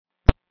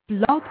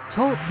Blog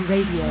Talk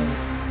Radio.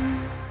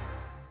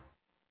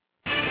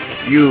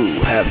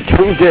 You have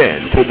tuned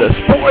in to the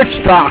Sports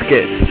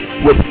Docket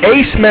with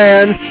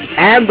Aceman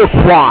and the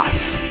Kwass,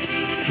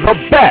 the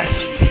best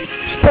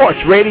sports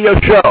radio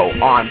show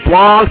on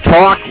Blog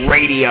Talk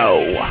Radio.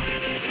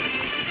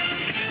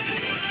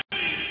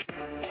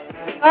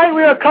 Tonight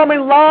we are coming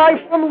live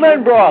from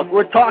Lynbrook.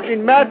 We're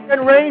talking Mets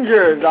and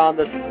Rangers on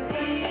the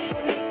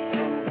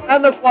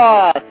and the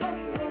Kwass.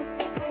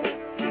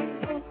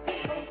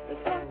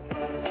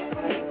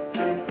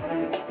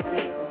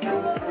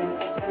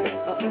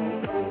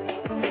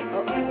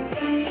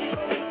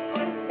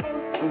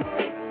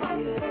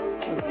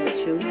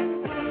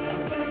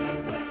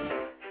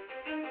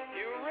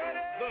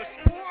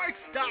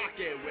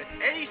 With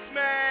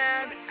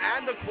Aceman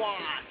and the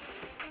Kwass.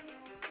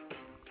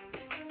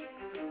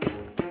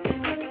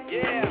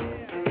 Yeah.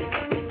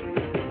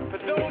 For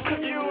those of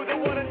you that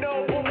want to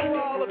know what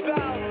we're all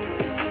about,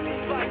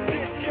 it's like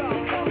this,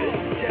 y'all. Come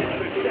on.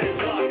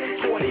 10% luck,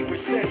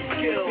 20%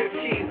 skill,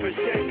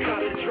 15%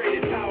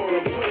 concentrated power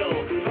of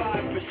will,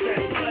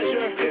 5%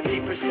 pleasure,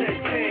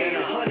 50% pain,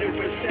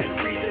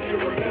 100% reason to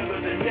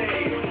remember the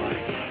name.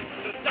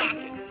 The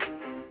Docket.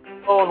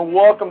 Hello and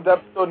welcome to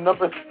episode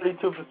number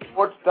 32 of the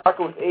Sports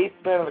Docket with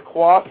Aceman and the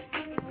Kwass.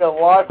 We are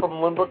live from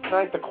Lynbrook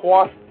tonight. The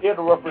Kwass is here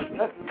to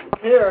represent.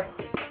 Here.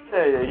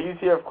 Yeah, he's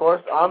here, of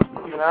course. I'm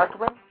Stephen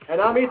Ackerman.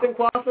 And I'm Ethan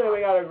Kwass, and we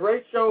got a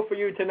great show for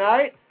you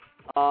tonight.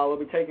 We'll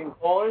be taking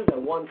callers at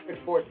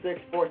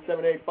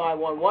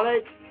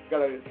 1-646-478-5118. We've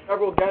got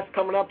several guests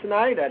coming up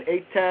tonight at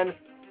 8:10.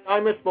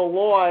 Seamus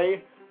Molloy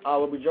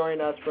will be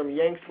joining us from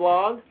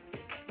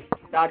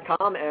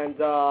yanksblog.com, and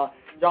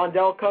John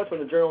Delcos from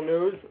the Journal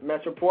News,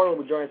 Mets Report, will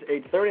be joining us at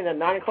 8:30, and then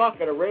 9 o'clock,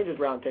 got a Rangers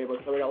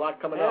roundtable, so we got a lot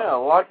coming up. Yeah, a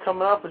lot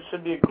coming up. It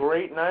should be a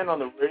great night on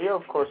the radio.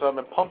 Of course,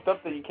 I'm pumped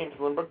up that you came to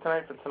Lynbrook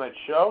tonight for tonight's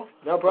show.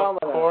 No problem.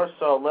 Of course,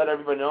 let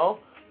everybody know.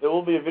 There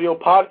will be a video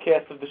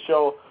podcast of the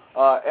show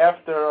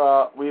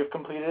after we have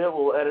completed it.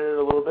 We'll edit it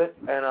a little bit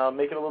and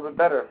make it a little bit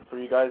better for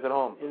you guys at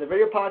home. And the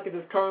video podcast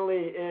is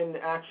currently in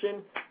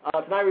action.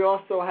 Tonight we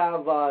also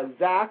have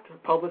Zach,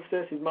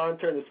 publicist. He's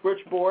monitoring the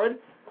switchboard.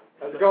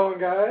 How's it going,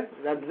 guys?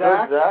 That's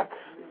Zach. Hey, Zach.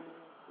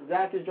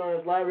 Zach is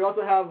joining us live. We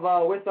also have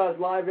with us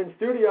live in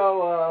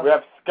studio. We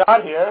have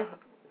Scott here.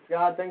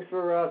 Scott, thanks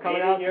for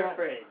coming out.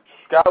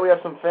 Scott, we have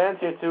some fans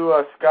here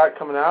too. Scott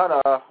coming out.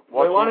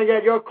 We want to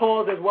get your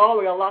calls as well.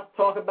 We got a lot to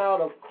talk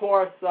about. Of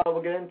course,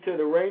 we'll get into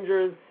the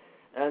Rangers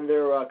and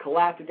their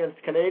collapse against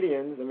the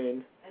Canadians. And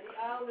the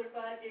Islanders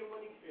 5-game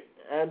winning streak.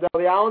 And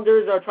the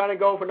Islanders are trying to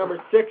go for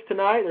number 6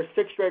 tonight. Their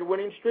 6th straight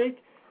winning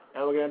streak,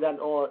 and we're going to get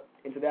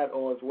into that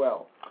all as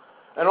well.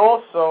 And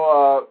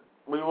also,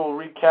 we will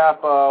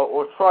recap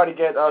or try to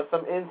get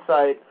some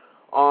insight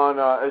on,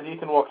 as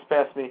Ethan walks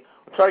past me,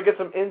 we'll try to get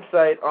some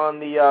insight on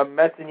the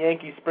Mets and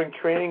Yankees spring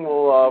training.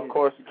 We'll, of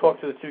course, talk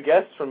to the two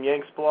guests from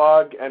Yanks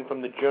Blog and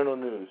from the Journal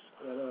News.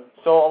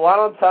 So a lot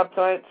on tap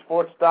tonight,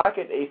 Sports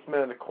Docket,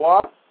 Aceman and the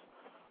Kwass.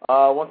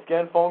 Once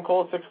again, phone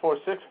call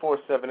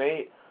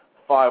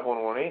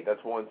 646-478-5118.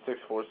 That's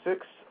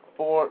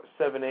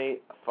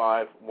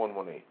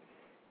 1-646-478-5118.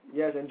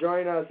 Yes, and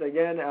join us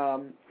again,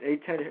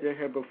 8:10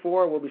 here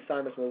before, will be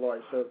Seamus Molloy,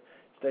 so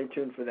stay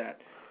tuned for that.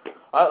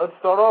 Let's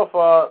start off,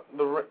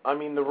 the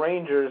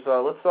Rangers,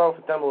 let's start off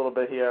with them a little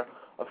bit here.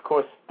 Of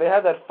course, they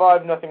had that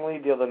 5-0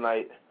 lead the other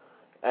night,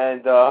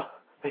 and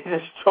they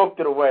just choked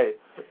it away.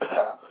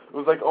 It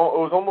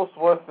was almost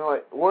worse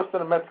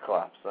than a Mets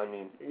collapse,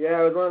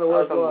 Yeah, it was one of the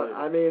worst.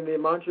 The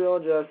Montreal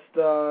just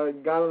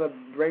got on the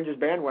Rangers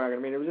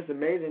bandwagon. It was just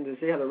amazing to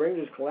see how the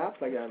Rangers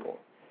collapsed again.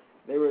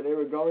 They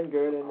were going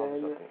good, and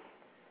then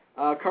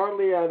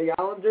currently the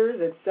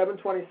Islanders, it's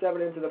 7:27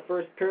 into the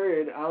first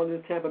period.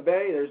 Islanders, Tampa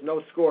Bay, there's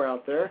no score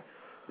out there.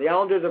 The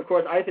Islanders, of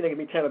course, I think it can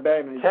be Tampa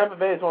Bay. Tampa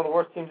Bay is one of the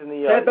worst teams in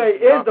the Tampa Bay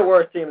is the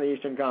worst team in the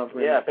Eastern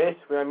Conference. Yeah,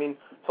 basically.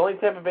 It's only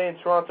Tampa Bay and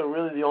Toronto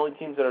really the only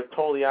teams that are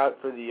totally out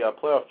for the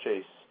playoff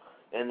chase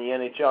in the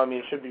NHL.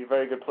 It should be a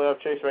very good playoff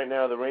chase right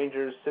now. The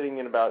Rangers sitting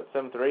in about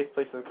 7th or 8th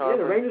place in the conference.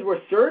 Yeah, the Rangers were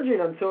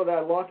surging until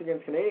that loss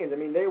against Canadians.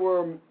 They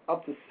were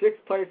up to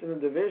 6th place in the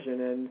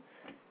division, and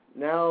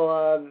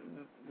now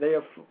they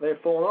have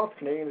fallen off. The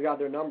Canadians got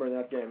their number in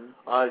that game.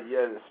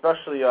 Yeah,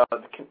 especially the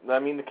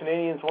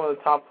Canadians, one of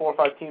the top 4 or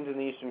 5 teams in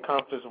the Eastern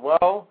Conference as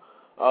well.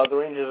 The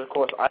Rangers, of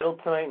course, idle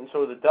tonight, and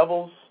so are the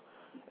Devils.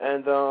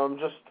 And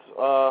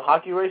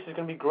hockey race is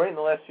going to be great in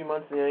the last few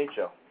months in the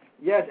NHL.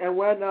 Yes, and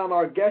when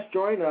our guests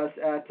join us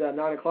at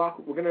 9 o'clock,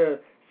 we're going to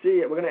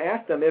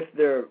ask them if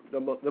the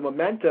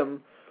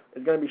momentum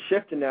is going to be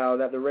shifting now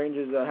that the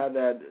Rangers had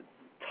that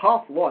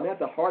tough loss.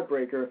 That's a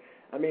heartbreaker.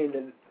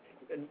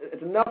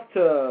 It's enough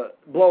to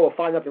blow a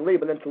 5-0 lead,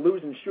 but then to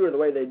lose and shoot the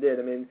way they did.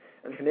 And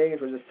the Canadians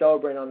were just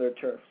celebrating on their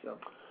turf. So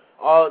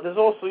there's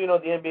also, the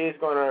NBA is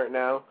going on right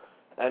now,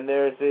 and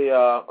there's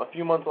a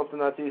few months left in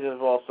that season as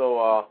well.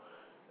 So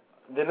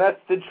the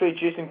Nets did trade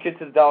Jason Kidd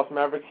to the Dallas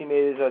Mavericks. He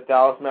made his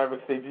Dallas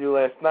Mavericks debut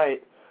last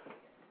night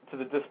to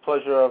the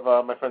displeasure of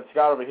my friend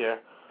Scott over here.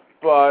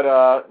 But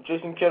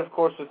Jason Kidd, of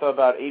course, with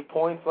about 8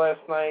 points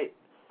last night,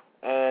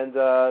 and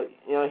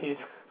he's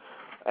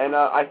And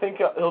I think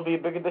he'll be a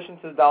big addition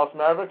to the Dallas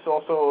Mavericks.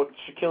 Also,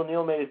 Shaquille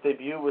O'Neal made his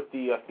debut with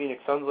the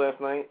Phoenix Suns last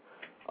night.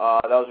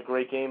 That was a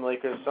great game,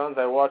 Lakers-Suns.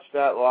 I watched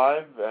that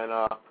live, and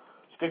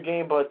it's a good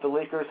game, but the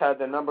Lakers had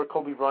their number.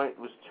 Kobe Bryant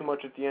was too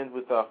much at the end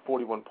with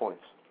 41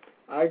 points.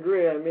 I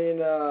agree. I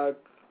mean, of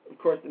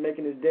course,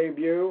 making his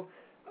debut.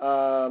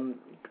 I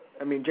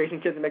mean,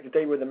 Jason Kidd's making his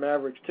debut with the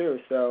Mavericks, too.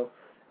 So,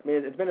 I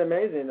mean, it's been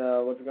amazing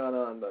what's gone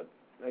on. But,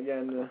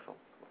 again,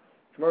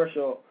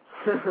 commercial.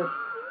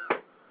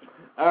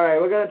 All right,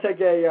 we're going to take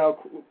a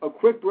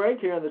quick break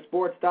here on the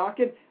Sports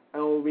Docket,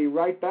 and we'll be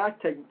right back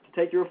to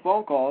take your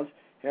phone calls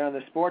here on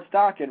the Sports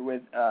Docket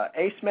with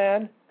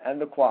Aceman and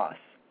the Kwass.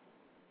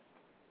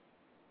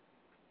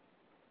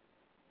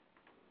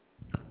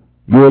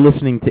 You're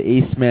listening to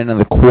Aceman and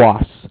the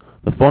Kwass.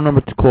 The phone number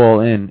to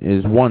call in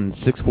is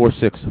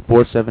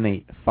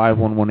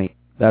 1-646-478-5118.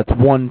 That's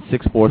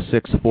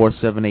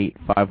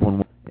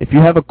 1-646-478-5118. If you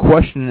have a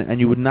question and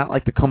you would not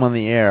like to come on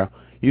the air,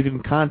 you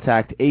can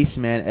contact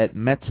Aceman at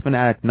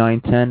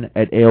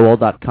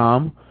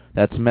MetsFanatic910@AOL.com.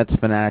 That's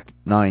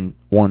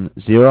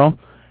MetsFanatic910.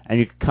 And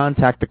you can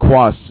contact the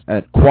Kwass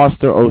at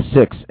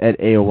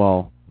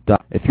Kwasster06@AOL.com.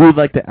 If you would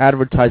like to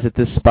advertise at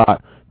this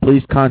spot,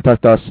 please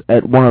contact us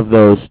at one of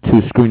those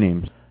two screen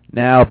names.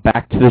 Now,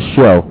 back to the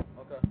show.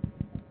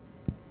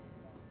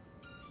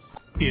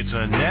 It's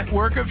a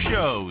network of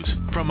shows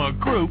from a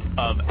group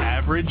of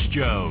average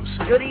Joes.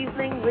 Good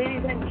evening,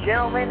 ladies and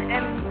gentlemen,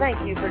 and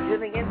thank you for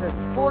tuning in to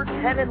Sports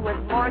Heaven with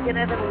Margaret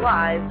Evan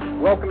Live.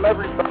 Welcome,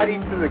 everybody,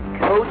 to the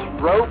Coach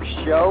Rope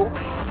Show.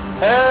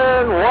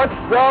 And what's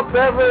up,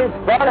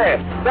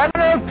 everybody?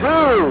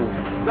 7:02,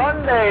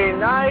 Sunday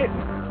night,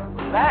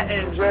 Matt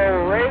and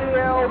Joe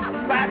Radio,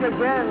 back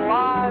again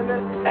live,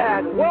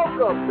 and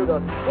welcome to the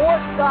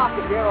Sports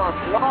Docket here on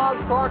Blog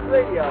Talk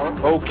Radio.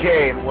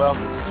 Okay, and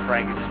welcome to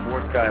Frankie the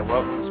Sports Guy, and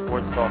welcome to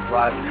Sports Talk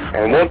Live.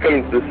 And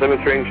welcome to the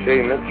Cemetery and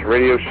Shea Mets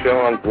radio show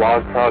on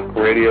Blog Talk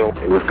Radio.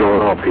 Hey, what's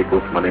going on, people?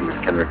 My name is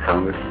Kendrick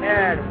Thomas.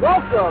 And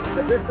welcome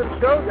to Distant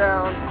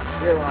Showdown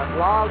here on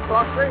Blog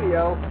Talk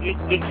Radio.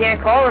 You can't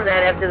call him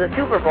that after the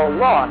Super Bowl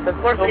loss. Of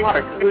course, they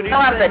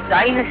still have the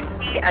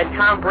Dynasty and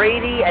Tom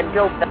Brady and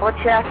Bill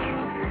Belichick.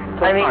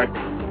 I mean,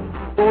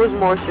 who was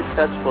more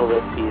successful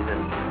this season,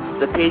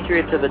 the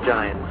Patriots or the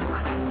Giants?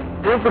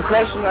 Here's the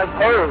question I've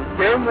heard.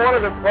 Game one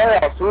of the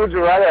playoffs, who would you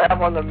rather have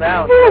on the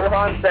mound,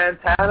 Johan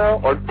Santana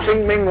or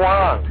Ching Ming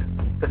Wang?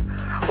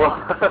 Well,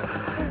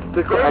 who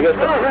would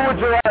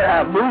you rather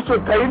have, Moose or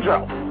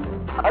Pedro?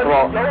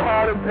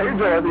 Johan and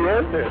Pedro are the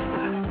answers.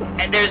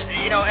 And there's,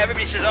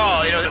 everybody says, this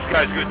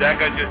guy's good, that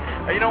guy's good.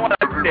 You know what?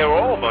 They're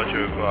all a bunch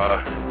of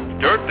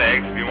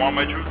dirtbags, if you want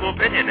my truthful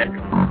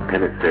opinion.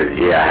 Pettit says,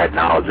 I had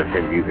knowledge of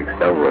him using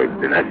steroids,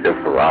 and that's just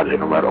for Roger,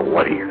 no matter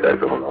what he says,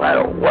 or no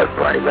matter what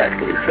Brian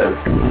actually says.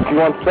 He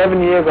wants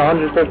 7 years,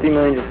 $150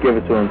 million, just give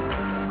it to him.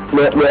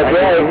 The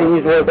guy,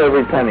 he's worth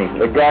every penny.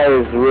 The guy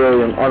is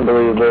really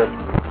unbelievable.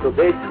 So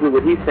basically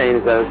what he's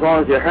saying is that as long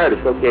as you're hurt,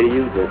 it's okay to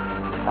use it.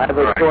 I have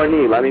a sore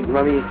knee. Let me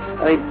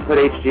put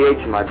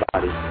HGH in my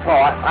body.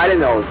 Oh, I didn't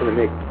know it was going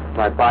to make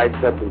my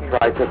biceps and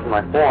triceps and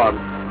my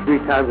forearms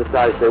 3 times the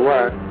size they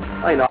were.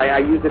 I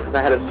used it because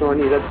I had a sore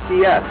knee. That's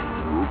BS.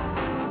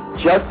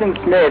 Justin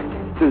Smith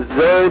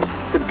deserves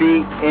to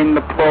be in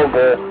the Pro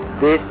Bowl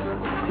this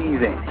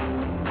season.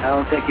 I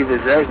don't think he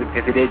deserves it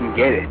because he didn't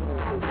get it.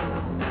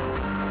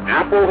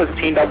 Apple has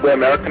teamed up with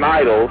American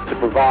Idol to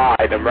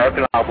provide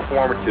American Idol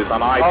performances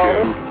on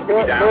iTunes. There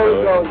we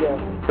go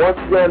again. Once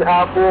again,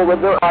 Apple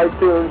with their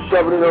iTunes,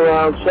 shoving it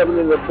around, shoving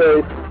it in the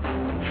face.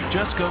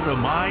 Just go to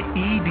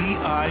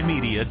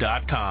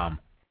myedimedia.com.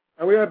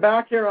 And we are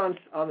back here on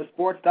the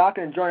Sports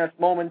Docket, and joining us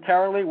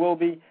momentarily will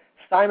be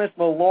Seamus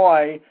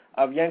Molloy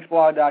of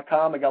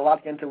yanksblog.com. I got a lot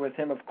to get into with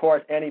him, of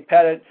course. Andy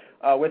Petitte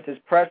with his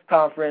press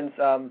conference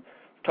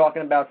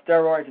talking about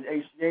steroids and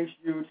HGH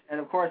use, and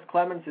of course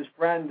Clemens, his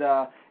friend,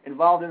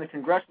 involved in the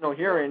congressional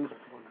hearings.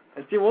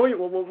 And Steve, what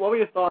were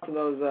your thoughts on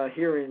those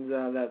hearings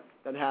that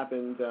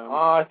happened?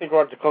 I think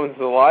Roger Clemens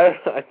is a liar.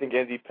 I think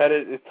Andy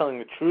Petitte is telling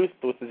the truth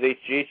with his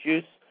HGH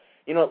use.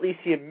 At least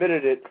he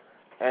admitted it.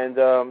 And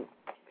the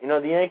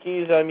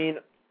Yankees,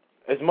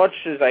 as much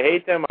as I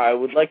hate them, I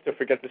would like to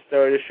forget the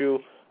steroid issue.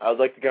 I would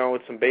like to get on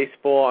with some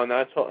baseball, and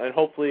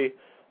hopefully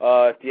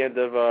at the end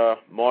of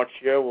March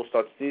here we'll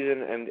start the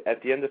season, and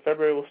at the end of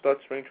February we'll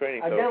start spring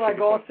training. Again, so like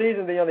all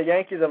season, the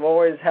Yankees have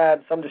always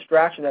had some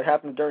distraction that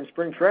happens during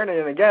spring training,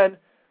 and again,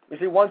 we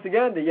see once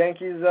again the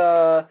Yankees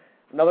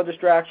another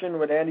distraction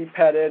with Andy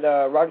Petitte.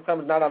 Roger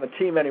Clemens not on the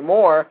team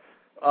anymore,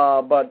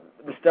 but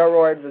the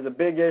steroids is a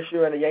big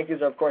issue, and the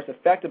Yankees are of course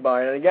affected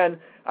by it. And again,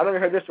 I don't know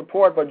if you heard this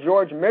report, but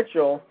George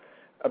Mitchell,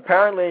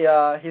 apparently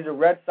he's a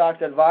Red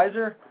Sox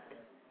advisor.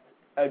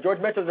 George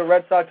Mitchell's a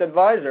Red Sox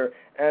advisor,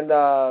 and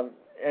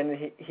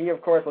he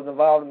of course was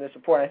involved in this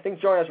report. I think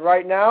joining us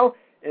right now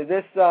is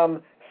this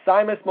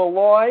Seamus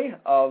Molloy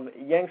of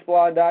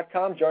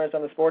yanksblog.com, joining us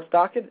on the Sports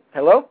Docket.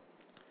 Hello.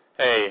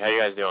 Hey, how you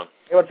guys doing?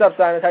 Hey, what's up,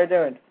 Seamus? How you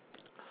doing?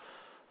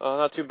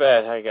 Not too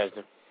bad. How you guys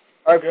doing?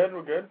 We're good.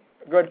 We're good.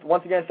 Good.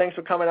 Once again, thanks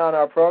for coming on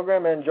our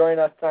program and joining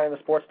us tonight on the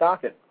Sports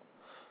Docket.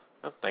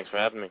 Oh, thanks for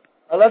having me.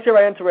 Let's get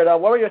right into it.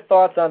 What were your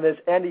thoughts on this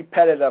Andy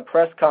Petitte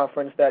press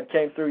conference that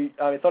came through?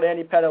 I thought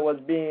Andy Petitte was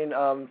being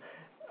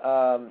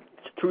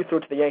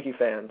truthful to the Yankee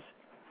fans.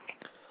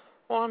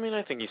 Well, I mean,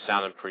 I think he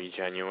sounded pretty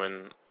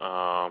genuine.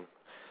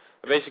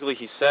 Basically,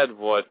 he said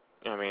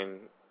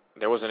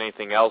there wasn't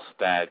anything else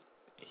that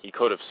he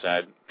could have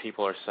said.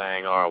 People are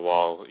saying, oh,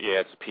 well,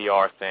 yeah, it's a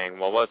PR thing.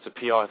 Well, whether it's a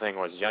PR thing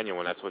or it's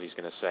genuine, that's what he's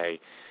going to say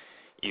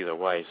either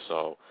way.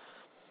 So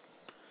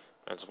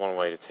that's one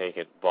way to take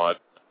it. But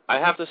I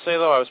have to say,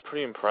 though, I was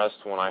pretty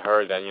impressed when I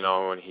heard that,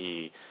 when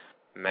he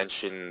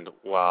mentioned,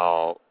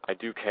 well, I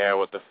do care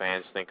what the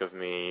fans think of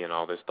me.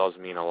 This does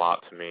mean a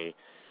lot to me.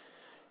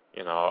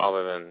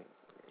 Other than,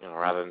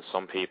 rather than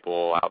some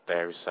people out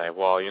there who say,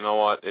 well, you know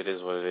what, it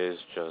is what it is,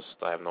 just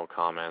I have no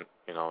comment.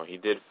 He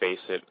did face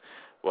it,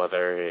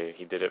 whether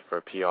he did it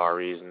for PR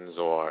reasons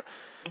or,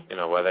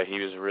 whether he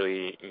was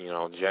really,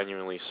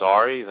 genuinely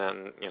sorry,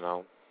 then, he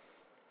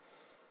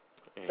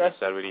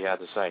said what he had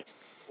to say.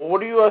 What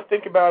do you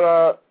think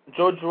about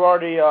Joe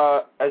Girardi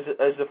as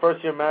the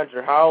first-year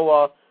manager?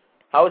 How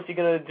is he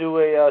going to do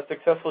a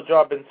successful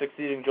job in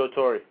succeeding Joe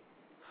Torre?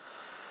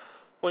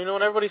 Well,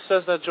 when everybody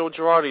says that Joe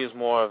Girardi is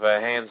more of a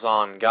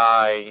hands-on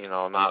guy,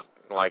 not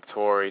like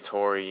Torre.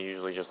 Torre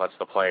usually just lets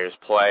the players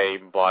play,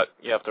 but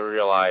you have to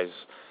realize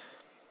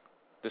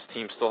this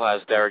team still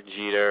has Derek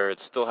Jeter, it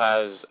still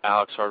has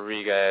Alex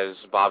Rodriguez,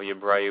 Bobby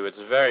Abreu. It's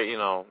very,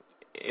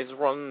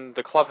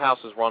 the clubhouse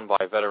is run by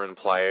veteran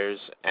players,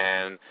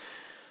 and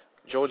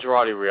Joe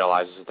Girardi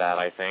realizes that,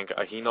 I think.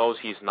 He knows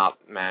he's not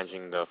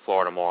managing the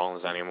Florida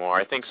Marlins anymore.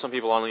 I think some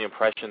people are under the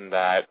impression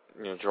that,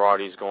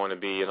 Girardi's going to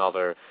be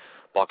another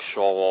Buck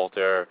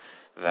Showalter,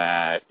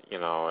 that,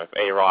 if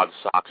A-Rod's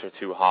stocks are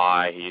too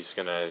high, he's just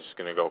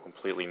gonna go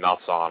completely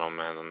nuts on them,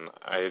 and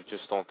I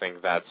just don't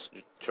think that's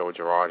Joe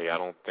Girardi. I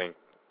don't think,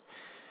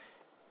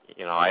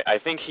 I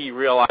think he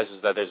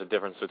realizes that there's a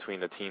difference between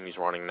the team he's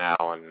running now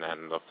and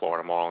the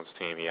Florida Marlins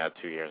team he had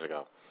 2 years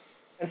ago.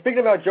 And speaking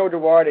about Joe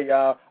Girardi,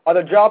 are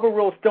the jobber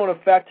rules still in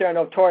effect here? I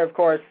know Torre, of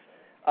course,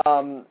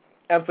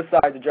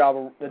 emphasized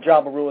the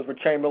jobber rules with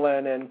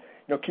Chamberlain and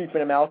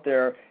keeping him out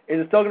there. Is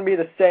it still going to be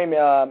the same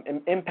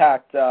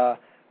impact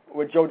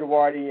with Joe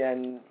Girardi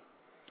and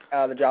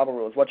the jobber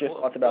rules? What's your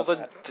thoughts about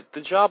that?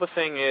 The jobber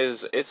thing is,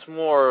 it's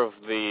more of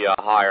the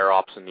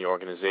higher-ups in the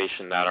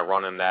organization that are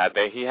running that.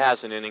 He has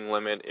an inning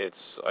limit. It's,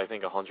 I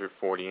think,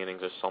 140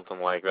 innings or something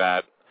like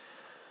that.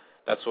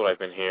 That's what I've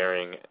been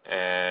hearing,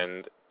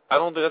 and I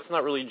don't think that's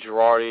not really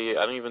Girardi.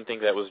 I don't even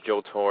think that was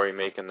Joe Torre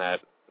making that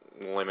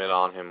limit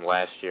on him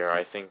last year.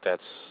 I think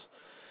that's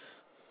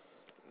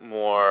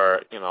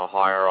more,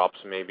 higher ups,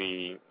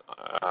 maybe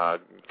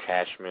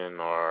Cashman,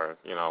 or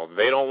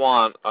they don't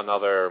want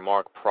another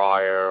Mark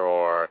Pryor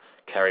or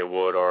Kerry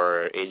Wood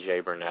or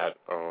AJ Burnett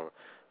or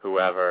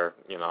whoever,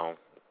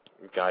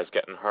 guys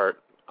getting hurt.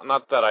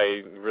 Not that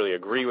I really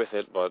agree with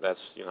it, but that's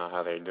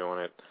how they're doing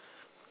it.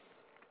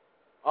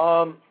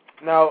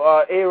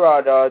 Now,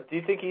 A-Rod, do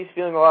you think he's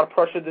feeling a lot of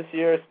pressure this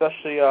year,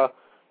 especially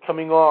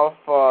coming off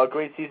a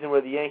great season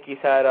where the Yankees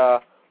had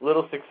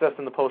little success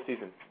in the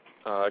postseason?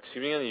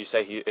 Excuse me, you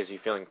say is he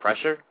feeling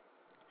pressure?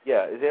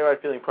 Yeah, is A-Rod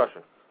feeling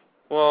pressure?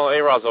 Well,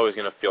 A-Rod's always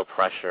going to feel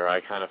pressure. I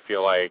kind of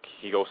feel like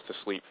he goes to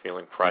sleep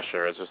feeling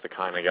pressure. It's just the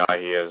kind of guy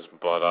he is.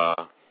 But,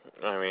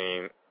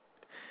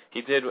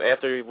 he did,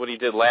 after what he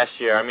did last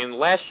year,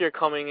 last year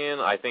coming in,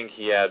 I think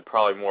he had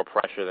probably more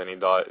pressure than he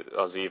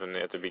does even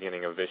at the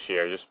beginning of this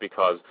year, just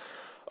because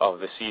of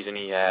the season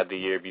he had the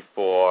year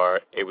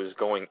before. It was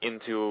going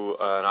into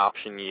an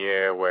option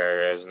year,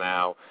 whereas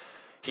now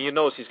he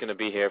knows he's going to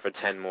be here for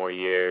 10 more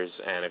years,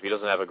 and if he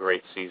doesn't have a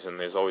great season,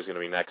 there's always going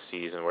to be next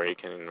season where he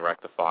can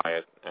rectify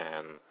it.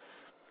 And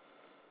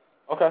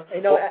okay.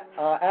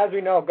 As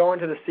we know, going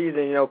to the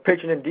season,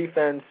 pitching and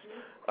defense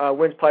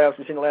wins playoffs.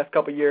 We've seen the last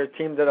couple of years,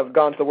 teams that have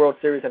gone to the World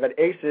Series have had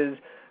aces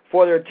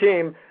for their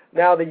team.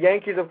 Now, the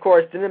Yankees, of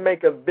course, didn't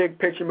make a big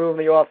pitching move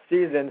in the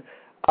offseason.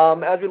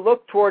 As we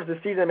look towards the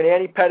season,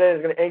 Andy Petitte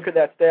is going to anchor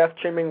that staff,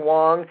 Ching-Ming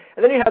Wong,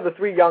 and then you have the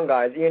three young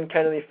guys, Ian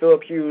Kennedy,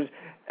 Phillip Hughes,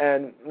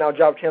 and now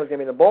Job Chandler's going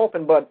to be in the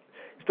bullpen, but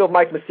still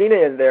Mike Messina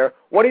in there.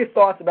 What are your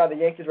thoughts about the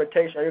Yankees'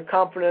 rotation? Are you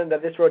confident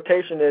that this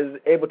rotation is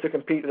able to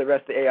compete with the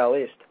rest of the AL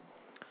East?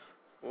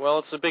 Well,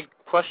 it's a big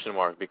question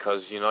mark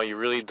because, you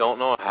really don't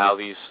know how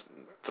these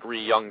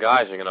three young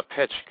guys are going to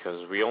pitch,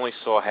 because we only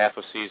saw half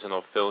a season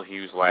of Phil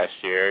Hughes last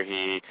year.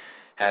 He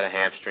had a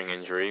hamstring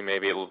injury.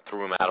 Maybe it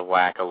threw him out of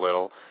whack a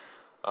little.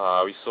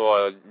 We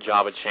saw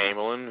Jabba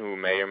Chamberlain, who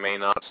may or may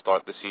not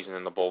start the season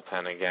in the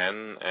bullpen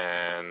again,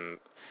 and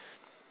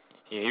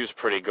he was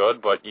pretty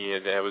good, but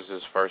that was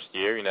his first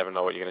year. You never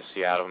know what you're going to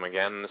see out of him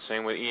again. And the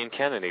same with Ian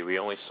Kennedy. We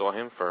only saw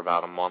him for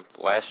about a month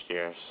last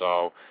year,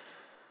 so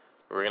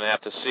we're going to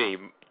have to see.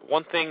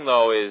 One thing,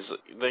 though, is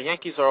the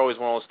Yankees are always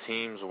one of those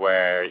teams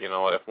where,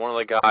 if one of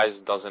the guys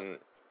doesn't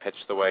pitch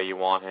the way you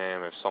want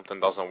him, if something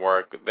doesn't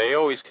work, they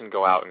always can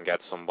go out and get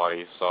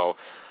somebody. So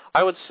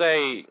I would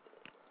say,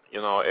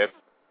 if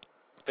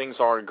things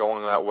aren't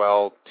going that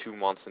well 3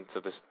 months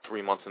into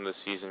the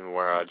season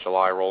where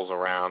July rolls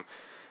around,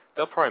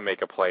 they'll probably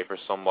make a play for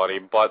somebody,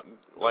 but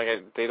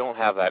they don't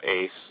have that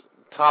ace.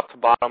 Top to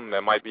bottom,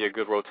 there might be a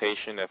good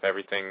rotation if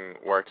everything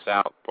works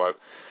out, but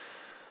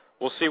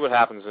we'll see what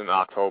happens in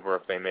October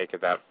if they make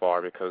it that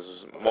far, because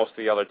most of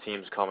the other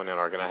teams coming in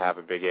are going to have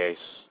a big ace.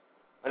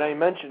 And you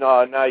mentioned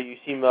now you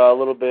seem a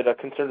little bit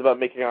concerned about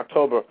making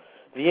October.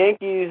 The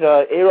Yankees,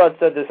 A-Rod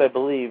said this, I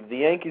believe, the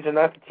Yankees are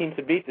not the team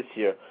to beat this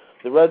year.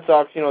 The Red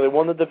Sox, they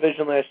won the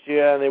division last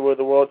year and they were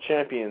the world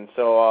champions.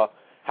 So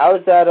how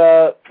does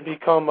that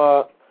become?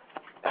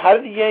 How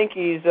do the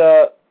Yankees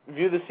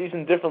view the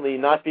season differently,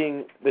 not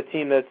being the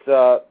team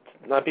that's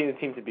not being the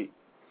team to beat?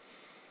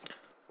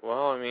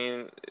 Well, I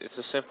mean, it's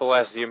as simple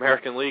as the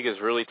American League is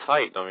really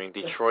tight. I mean,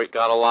 Detroit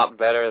got a lot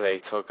better.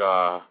 They took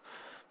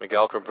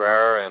Miguel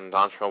Cabrera and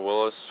Dontrell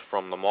Willis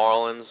from the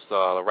Marlins.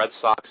 The Red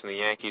Sox and the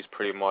Yankees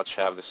pretty much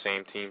have the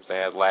same teams they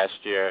had last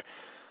year.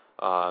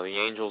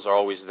 The Angels are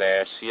always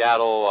there.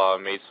 Seattle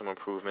made some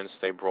improvements.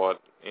 They brought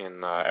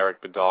in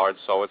Eric Bedard,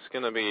 so it's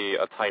going to be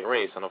a tight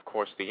race. And, of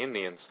course, the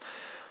Indians.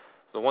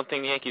 The one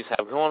thing the Yankees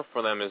have going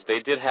for them is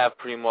they did have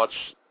pretty much,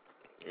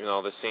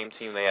 the same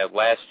team they had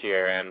last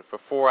year. And for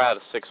 4 out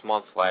of 6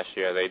 months last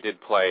year, they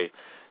did play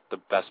the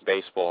best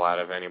baseball out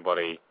of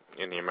anybody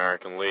in the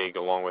American League,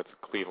 along with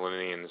Cleveland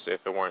Indians.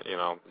 If it weren't,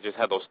 just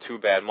had those 2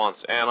 bad months.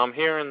 And I'm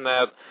hearing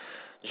that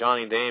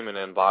Johnny Damon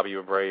and Bobby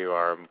Abreu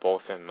are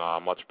both in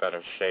much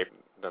better shape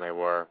than they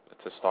were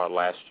to start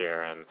last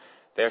year, and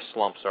their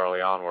slumps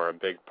early on were a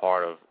big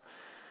part of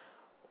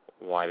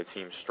why the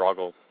team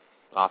struggled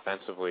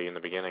offensively in the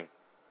beginning.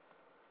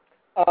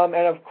 And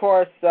of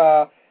course,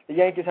 the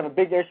Yankees have a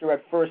big issue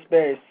at first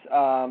base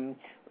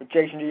with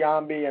Jason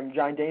Giambi and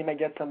Johnny Damon may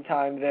get some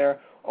time there.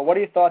 What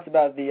are your thoughts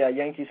about the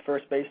Yankees'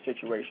 first base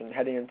situation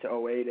heading into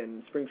 2008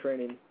 and spring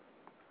training?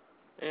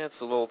 Yeah, it's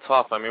a little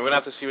tough. I mean, we're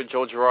going to have to see what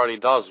Joe Girardi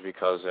does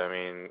because,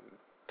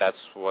 that's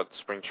what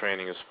spring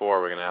training is for.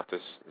 We're going to have to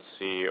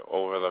see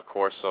over the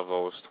course of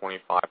those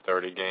 25,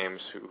 30 games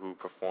who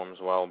performs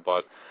well.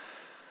 But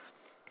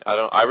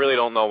I really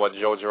don't know what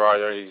Joe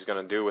Girardi is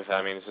going to do with that.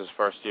 I mean, it's his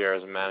first year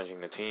as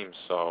managing the team.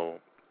 So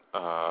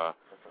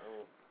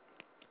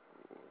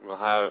we'll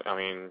have,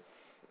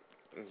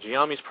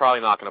 Giambi's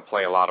probably not going to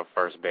play a lot of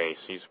first base.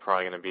 He's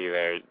probably going to be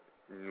there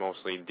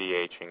mostly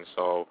DHing.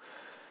 So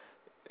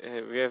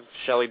we have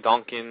Shelley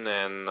Duncan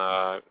and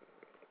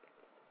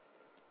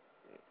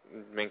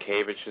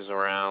Minkiewicz is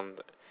around.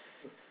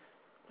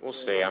 We'll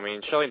see.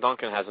 Shelley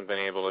Duncan hasn't been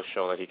able to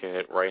show that he can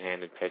hit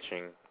right-handed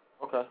pitching.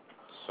 Okay.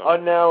 So.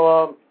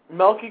 Now,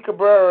 Melky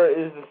Cabrera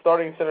is the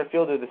starting center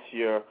fielder this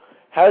year.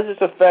 How does this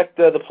affect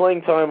the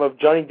playing time of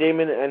Johnny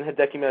Damon and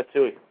Hideki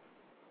Matsui?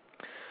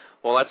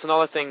 Well, that's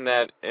another thing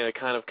that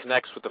kind of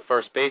connects with the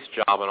first base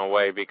job in a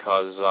way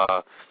because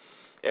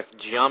if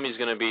Giambi's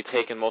going to be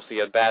taking most of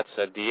the at-bats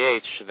at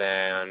DH,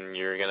 then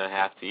you're going to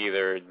have to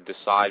either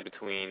decide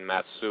between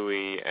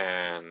Matsui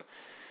and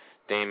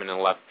Damon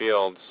in left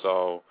field,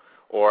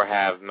 or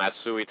have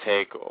Matsui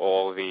take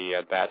all the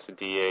at-bats at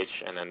DH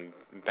and then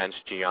bench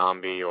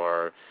Giambi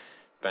or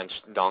bench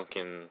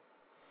Duncan.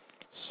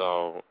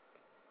 So,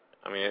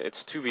 it's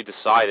to be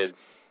decided.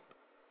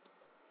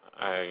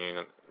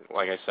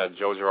 Like I said,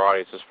 Joe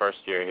Girardi, it's his first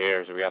year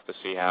here, so we have to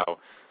see how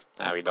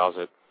he does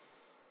it.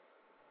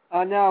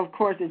 Now, of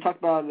course, you talked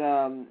about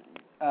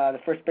the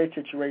first base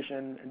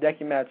situation,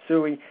 Hideki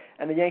Matsui,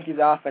 and the Yankees'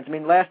 offense.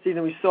 Last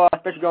season we saw,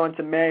 especially going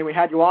to May, we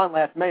had you on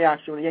last May,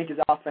 actually, when the Yankees'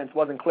 offense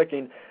wasn't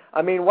clicking.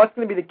 What's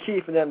going to be the key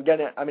for them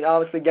getting,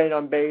 obviously getting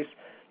on base,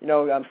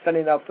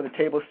 setting up for the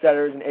table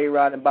setters and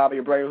A-Rod and Bobby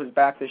Abreu, who's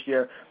back this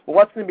year. But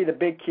what's going to be the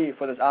big key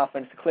for this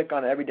offense to click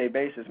on an everyday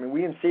basis?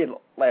 We didn't see it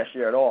last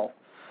year at all.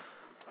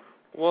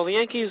 Well, the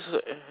Yankees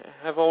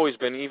have always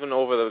been, even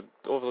over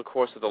the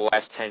course of the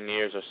last 10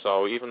 years or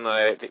so, even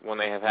when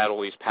they have had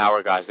all these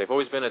power guys, they've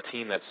always been a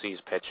team that sees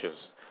pitches.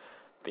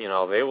 They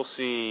will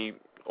see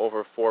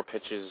over 4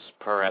 pitches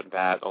per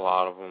at-bat, a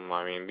lot of them.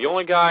 The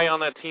only guy on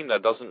that team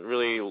that doesn't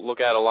really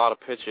look at a lot of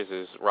pitches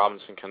is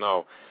Robinson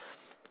Cano.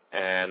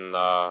 And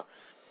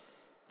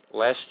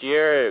last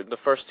year, the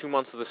first 2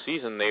 months of the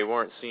season, they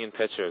weren't seeing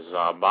pitches.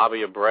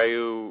 Bobby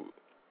Abreu,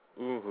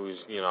 who's,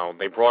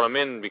 they brought him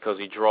in because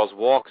he draws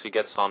walks, he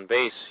gets on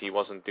base. He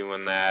wasn't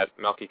doing that.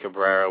 Melky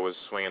Cabrera was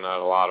swinging at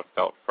a lot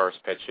of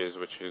first pitches,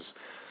 which is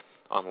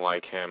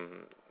unlike him.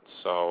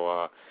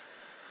 So,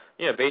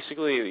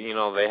 basically,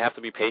 they have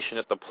to be patient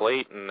at the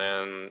plate, and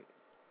then,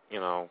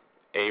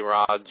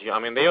 A-Rod,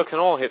 they can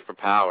all hit for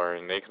power,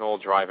 and they can all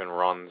drive in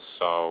runs.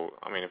 So,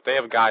 if they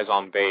have guys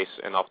on base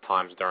enough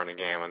times during the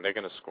game, and they're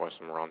going to score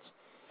some runs.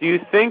 Do you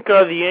think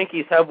the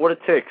Yankees have what it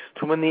takes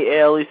to win the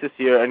AL East this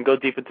year and go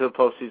deep into the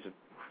postseason?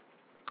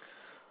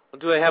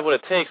 Do they have what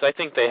it takes? I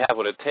think they have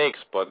what it takes,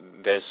 but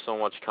there's so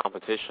much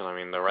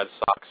competition. The Red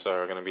Sox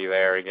are going to be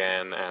there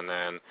again, and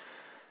then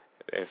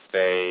if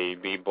they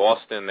beat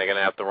Boston, they're going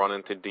to have to run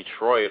into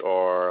Detroit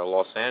or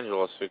Los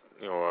Angeles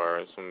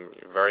or some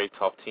very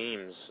tough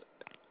teams.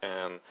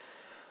 And,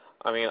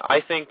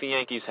 I think the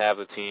Yankees have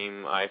the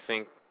team. I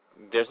think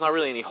there's not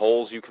really any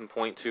holes you can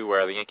point to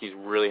where the Yankees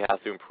really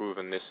have to improve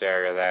in this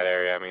area, that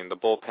area. The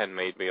bullpen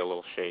may be a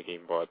little shaky,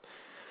 but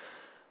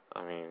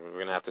I mean, we're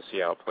going to have to see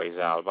how it plays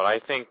out. But I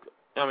think,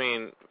 I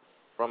mean,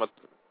 from a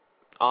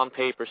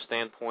on-paper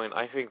standpoint,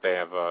 I think they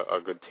have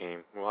a good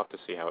team. We'll have to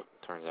see how it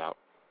turns out.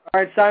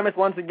 All right, Seamus,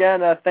 once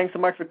again, thanks so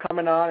much for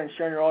coming on and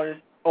sharing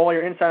all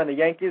your insight on the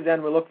Yankees,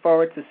 and we look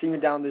forward to seeing you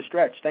down the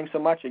stretch. Thanks so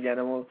much again,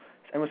 and we'll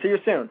see you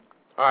soon.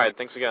 All right,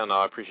 thanks again.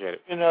 I appreciate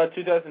it. In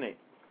 2008.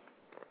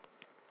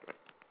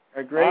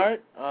 Great.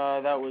 All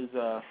right, that was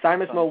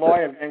Seamus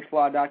Molloy of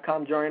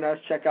yanksblog.com joining us.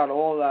 Check out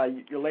all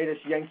your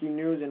latest Yankee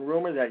news and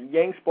rumors at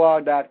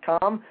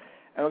yanksblog.com.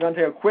 And we're going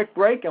to take a quick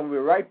break, and we'll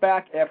be right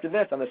back after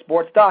this on the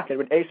Sports Docket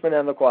with Aceman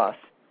and the Kwass.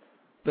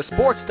 The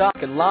Sports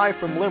Docket live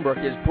from Lynbrook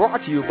is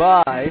brought to you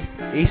by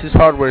Ace's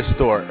Hardware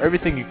Store.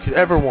 Everything you could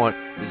ever want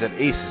is at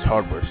Ace's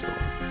Hardware Store.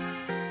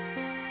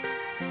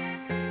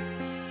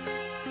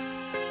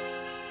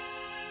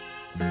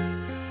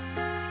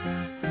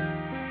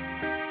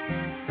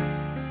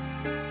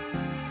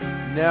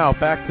 Now,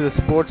 back to the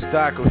Sports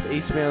Docket with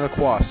Aceman and the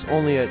Kwass,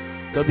 only at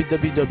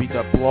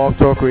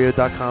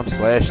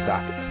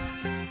www.blogtalkradio.com/docket.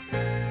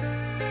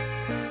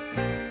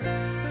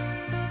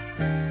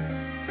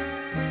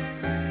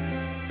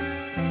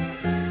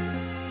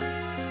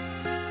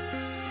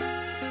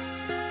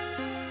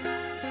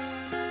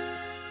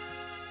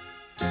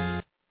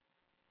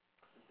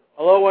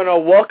 Hello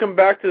and welcome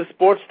back to the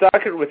Sports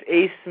Docket with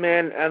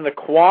Aceman and the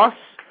Kwass.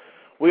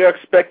 We are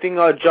expecting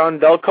John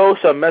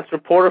Delcos, a Mets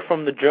reporter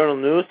from the Journal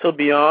News, to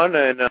be on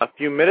in a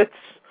few minutes.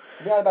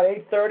 Yeah, about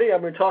 8:30.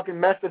 I've been talking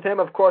Mets with him.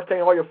 Of course,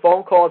 taking all your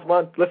phone calls.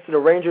 Want to listen to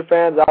Ranger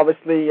fans.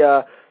 Obviously,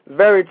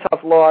 very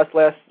tough loss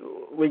last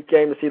week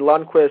game to see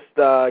Lundqvist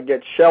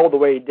get shelled the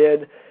way he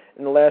did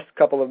in the last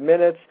couple of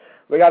minutes.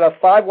 We got a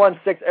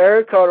 516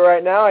 area code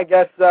right now. I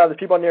guess the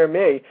people near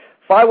me.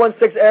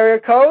 516 area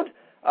code.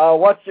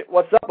 What's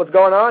up? What's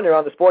going on here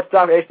on the Sports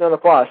Docket, Akeson and the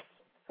Kwass?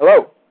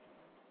 Hello.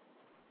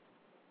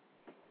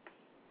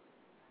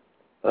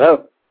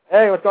 Hello.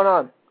 Hey, what's going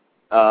on?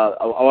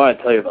 I want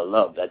to tell you the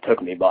love that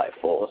took me by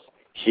force.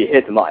 She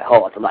hit my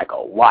heart like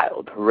a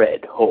wild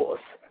red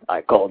horse.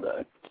 I called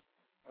her.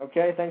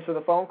 Okay, thanks for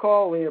the phone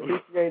call. We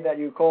appreciate that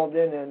you called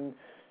in and.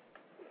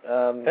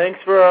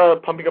 Thanks for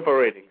pumping up our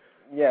ratings.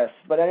 Yes,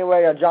 but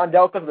anyway, John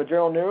Delcos of the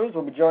Journal News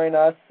will be joining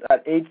us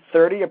at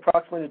 8:30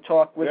 approximately to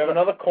talk with. We have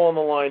another call on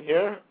the line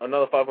here,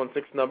 another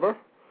 516 number.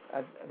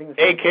 I think it's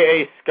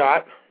AKA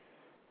Scott.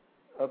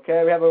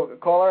 Okay, we have a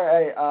caller.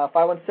 Hey,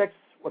 516.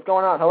 What's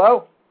going on?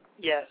 Hello?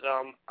 Yes,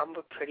 I'm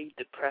a pretty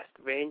depressed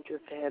Ranger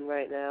fan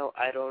right now.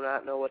 I do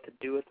not know what to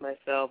do with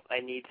myself. I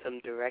need some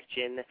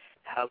direction.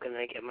 How can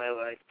I get my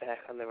life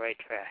back on the right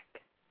track?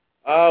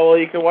 Well,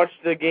 you can watch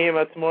the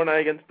game tomorrow night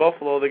against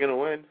Buffalo. They're going to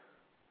win.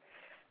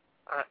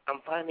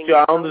 I'm finding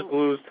the Islanders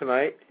lose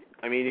tonight.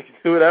 I mean, you can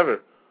do whatever.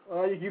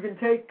 You can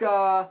take.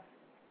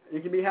 You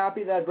can be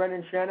happy that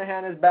Brendan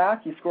Shanahan is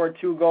back. He scored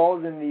 2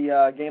 goals in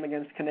the game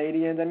against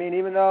Canadians. I mean,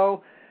 even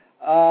though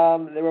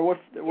they were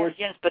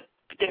Yes, but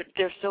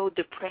they're so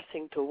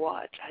depressing to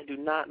watch. I do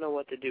not know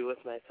what to do with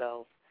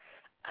myself.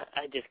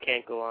 I just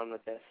can't go on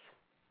with this.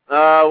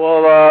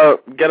 Well,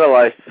 get a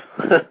life.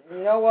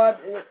 You know what?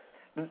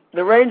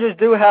 The Rangers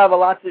do have a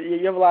lot.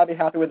 You have a lot to be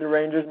happy with the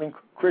Rangers. I mean,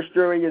 Chris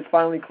Drury is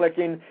finally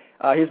clicking.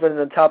 He's been in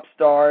the top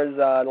stars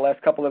the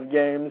last couple of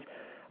games.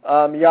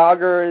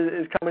 Yager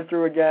is coming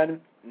through again.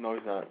 No,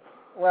 he's not.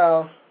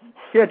 Well,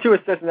 he had 2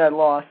 assists in that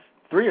loss.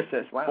 3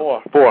 assists.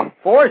 Wow. 4.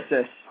 4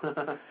 assists.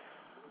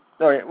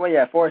 Sorry. Well,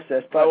 yeah, 4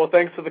 assists. But well,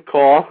 thanks for the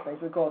call. Thanks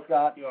for the call,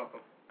 Scott. You're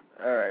welcome.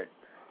 All right.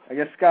 I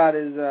guess Scott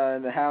is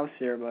in the house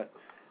here, but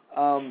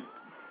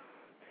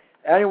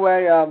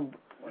anyway,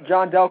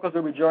 John Delcos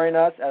will be joining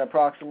us at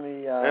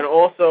approximately. And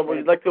also,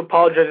 we'd like to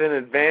apologize in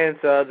advance.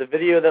 The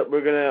video that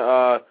we're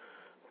gonna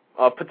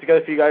put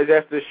together for you guys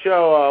after the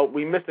show,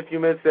 we missed a few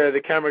minutes there. The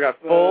camera got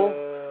full,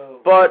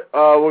 but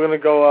we're gonna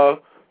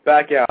go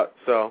back out,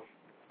 so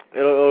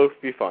it'll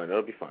be fine.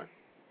 It'll be fine.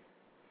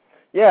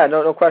 Yeah,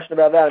 no question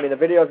about that. I mean, the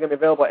video is going to be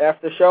available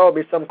after the show. There'll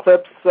be some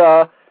clips,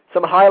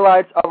 some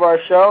highlights of our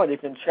show, and you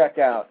can check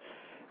out.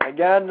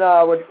 Again,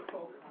 with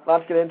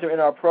lots to get into in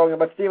our program.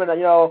 But, Steven,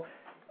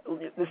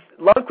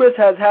 Lundqvist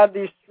has had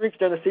these streaks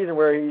during the season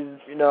where he's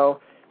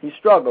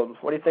struggled.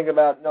 What do you think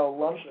about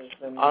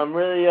Lundqvist? I'm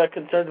really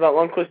concerned about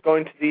Lundqvist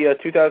going to the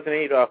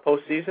 2008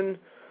 postseason.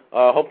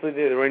 Hopefully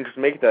the Rangers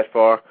make it that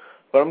far.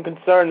 But I'm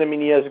concerned. I mean,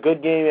 he has a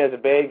good game, he has a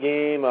bad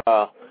game.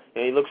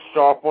 He looks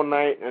sharp one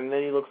night, and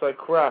then he looks like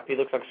crap. He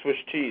looks like Swiss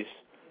cheese.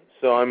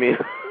 So, I mean...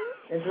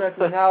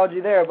 Interesting analogy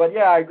there. But,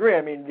 yeah, I agree.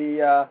 I mean,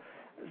 the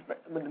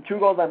 2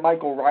 goals by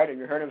Michael Ryder,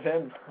 you heard of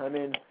him? I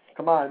mean,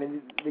 come on. I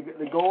mean,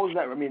 the goals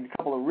a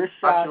couple of wrist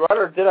shots. Actually,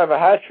 Ryder did have a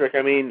hat trick.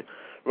 I mean,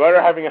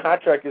 Ryder having a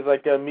hat trick is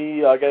like me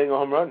getting a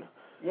home run.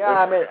 Yeah,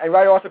 I mean, and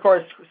Ryder also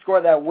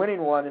scored that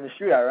winning one in the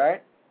shootout,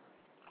 right?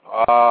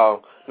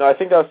 Oh, no, I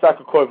think that was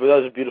Sakakoy, but that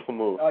was a beautiful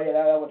move. Oh, yeah,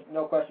 that was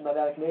no question about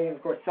that. The Canadians,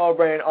 of course,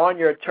 celebrating on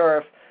your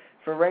turf.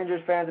 For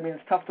Rangers fans, I mean,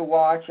 it's tough to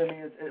watch. I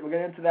mean, we'll get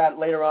into that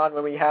later on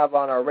when we have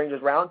on our Rangers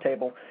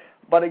Roundtable.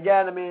 But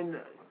again, I mean,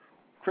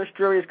 Chris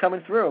Drury is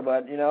coming through.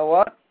 But you know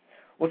what?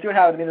 We'll see what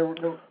happens. I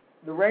mean,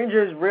 the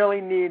Rangers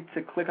really need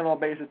to click on all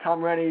bases.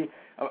 Tom Rennie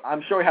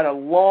I'm sure he had a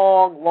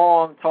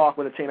long talk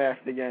with the team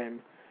after the game.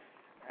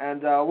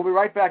 And we'll be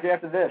right back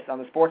after this on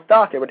the Sports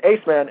Docket with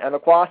Aceman and the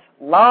Kwass,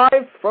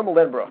 live from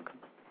Lynbrook.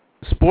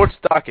 Sports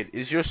Docket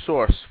is your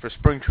source for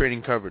spring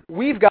training coverage.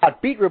 We've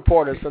got beat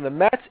reporters from the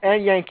Mets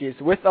and Yankees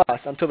with us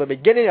until the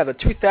beginning of the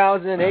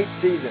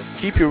 2008 season.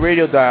 Keep your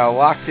radio dial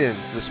locked in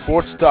to the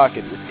Sports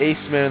Docket with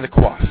Aceman and the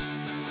Kwass.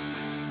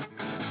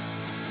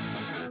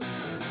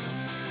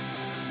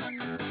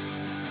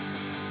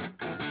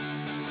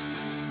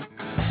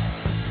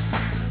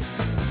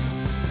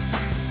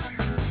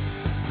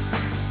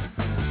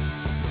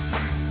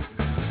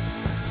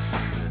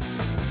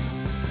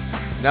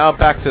 Now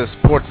back to the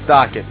Sports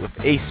Docket with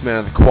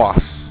Aceman and the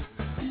Kwass.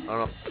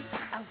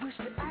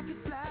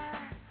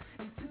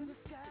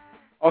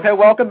 Okay,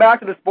 welcome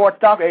back to the Sports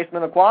Docket,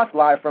 Aceman and the Kwass,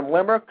 live from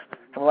Lynbrook,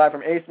 coming live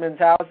from Aceman's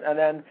house, and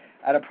then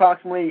at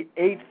approximately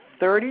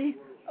 8:30,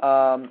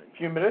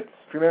 few minutes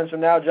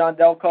from now, John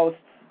Delcos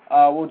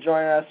will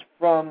join us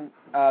from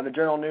the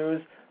Journal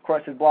News. Of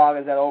course, his blog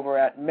is over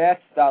at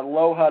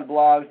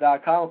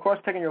mets.lowhudblogs.com. Of course,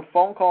 taking your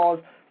phone calls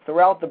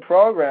throughout the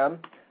program.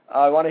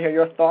 I want to hear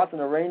your thoughts on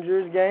the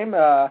Rangers game.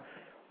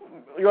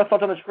 Your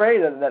thoughts on the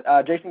trade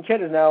that Jason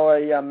Kidd is now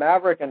a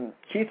Maverick, and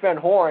Keith Van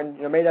Horn,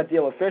 made that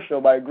deal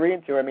official by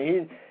agreeing to it. I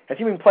mean, has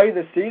he even played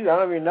this season? I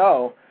don't even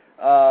know.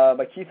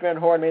 But Keith Van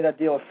Horn made that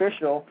deal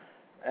official,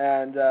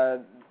 and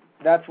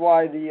that's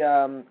why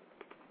the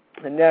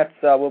Nets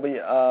will be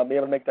able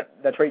to make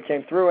that trade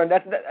came through. And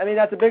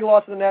that's a big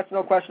loss for the Nets,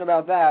 no question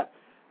about that.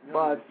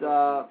 But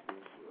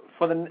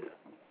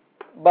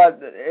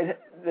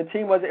the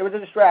team was a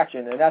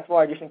distraction, and that's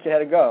why Jason Kidd had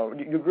to go.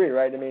 You agree,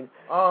 right? I mean,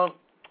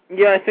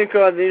 yeah, I think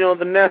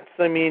the Nets.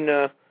 I mean,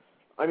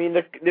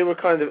 they were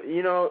kind of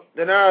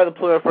they're not out of the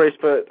playoff race,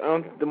 but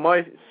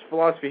my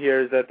philosophy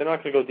here is that they're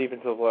not going to go deep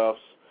into the playoffs.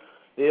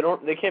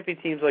 They can't be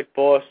teams like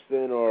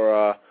Boston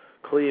or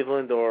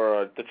Cleveland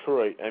or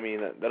Detroit. I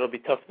mean, that'll be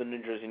tough for the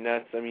New Jersey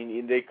Nets. I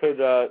mean, they could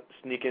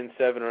sneak in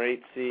 7 or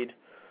 8 seed.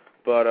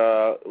 But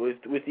with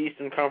the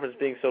Eastern Conference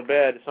being so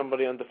bad,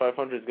 somebody under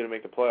 500 is going to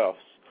make the playoffs.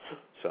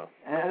 So.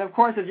 And of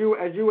course, as you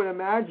would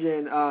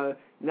imagine,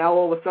 now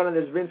all of a sudden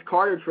there's Vince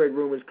Carter trade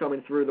rumors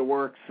coming through the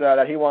works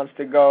that he wants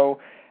to go,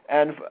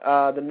 and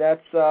the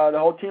Nets, the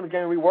whole team is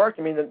getting reworked.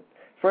 I mean,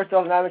 first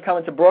off, now they're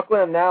coming to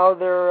Brooklyn, and now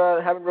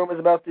they're having rumors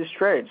about this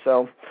trade.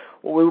 So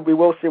we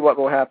will see what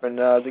will happen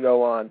as we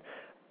go on.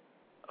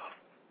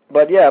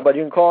 But you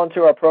can call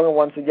into our program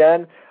once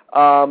again.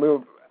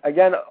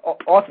 Again,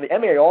 also the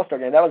NBA All-Star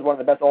Game, that was one of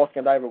the best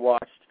All-Star games I ever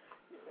watched.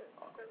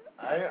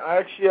 I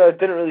actually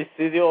didn't really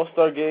see the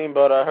All-Star Game,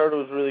 but I heard it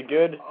was really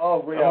good.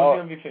 Oh, really? Who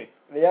was the MVP?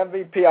 The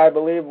MVP, I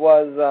believe,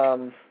 was,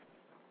 if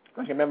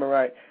I can remember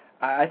right,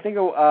 I think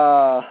it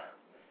was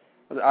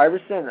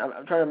Iverson?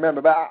 I'm trying to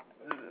remember. But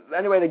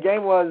anyway, the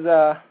game was,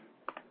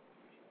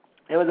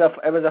 it was a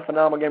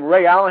phenomenal game.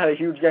 Ray Allen had a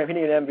huge game. He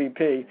needed an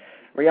MVP.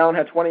 Ray Allen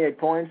had 28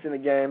 points in the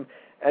game.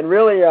 And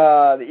really,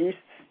 the East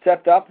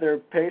stepped up their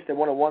pace. They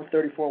won at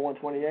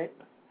 134-128.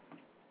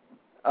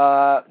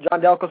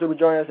 John Delcos will be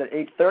joining us at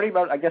 8:30,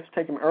 but I guess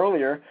take him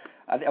earlier.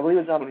 I believe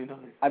it's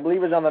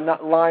on the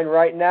line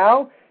right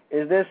now.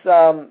 Is this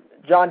John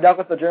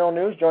Delcos, the Journal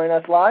News, joining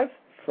us live?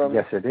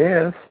 Yes, it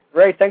is.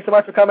 Great. Thanks so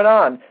much for coming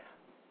on.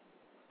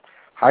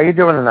 How are you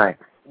doing tonight?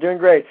 Doing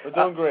great. We're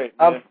doing great.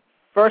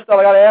 First off,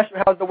 I got to ask you,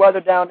 how's the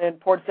weather down in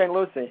Port St.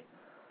 Lucie?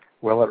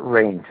 Well, it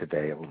rained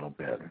today a little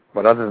bit,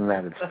 but other than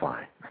that, it's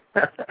fine.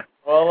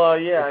 Well,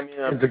 yeah, I mean...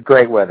 it's a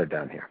great weather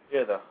down here.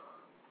 Yeah, though.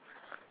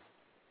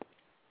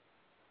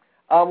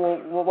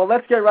 Well,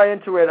 let's get right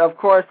into it. Of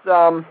course,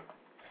 the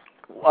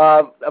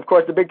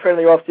big trade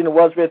in the offseason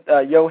was with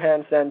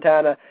Johan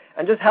Santana.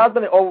 And just how's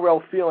been the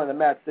overall feel in the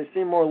Mets? They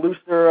seem more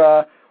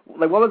looser.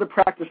 What was the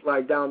practice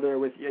like down there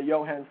with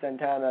Johan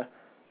Santana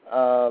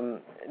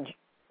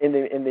in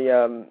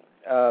the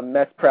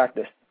Mets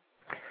practice?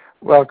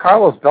 Well,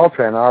 Carlos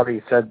Beltran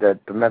already said that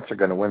the Mets are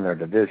going to win their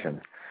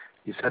division.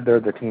 He said they're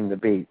the team to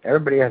beat.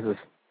 Everybody has this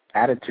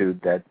attitude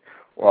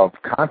of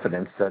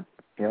confidence that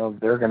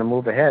they're going to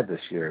move ahead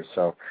this year.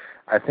 So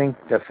I think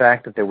the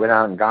fact that they went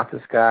out and got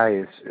this guy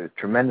is a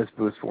tremendous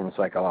boost for them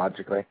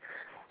psychologically.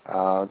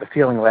 The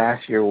feeling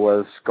last year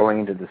was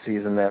going into the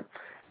season that,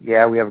 we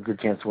have a good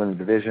chance to win the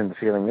division. The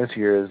feeling this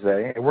year is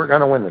that we're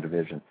going to win the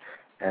division.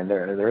 And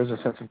there is a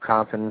sense of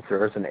confidence.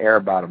 There is an air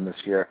about them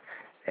this year.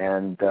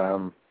 And,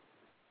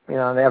 they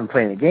haven't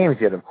played any games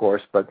yet, of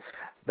course, but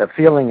the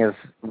feeling is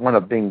one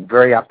of being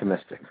very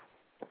optimistic.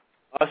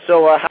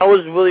 So how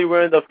is Willie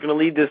Randolph going to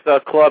lead this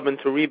club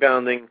into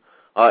rebounding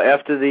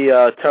after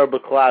the terrible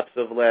collapse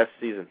of last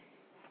season?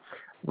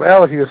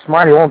 Well, if he was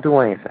smart, he won't do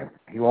anything.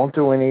 He won't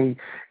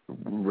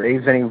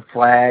raise any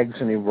flags,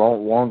 and he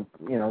won't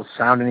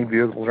sound any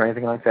bugles or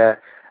anything like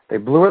that. They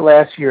blew it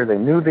last year. They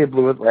knew they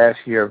blew it last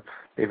year.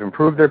 They've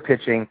improved their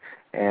pitching,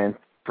 and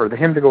for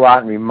him to go out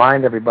and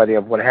remind everybody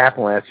of what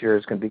happened last year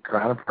is going to be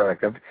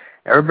counterproductive.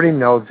 Everybody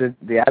knows it.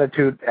 The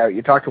attitude,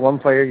 you talk to one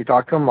player, you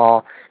talk to them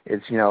all,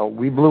 it's,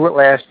 we blew it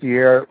last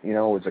year, it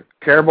was a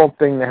terrible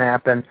thing to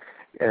happen,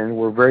 and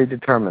we're very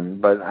determined.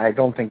 But I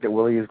don't think that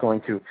Willie is going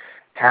to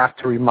have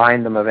to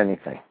remind them of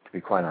anything, to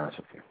be quite honest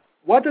with you.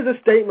 What does a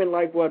statement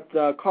like what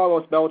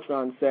Carlos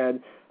Beltran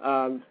said,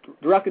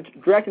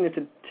 directing it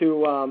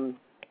to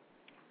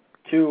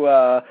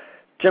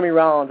Jimmy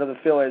Rollins of the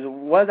Phillies,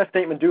 what does that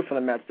statement do for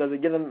the Mets? Does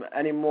it give them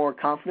any more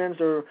confidence,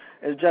 or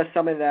is it just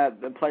something that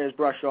the players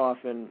brush off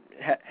and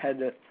head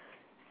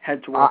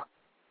towards?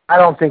 I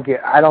don't think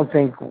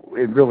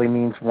it really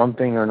means one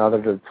thing or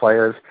another to the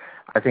players.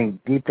 I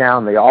think deep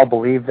down they all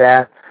believe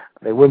that.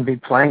 They wouldn't be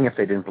playing if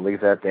they didn't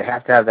believe that. They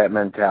have to have that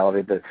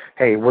mentality that,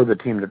 hey, we're the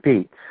team to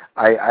beat.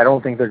 I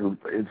don't think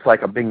it's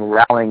like a big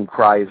rallying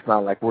cry. It's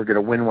not like we're going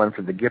to win one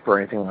for the gift or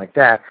anything like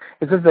that.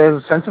 It's just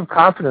there's a sense of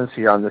confidence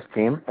here on this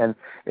team, and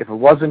if it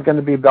wasn't going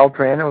to be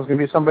Beltran, it was going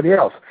to be somebody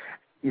else.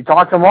 You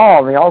talk to them all,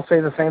 and they all say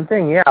the same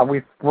thing. Yeah,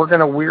 we're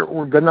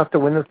good enough to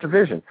win this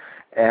division,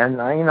 and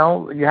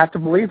you have to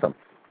believe them.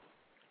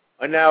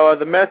 Now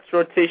the Mets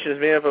rotation is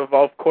made up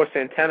of course,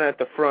 Santana at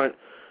the front,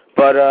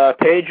 but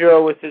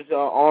Pedro with his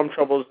arm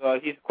troubles,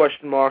 he's a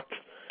question mark.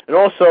 And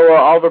also,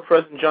 Oliver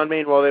Perez and John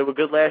Maine, while they were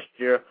good last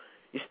year,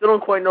 you still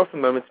don't quite know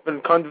from them. It's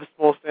been kind of a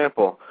small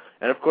sample.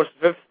 And, of course,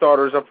 the fifth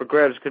starter is up for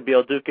grabs. It could be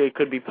El Duque, it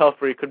could be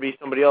Pelfrey, it could be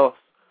somebody else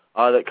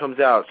that comes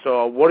out.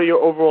 So what are your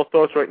overall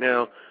thoughts right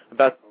now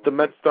about the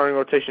Mets starting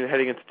rotation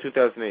heading into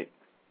 2008?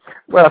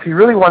 Well, if you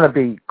really want to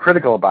be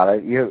critical about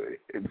it,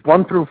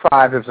 1 through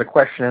 5, there's a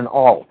question in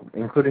all,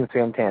 including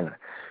Santana.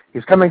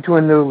 He's coming to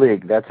a new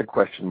league. That's a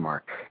question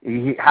mark.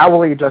 How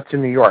will he adjust to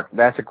New York?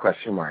 That's a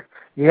question mark.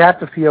 You have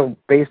to feel,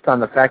 based on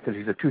the fact that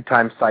he's a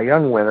 2-time Cy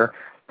Young winner,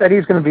 that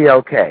he's going to be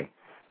okay.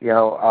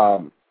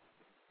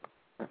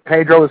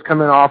 Pedro is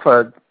coming off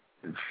a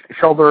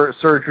shoulder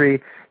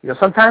surgery.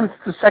 Sometimes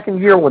it's the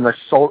second year when the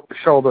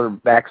shoulder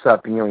backs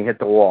up and you hit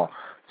the wall.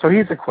 So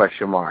he's a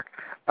question mark.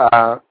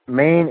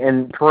 Maine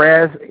and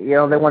Perez,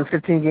 they won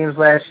 15 games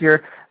last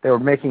year. They were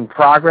making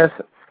progress,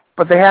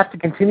 but they have to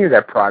continue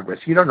that progress.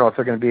 You don't know if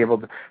they're going to be able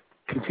to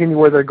continue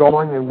where they're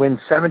going and win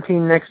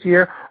 17 next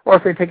year, or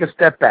if they take a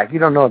step back. You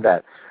don't know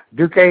that.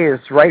 Duque, his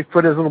right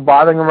foot is a little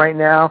bothering him right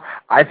now.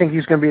 I think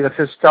he's going to be the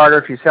fifth starter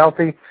if he's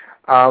healthy,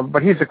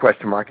 but he's a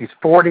question mark. He's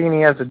 40 and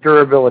he has a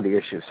durability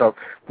issue. So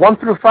 1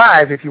 through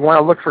 5, if you want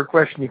to look for a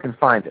question, you can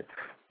find it.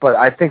 But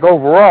I think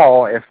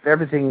overall, if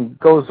everything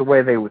goes the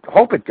way they would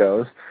hope it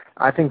goes,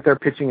 I think their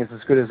pitching is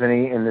as good as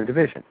any in the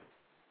division.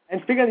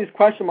 And speaking of these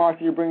question marks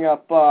that you bring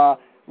up,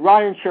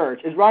 Ryan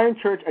Church. Is Ryan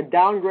Church a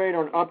downgrade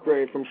or an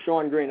upgrade from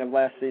Sean Green of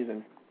last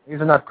season?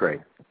 He's an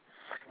upgrade.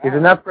 He's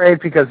an upgrade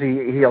because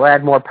he'll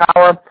add more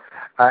power.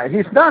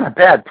 He's not a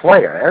bad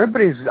player.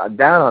 Everybody's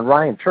down on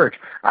Ryan Church.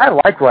 I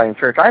like Ryan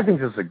Church. I think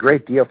this is a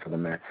great deal for the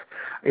Mets.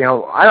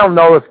 I don't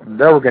know if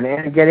they were going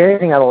to get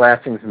anything out of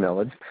last season's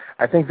millage.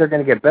 I think they're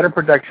going to get better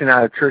production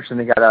out of Church than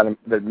they got out of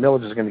the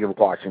millage is going to give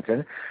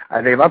Washington.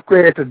 They've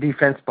upgraded the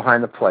defense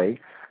behind the plate.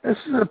 This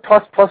is a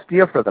plus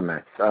deal for the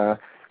Mets.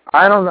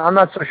 I'm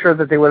not so sure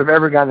that they would have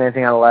ever gotten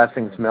anything out of last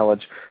season's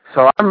millage.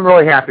 So I'm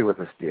really happy with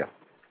this deal.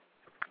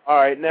 All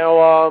right,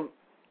 now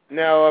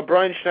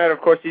Brian Schneider,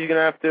 of course, he's going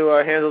to have to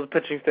handle the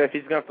pitching staff.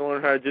 He's going to have to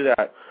learn how to do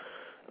that.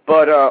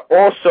 But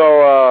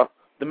also,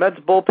 the Mets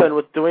bullpen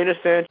with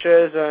Dueñas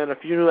Sanchez and a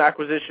few new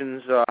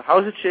acquisitions, how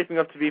is it shaping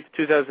up to be for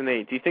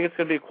 2008? Do you think it's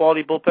going to be a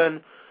quality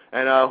bullpen?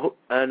 And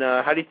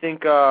how do you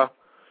think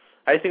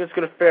it's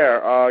going to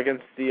fare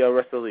against the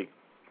rest of the league?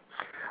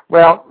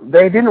 Well,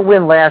 they didn't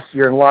win last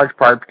year in large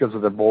part because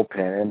of the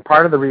bullpen, and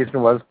part of the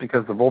reason was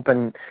because the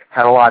bullpen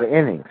had a lot of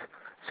innings.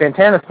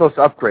 Santana's supposed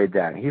to upgrade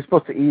that. He's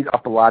supposed to eat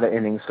up a lot of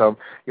innings, so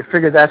you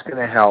figure that's going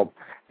to help.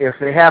 If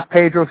they have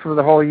Pedro for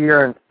the whole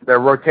year and their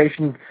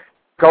rotation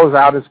goes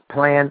out as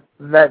planned,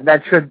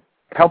 that should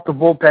help the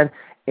bullpen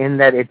in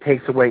that it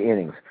takes away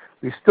innings.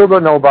 We still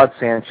don't know about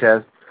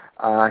Sanchez.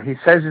 He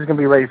says he's going to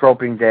be ready for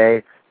opening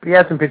day, but he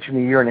hasn't pitched in a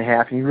year and a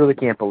half, and you really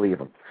can't believe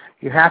him.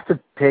 You have to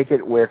take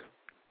it with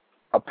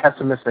a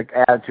pessimistic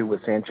attitude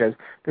with Sanchez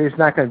that he's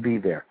not going to be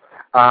there.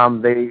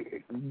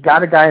 They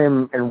got a guy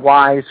in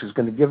Wise who's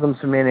going to give them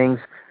some innings.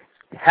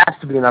 It has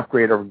to be an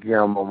upgrade over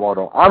Guillermo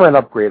Moto. I'm an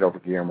upgrade over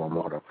Guillermo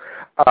Moto.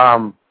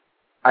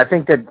 I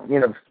think that,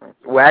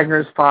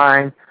 Wagner's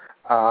fine.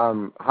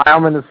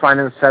 Heilman is fine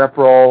in the setup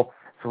role.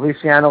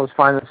 Feliciano is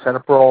fine in the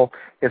setup role.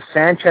 If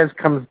Sanchez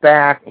comes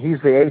back, he's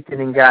the eighth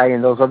inning guy,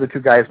 and those other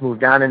two guys move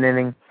down an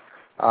inning.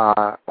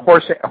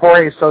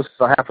 Jorge Sosa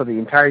will have for the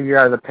entire year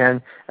out of the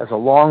pen as a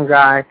long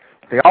guy.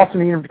 If they also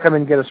need him to come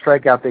in and get a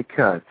strikeout, they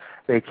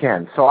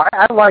can. So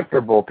I like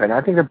their bullpen.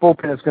 I think their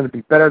bullpen is going to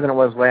be better than it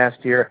was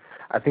last year.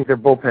 I think their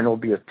bullpen will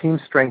be a team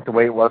strength the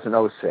way it was in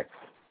 2006.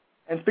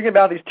 And speaking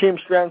about these team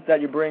strengths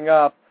that you bring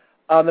up,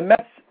 the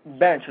Mets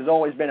bench has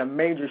always been a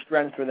major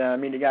strength for them. I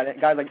mean, you got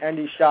guys like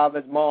Andy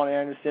Chavez, Marlon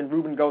Anderson,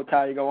 Ruben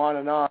Gotay, you go on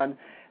and on.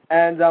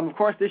 And, of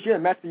course, this year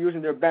the Mets are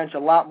using their bench a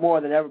lot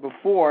more than ever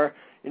before,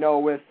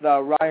 with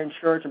Ryan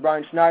Church and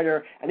Brian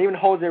Schneider, and even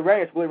Jose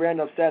Reyes. Willie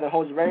Randolph said that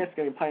Jose Reyes is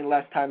going to be playing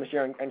less time this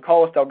year, and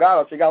Carlos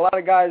Delgado. So you got a lot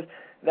of guys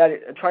that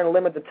are trying to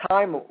limit the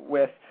time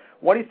with.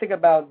 What do you think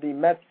about the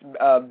Mets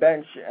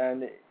bench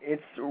and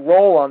its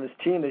role on this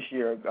team this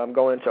year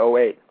going into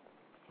 2008?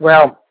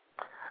 Well,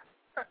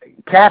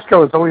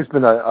 Castro has always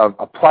been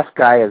a plus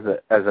guy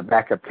as a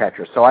backup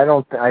catcher, so I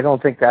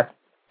don't think that's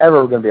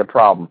ever going to be a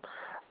problem.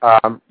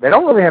 They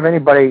don't really have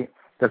anybody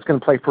that's going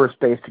to play first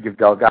base to give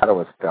Delgado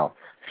a spell.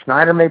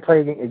 Schneider may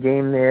play a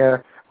game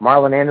there.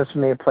 Marlon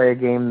Anderson may play a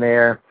game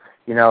there.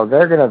 You know,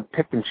 they're going to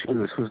pick and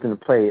choose who's going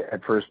to play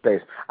at first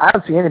base. I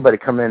don't see anybody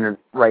come in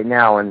right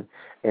now and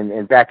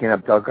backing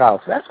up Delgado,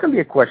 so that's going to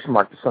be a question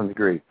mark to some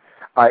degree.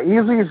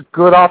 Easley is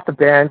good off the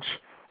bench.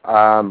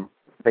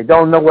 They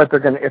don't know if they're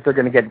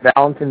going to get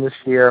Valentin this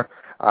year.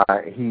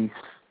 He's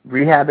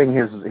rehabbing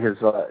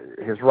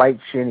his right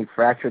shin. He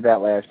fractured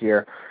that last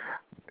year.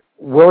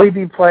 Will he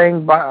be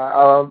playing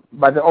by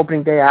the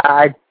opening day?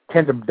 I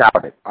tend to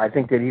doubt it. I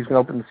think that he's going to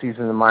open the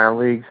season in the minor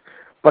leagues.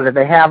 But if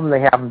they have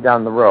him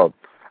down the road.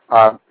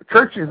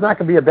 Church is not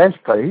going to be a bench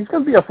player. He's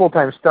going to be a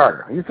full-time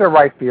starter. He's their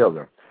right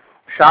fielder.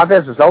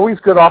 Chavez is always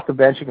good off the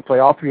bench. He can play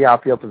all three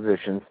outfield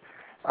positions.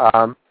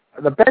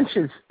 The bench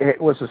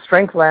was a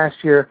strength last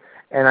year,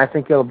 and I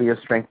think it'll be a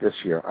strength this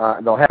year.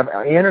 They'll have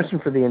Anderson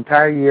for the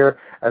entire year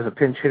as a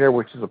pinch hitter,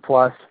 which is a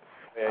plus.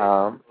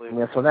 So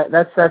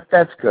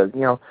that's good.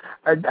 You know,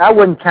 I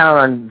wouldn't count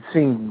on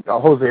seeing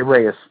Jose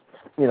Reyes,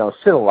 you know,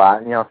 sit a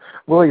lot. You know,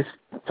 Willie's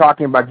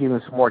talking about giving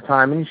him some more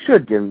time, and he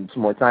should give him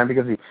some more time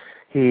because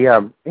he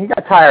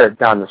got tired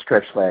down the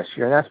stretch last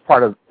year, and that's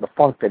part of the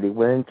funk that he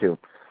went into.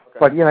 Okay.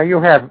 But you know, you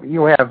have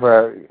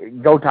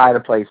Gotay to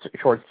play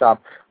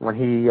shortstop when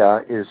he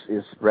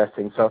is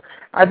resting, so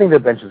I think the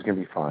bench is going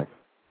to be fine.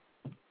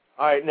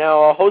 All right,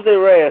 now Jose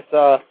Reyes,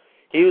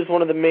 he was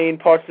one of the main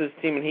parts of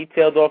this team, and he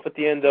tailed off at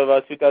the end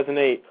of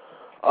 2008.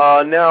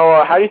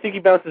 Now, how do you think he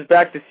bounces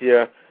back this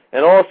year?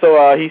 And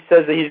also, he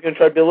says that he's going to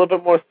try to be a little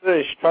bit more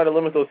serious, try to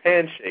limit those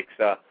handshakes.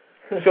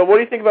 So what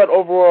do you think about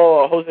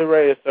overall Jose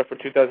Reyes for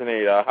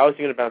 2008? How is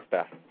he going to bounce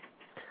back?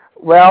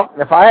 Well,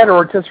 if I had a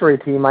rotisserie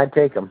team, I'd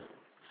take him.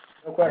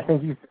 Okay.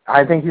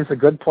 I think he's a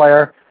good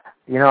player.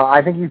 You know,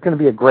 I think he's going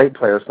to be a great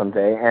player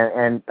someday,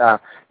 and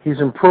he's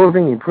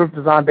improving. He improved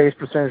his on-base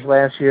percentage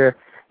last year.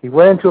 He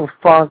went into a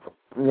funk.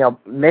 You know,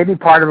 maybe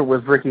part of it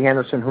was Ricky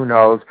Henderson, who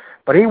knows,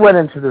 but he went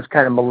into this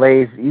kind of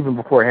malaise even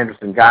before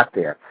Henderson got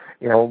there.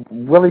 You know,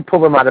 Willie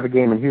pulled him out of a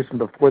game in Houston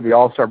before the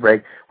All-Star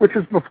break, which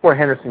was before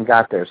Henderson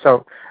got there.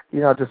 So,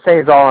 you know, to say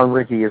it's all on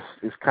Ricky is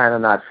kind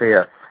of not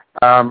fair.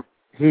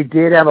 He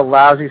did have a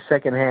lousy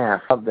second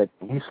half that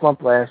he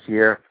slumped last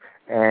year,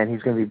 and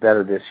he's going to be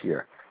better this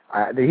year.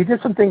 He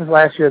did some things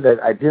last year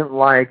that I didn't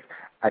like.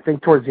 I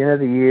think towards the end of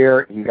the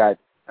year, he got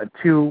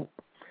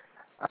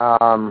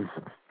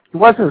he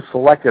wasn't as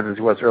selective as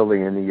he was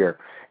early in the year.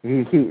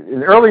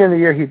 Early in the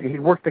year, he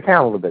worked the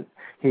count a little bit.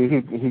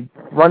 He'd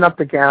run up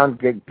the count,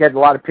 get a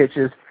lot of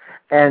pitches,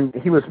 and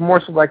he was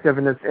more selective,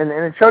 and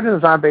it showed in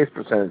his on-base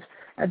percentage.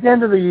 At the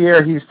end of the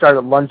year, he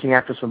started lunging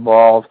after some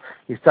balls.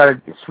 He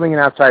started swinging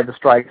outside the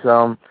strike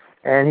zone,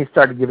 and he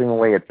started giving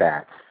away at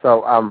bats.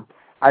 So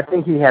I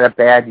think he had a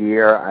bad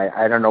year.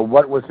 I don't know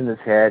what was in his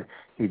head.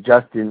 He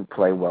just didn't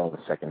play well in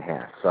the second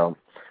half. So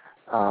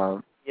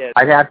I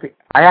have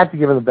to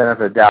give him the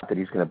benefit of the doubt that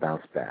he's going to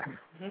bounce back.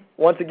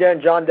 Once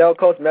again, John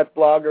Delcos, Mets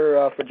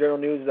blogger for Journal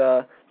News,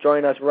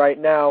 joining us right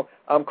now.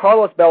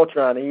 Carlos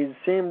Beltran, he's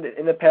seemed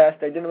in the past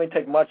they didn't really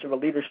take much of a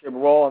leadership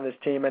role on this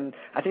team, and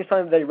I think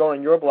something that you wrote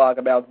in your blog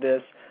about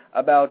this,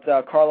 about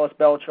Carlos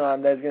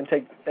Beltran,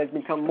 that's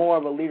become more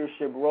of a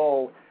leadership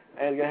role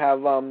and is going to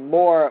have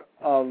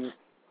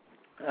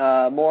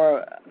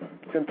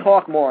can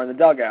talk more in the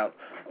dugout.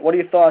 What are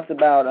your thoughts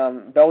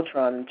about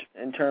Beltran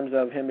in terms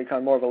of him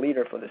becoming more of a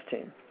leader for this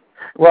team?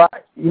 Well,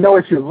 you know,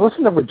 if you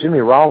listen to what Jimmy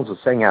Rollins was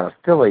saying out of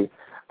Philly,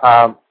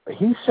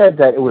 he said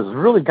that it was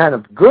really kind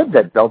of good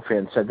that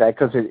Beltran said that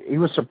because he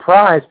was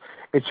surprised.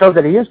 It showed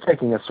that he is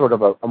taking a sort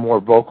of a more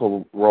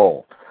vocal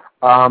role.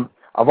 Of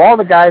all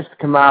the guys to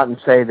come out and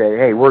say that,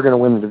 hey, we're going to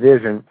win the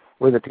division,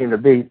 we're the team to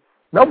beat,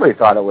 nobody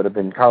thought it would have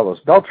been Carlos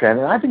Beltran,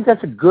 and I think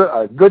that's a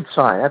good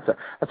sign.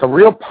 That's a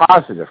real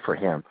positive for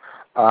him.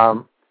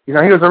 You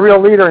know, he was a real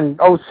leader in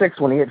 2006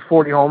 when he hit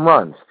 40 home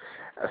runs.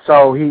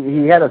 So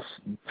he had a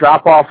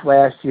drop-off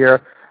last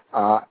year.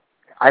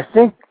 I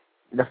think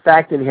the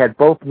fact that he had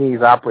both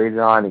knees operated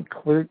on, he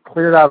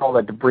cleared out all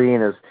the debris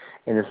in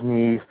his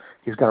knees.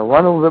 He's going to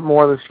run a little bit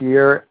more this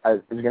year.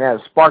 He's going to add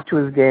a spark to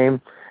his game,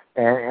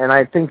 and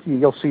I think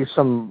you'll see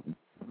some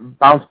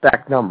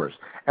bounce-back numbers.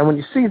 And when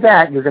you see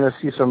that, you're going to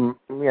see some,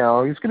 you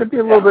know, he's going to be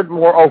a little bit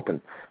more open.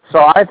 So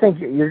I think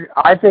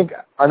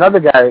another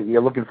guy that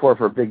you're looking for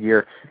a big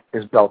year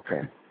is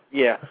Beltran.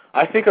 Yeah,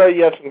 I think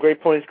you have some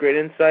great points, great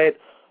insight.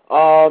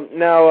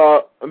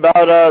 Now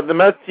about the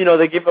Mets, you know,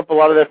 they gave up a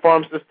lot of their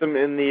farm system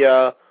in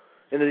the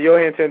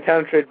Johan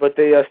Santana trade, but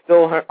they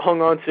still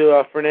hung on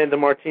to Fernando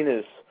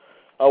Martinez.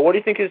 What do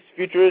you think his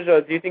future is?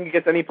 Do you think he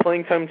gets any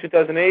playing time in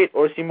 2008,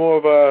 or is he more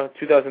of a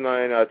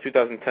 2009,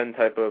 2010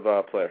 type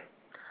of player?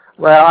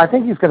 Well, I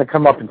think he's going to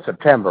come up in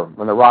September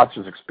when the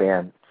rosters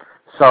expand.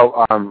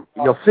 So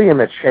you'll see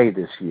him at Shea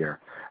this year.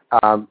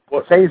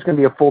 Say he's going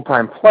to be a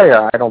full-time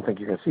player, I don't think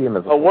you're going to see him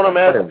as a full-time player. What I'm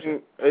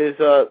asking is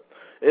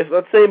if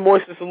let's say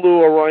Moises Alou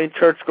or Ryan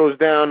Church goes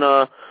down,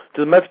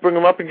 do the Mets bring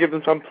him up and give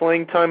him some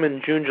playing time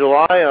in June,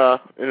 July,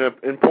 in an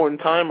important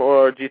time,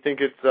 or do you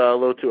think it's a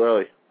little too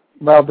early?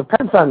 Well, it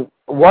depends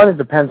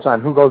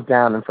on who goes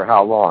down and for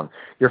how long.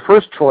 Your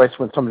first choice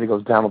when somebody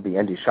goes down will be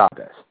Andy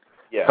Chavez.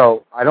 Yeah.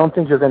 So I don't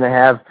think you're going to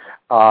have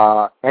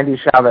Andy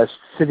Chavez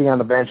sitting on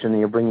the bench and then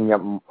you're bringing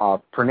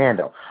up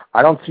Fernando.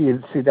 I don't see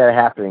that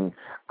happening.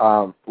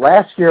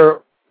 Last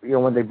year,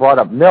 when they brought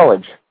up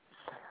Millage,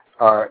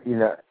 or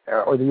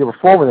the year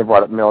before when they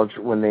brought up Millage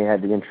when they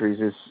had the injuries,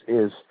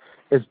 is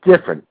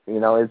different.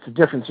 It's a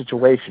different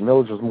situation.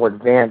 Millage was more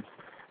advanced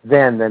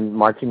then than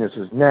Martinez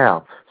is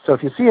now. So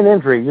if you see an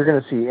injury, you're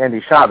going to see Andy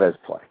Chavez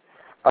play.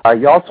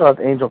 You also have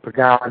Angel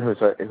Pagan, who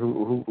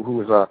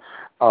is a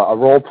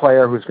role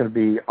player who's going to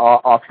be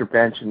off your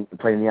bench and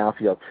play in the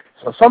outfield.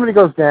 So if somebody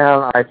goes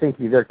down, I think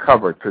they're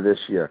covered for this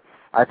year.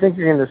 I think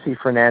you're going to see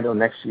Fernando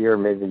next year,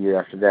 maybe the year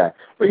after that.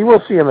 But you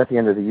will see him at the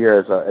end of the year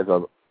as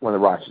when the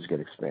rosters get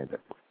expanded.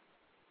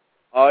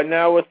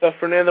 Now with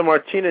Fernando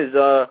Martinez,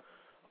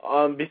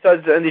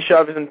 besides Andy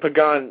Chavez and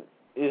Pagan,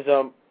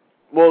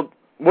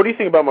 what do you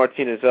think about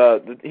Martinez?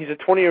 He's a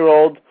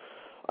 20-year-old.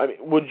 I mean,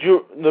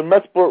 the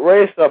Mets brought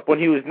Reyes up when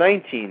he was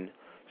 19.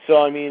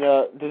 So, I mean,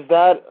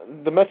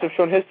 the Mets have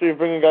shown history of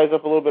bringing guys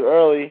up a little bit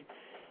early.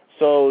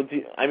 So, do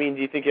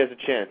you think he has a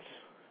chance?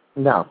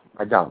 No,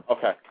 I don't.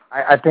 Okay.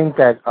 I think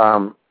that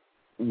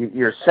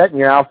you're set in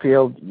your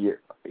outfield. You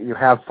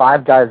have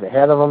 5 guys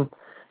ahead of him.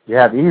 You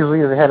have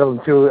Easley ahead of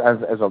him, too,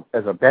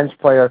 as a bench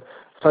player.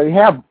 So you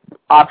have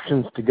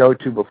options to go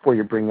to before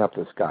you bring up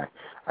this guy.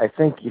 I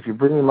think if you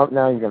bring him up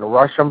now, you're going to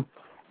rush him.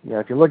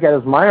 If you look at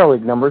his minor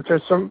league numbers,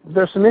 there's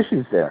some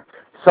issues there.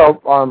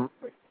 So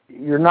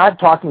you're not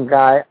talking a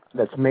guy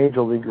that's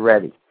major league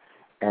ready.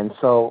 And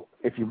so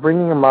if you're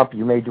bringing him up,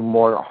 you may do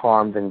more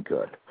harm than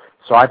good.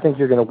 So I think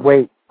you're going to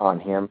wait on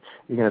him.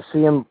 You're going to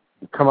see him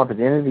come up at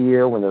the end of the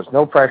year when there's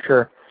no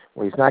pressure,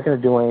 when he's not going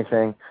to do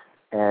anything,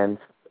 and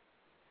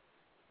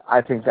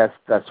I think that's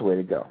the way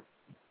to go.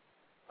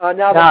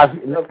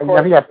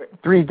 If you have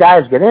 3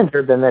 guys get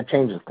injured, then that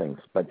changes things.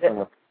 But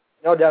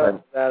no doubt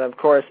about that, of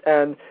course.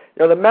 And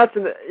the Mets,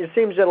 it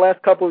seems the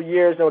last couple of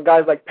years,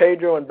 guys like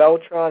Pedro and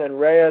Beltran and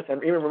Reyes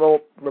and even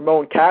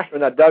Ramon Castro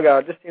in that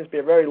dugout, it just seems to be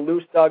a very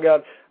loose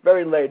dugout,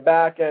 very laid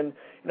back. And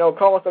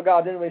Carlos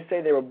Delgado didn't really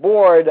say they were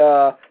bored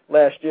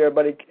last year,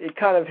 but he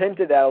kind of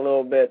hinted that a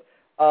little bit.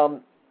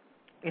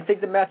 You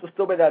think the Mets will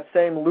still be that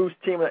same loose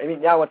team? I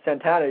mean, now with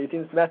Santana, you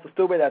think the Mets will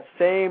still be that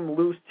same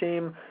loose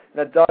team in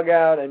the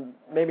dugout and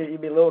maybe you'd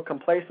be a little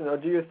complacent, or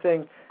do you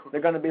think they're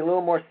going to be a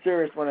little more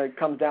serious when it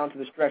comes down to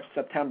the stretch of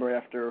September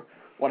after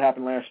what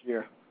happened last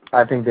year?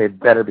 I think they'd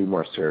better be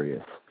more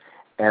serious.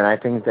 And I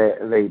think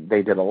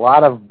they did a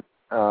lot of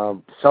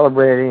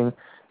celebrating.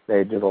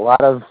 They did a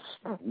lot of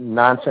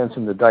nonsense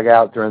in the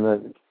dugout during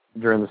the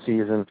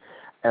season.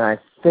 And I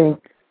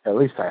think, at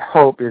least I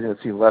hope, you're going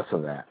to see less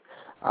of that.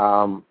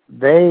 Bored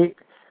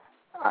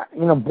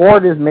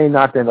may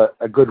not have been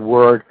a good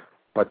word,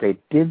 but they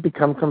did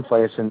become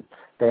complacent.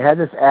 They had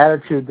this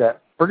attitude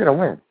that we're going to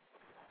win.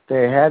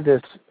 They had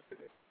this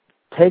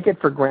take it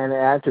for granted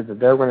attitude that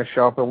they're going to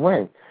show up and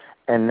win.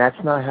 And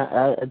that's not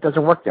how, it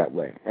doesn't work that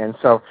way. And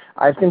so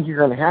I think you're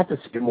going to have to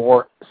see a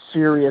more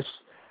serious,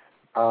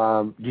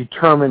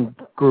 determined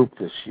group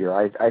this year.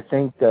 I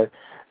think that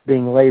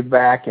being laid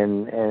back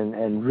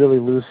and really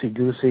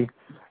loosey-goosey,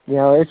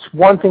 it's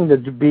one thing to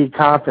be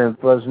confident,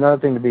 but it's another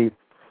thing to be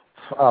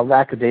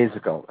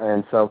lackadaisical.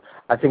 And so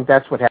I think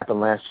that's what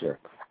happened last year.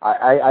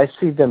 I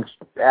see them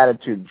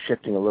attitude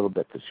shifting a little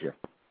bit this year.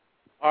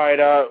 All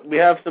right, we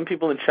have some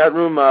people in the chat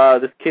room.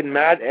 This kid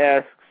Matt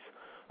asks,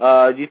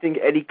 do you think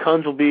Eddie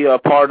Kunz will be a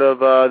part of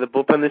the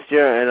bullpen this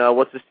year, and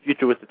what's his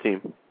future with the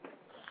team?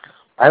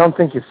 I don't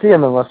think you see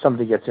him unless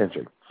somebody gets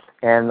injured.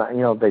 And,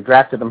 they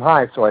drafted him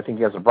high, so I think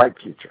he has a bright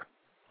future.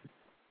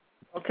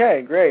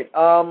 Okay, great.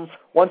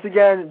 Once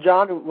again,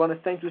 John, we want to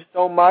thank you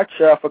so much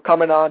for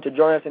coming on to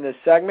join us in this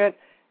segment.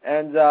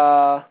 And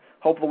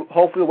hopefully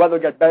the weather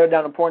will get better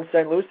down in Port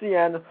St. Lucie,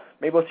 and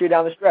maybe we'll see you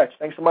down the stretch.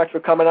 Thanks so much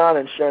for coming on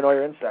and sharing all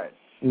your insights.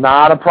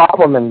 Not a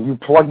problem, and you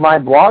plugged my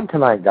blog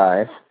tonight,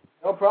 guys.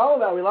 No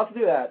problem, man. We love to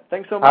do that.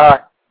 Thanks so much. All right.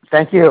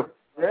 Thank you.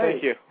 Great.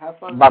 Thank you. Have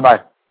fun.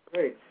 Bye-bye.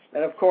 Great.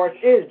 And, of course,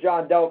 is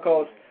John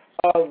Delcos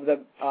of the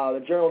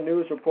Journal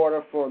News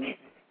reporter for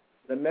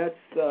the Mets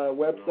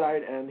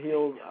website, and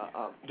he'll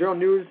Journal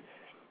News,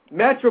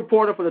 Mets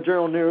reporter for the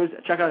Journal News.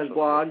 Check out his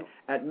blog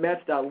at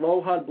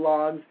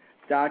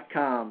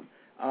mets.lowhudblogs.com.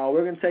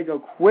 We're going to take a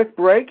quick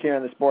break here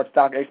in the Sports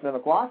Talk Aceman the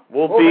Kwass.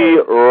 We'll be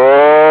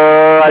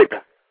right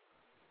back.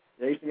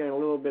 They're getting a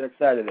little bit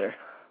excited there.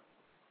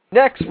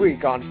 Next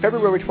week on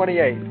February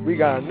 28th, we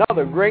got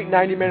another great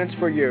 90 minutes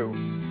for you.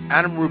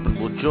 Adam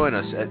Rubin will join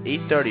us at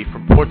 8:30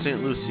 from Port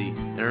St. Lucie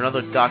in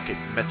another Docket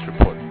Mets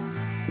report.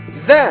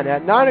 Then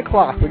at 9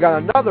 o'clock, we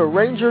got another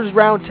Rangers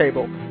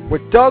Roundtable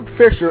with Doug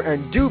Fisher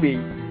and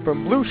Doobie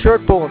from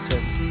Blueshirt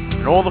Bulletin.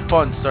 And all the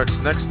fun starts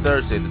next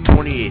Thursday, the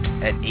 28th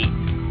at 8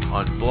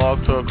 on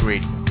Blog Talk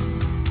Radio.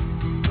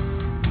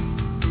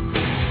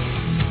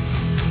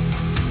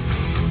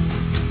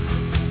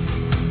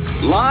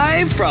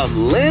 Live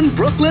from Lynn,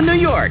 New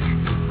York,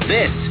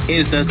 this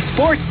is the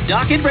Sports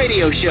Docket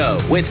Radio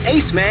Show with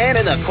Aceman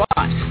and the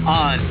Kwass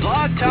on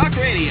Blog Talk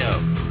Radio.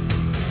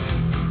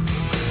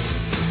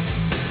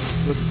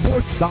 The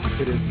Sports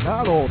Docket is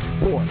not all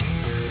sports.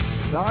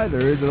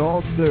 Neither is it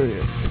all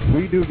serious.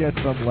 We do get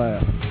some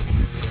laughs.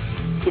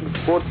 Talking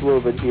sports a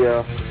little bit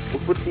here.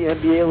 We'll put the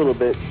NBA a little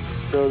bit.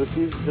 So the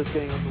season's just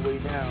getting underway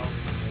now.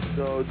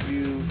 So do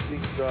you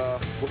think, we'll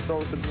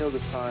start with the Neil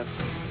this time.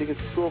 I think it's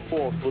true or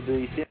false. Will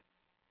the...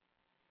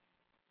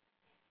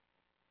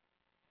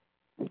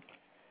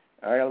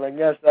 All right, I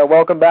guess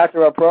welcome back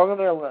to our program.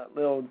 There's a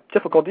little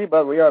difficulty,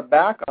 but we are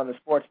back on the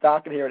Sports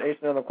Docket here at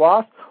Aceman the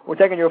Kwass. We're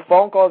taking your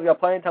phone calls. We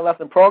got plenty of time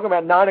left in the program.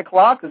 At 9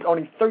 o'clock, there's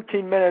only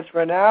 13 minutes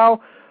for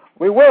now.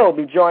 We will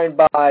be joined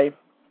by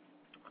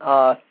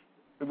two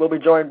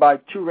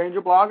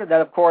Ranger bloggers. That,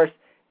 of course,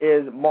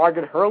 is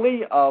Margaret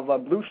Hurley of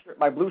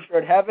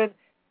Blueshirt Heaven,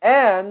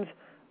 and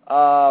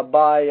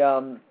by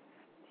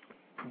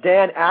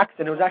Dan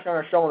Akeson, who was actually on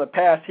our show in the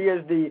past. He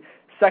is the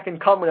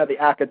second coming of the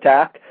Ack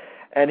Attack.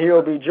 And he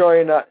will be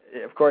joining,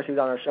 of course, he was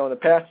on our show in the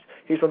past.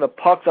 He's from the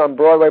Pucks on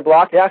Broadway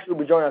block. He actually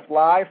will be joining us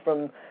live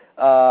from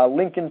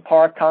Lincoln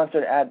Park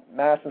concert at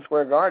Madison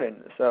Square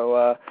Garden.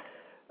 So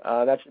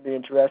that should be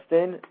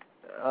interesting.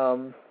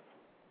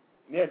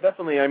 Yeah,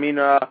 definitely. I mean,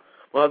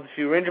 we'll have a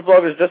few Ranger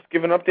bloggers just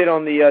give an update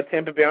on the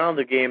Tampa Bay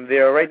Islander game. They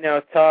are right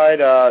now tied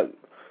 0-0.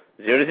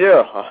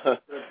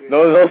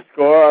 No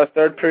score.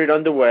 Third period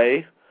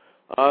underway.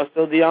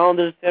 So the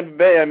Islanders, Tampa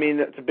Bay, I mean,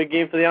 it's a big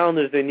game for the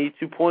Islanders. They need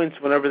 2 points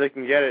whenever they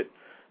can get it.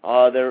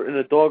 They're in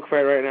a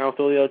dogfight right now with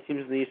all the other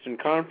teams in the Eastern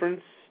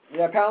Conference.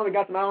 Yeah, apparently we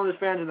got some Islanders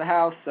fans in the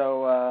house,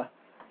 so,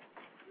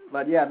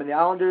 but the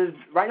Islanders,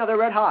 right now they're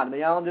red hot. And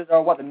the Islanders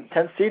are, the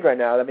 10th seed right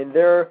now. I mean,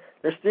 they're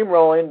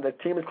steamrolling. The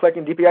team is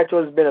clicking.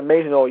 DiPietro has been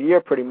amazing all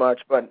year pretty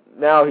much, but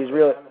now he's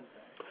really...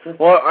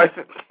 Well, I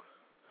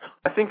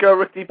think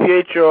Rick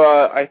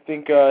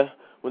DiPietro,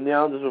 when the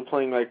Islanders were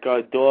playing like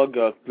dog,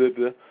 I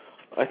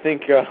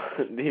think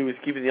he was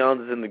keeping the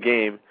Islanders in the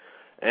game.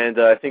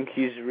 And I think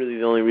he's really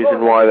the only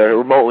reason why they're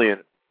remotely in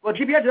it. Well,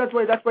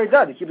 DiPietro, that's what he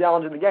does. He keeps the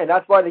Islanders in the game.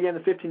 That's why they gave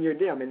him the 15-year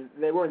deal. I mean,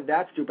 they weren't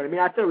that stupid. I mean,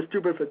 I thought it was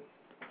stupid for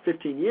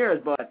 15 years,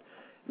 but, I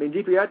mean,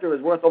 DiPietro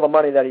is worth all the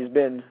money that he's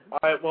been. All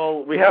right,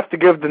 well, we have to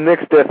give the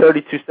Knicks their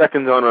 32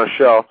 seconds on our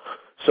show.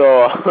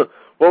 So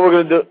what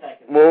we're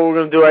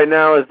gonna do right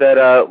now is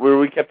that we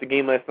recapped the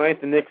game last night.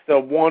 The Knicks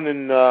won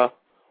and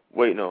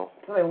wait, no.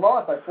 So they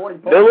lost by 40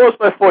 points. They lost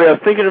by 40. I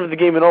was thinking of the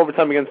game in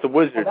overtime against the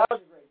Wizards. Well, that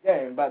was a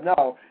great game, but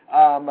no.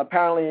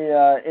 Apparently,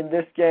 in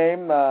this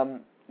game,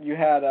 you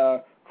had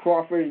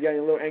Crawford getting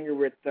a little angry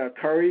with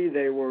Curry.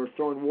 They were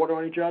throwing water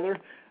on each other.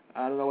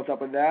 I don't know what's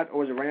up with that.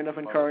 Or was it Randolph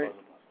and Curry?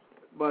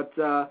 But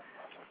the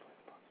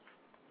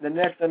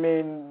Knicks, I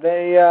mean,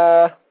 they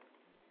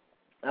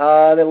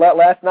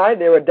last night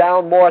they were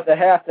down more at the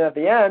half than at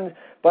the end,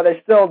 but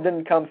they still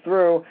didn't come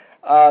through.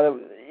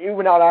 Even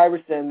without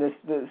Iverson,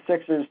 the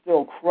Sixers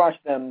still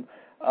crushed them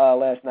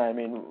last night. I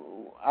mean,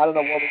 I don't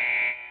know what.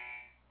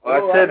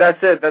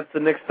 That's it. That's the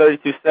Knicks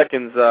 32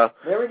 seconds.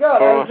 There we go.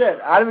 That was it.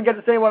 I didn't get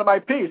to say one of my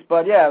piece,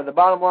 but yeah, the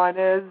bottom line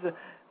is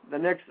the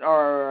Knicks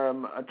are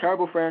a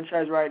terrible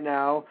franchise right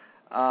now.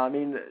 I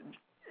mean,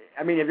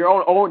 if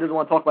your own doesn't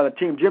want to talk about the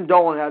team, Jim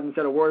Dolan hasn't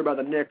said a word about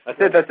the Knicks. That's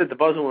it. The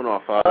buzzer went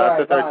off.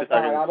 That's the 32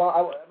 seconds.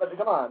 But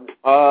come on.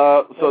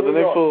 So the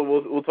Knicks,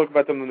 we'll talk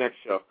about them in the next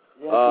show.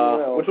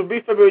 Yes, which will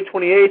be February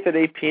 28th at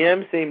 8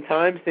 p.m., same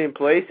time, same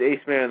place,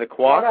 Aceman and the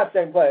Kwass. I'm not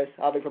same place.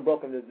 I'll be from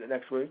Brooklyn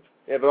next week.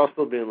 Yeah, but I'll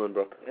still be in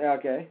Lynbrook. Yeah,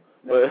 okay.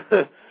 But,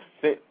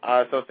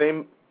 so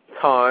same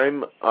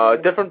time,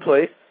 different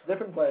place.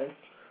 Different place.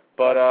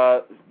 But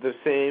the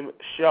same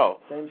show.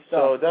 Same stuff.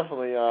 So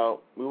definitely,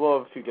 we will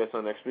have a few guests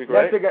on next week,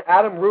 right? Next week,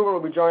 Adam Rubin will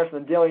be joining us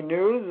from the Daily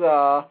News.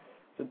 Of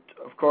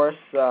course,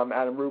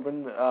 Adam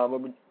Rubin will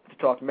be to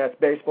talk Mets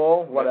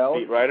baseball. What else?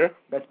 Beat writer.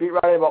 Mets beat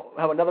writer. We'll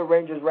have another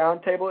Rangers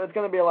roundtable. It's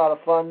going to be a lot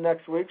of fun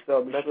next week.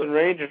 So Mets and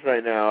Rangers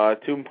right now,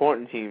 two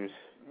important teams.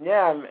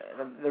 Yeah,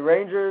 the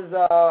Rangers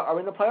are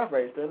in the playoff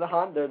race. They're in the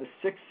hunt. They're the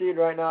 6th seed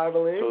right now, I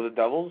believe. So the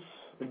Devils?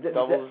 The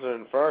Devils are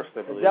in first,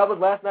 I believe. The Devils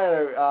last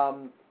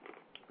night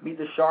beat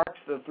the Sharks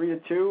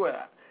 3-2,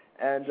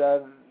 and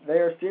they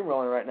are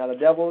steamrolling right now. The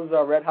Devils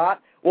are red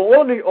hot. Well,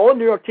 all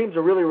New York teams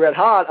are really red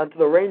hot until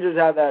the Rangers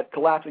have that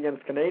collapse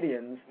against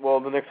Canadians. Well,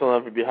 the Knicks will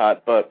never be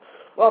hot, but...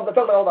 Well, I'm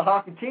talking about all the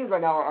hockey teams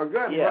right now are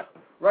good. Yeah.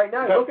 Right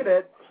now, look at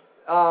it.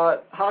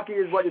 Hockey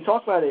is what you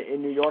talk about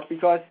in New York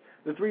because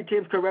the 3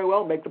 teams could very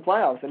well make the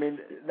playoffs. I mean,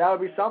 that would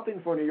be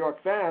something for New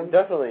York fans.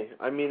 Definitely.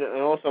 I mean,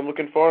 and also I'm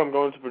looking forward. I'm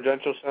going to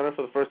Prudential Center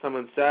for the first time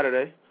on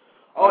Saturday.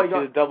 Oh,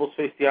 the Devils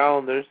face the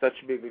Islanders. That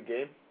should be a good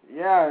game.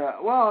 Yeah.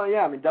 Well,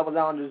 yeah. I mean, Devils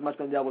Islanders is much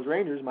better than Devils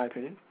Rangers, in my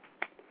opinion.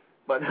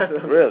 But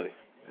really.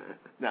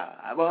 No.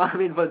 Well, I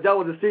mean, for the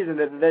Devils this season,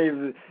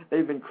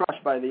 they've been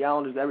crushed by the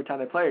Islanders every time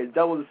they play. The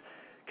Devils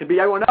could be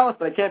everyone else,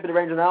 but they can't be the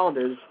Rangers and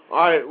Islanders.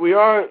 All right, we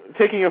are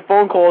taking your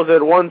phone calls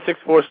at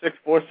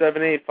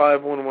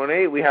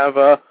 1-646-478-5118. We have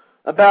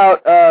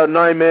about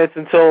 9 minutes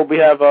until we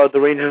have the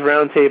Rangers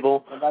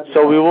Roundtable.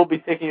 So we will be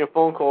taking your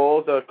phone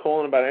calls,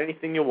 calling about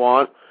anything you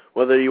want,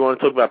 whether you want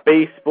to talk about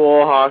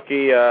baseball,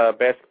 hockey,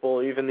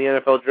 basketball, even the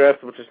NFL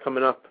draft, which is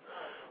coming up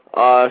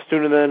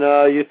sooner than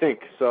you think.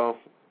 So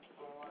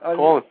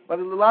call in. But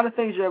a lot of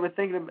things we're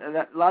thinking of,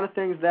 a lot of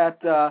things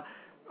that are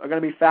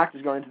going to be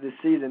factors going into this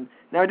season.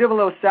 Now I do have a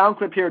little sound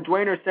clip here.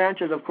 Dwayne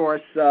Sanchez, of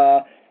course,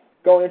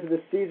 going into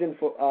this season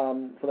for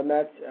the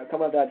Mets,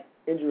 coming off that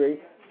injury.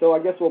 So I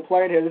guess we'll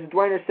play it here. This is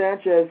Dwayne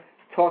Sanchez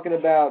talking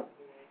about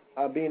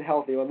being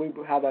healthy. Let me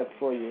have that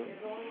for you.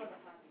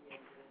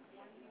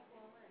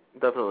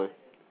 Definitely.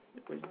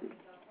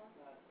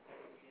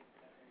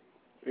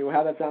 We will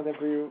have that sound clip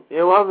for you.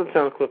 Yeah, we'll have the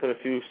sound clip in a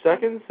few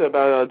seconds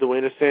about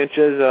Dwayne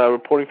Sanchez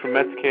reporting from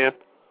Mets camp.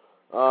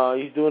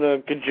 He's doing a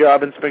good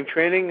job in spring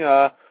training.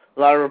 A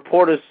lot of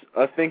reporters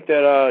think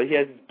that he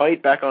has his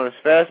bite back on his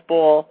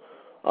fastball.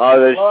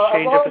 As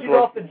long as he's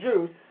off the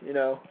juice, you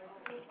know.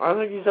 I don't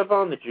think he's up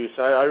on the juice.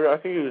 I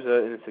think he was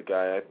an innocent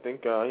guy. I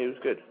think he was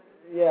good.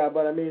 Yeah,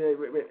 but I mean,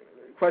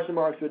 question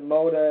marks with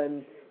Moda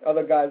and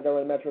other guys that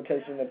were in the Mets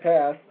rotation in the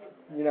past.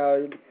 You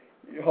know,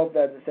 you hope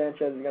that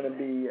Sanchez is going to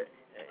be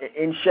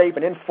in shape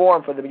and in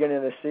form for the beginning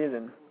of this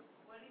season.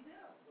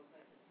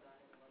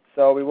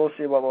 So we will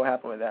see what will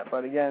happen with that.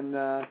 But again,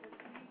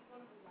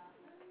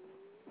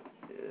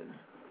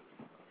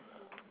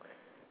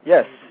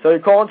 yes. So you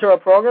call into our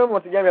program.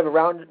 Once again, we have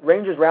a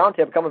Rangers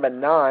Roundtable coming up at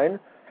 9.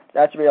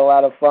 That should be a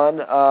lot of fun.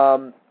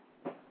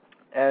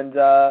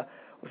 So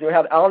we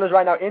have Islanders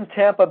right now in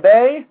Tampa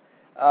Bay.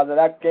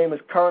 That game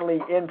is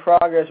currently in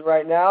progress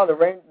right now.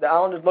 The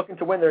Islanders looking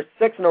to win their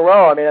 6th in a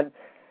row. I mean,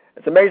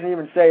 it's amazing to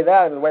even say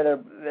that the way they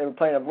were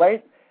playing of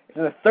late. It's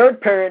in the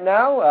 3rd period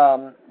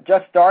now.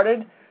 Just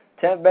started.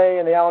 Tampa Bay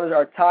and the Islanders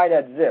are tied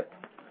at zip.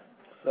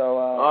 So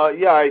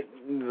like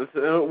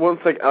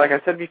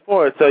I said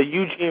before, it's a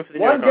huge game for the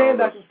New York One game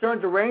Islanders. that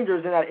concerns the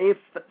Rangers in that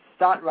 8th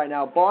spot right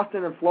now.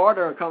 Boston and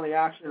Florida are currently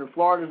action, and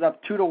Florida's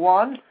up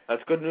 2-1.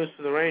 That's good news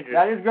for the Rangers.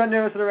 That is good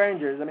news for the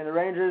Rangers. I mean, the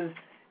Rangers,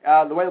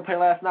 the way they played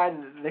last night,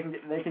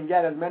 they can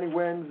get as many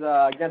wins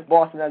against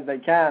Boston as they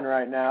can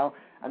right now.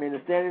 I mean, the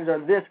standings are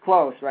this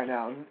close right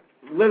now,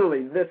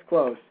 literally this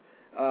close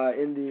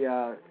in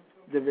the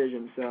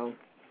division. So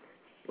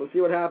we'll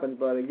see what happens.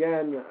 But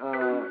again,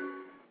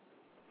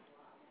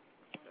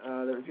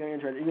 it's getting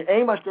interesting. You can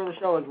aim us during the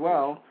show as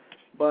well.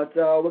 But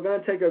we're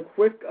going to take a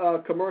quick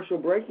commercial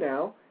break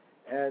now,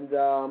 and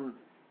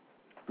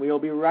we'll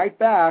be right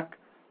back.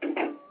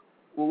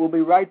 We'll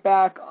be right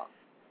back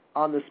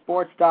on the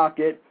Sports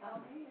Docket.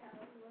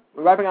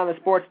 We're right back on the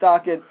Sports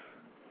Docket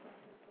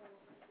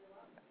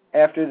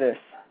after this.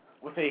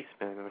 With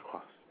Aceman and the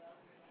Kwass.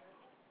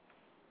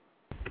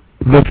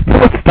 The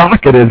Sports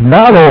Docket is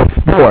not all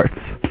sports.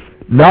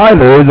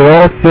 Neither is it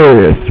all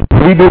serious.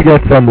 We do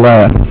get some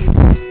laughs.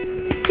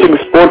 Taking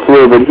sports a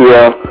little bit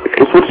here.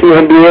 We're switching to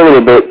NBA a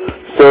little bit.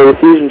 So the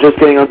season's just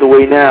getting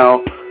underway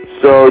now.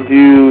 So do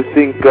you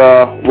think,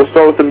 we'll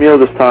start with Emil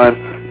this time.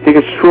 Think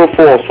it's true or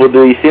false? Will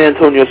the San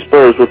Antonio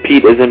Spurs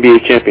repeat as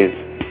NBA champions?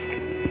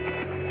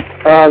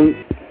 I'm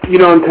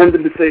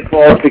tempted to say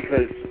false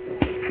because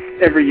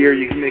every year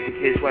you can make a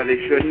case why they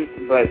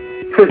shouldn't, but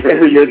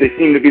every year they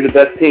seem to be the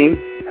best team.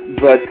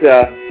 But,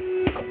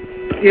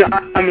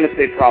 I'm going to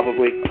say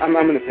probably. I'm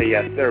going to say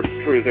yes. They're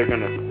true. They're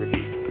going to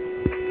repeat.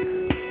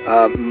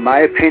 My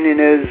opinion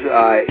is,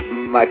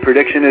 my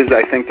prediction is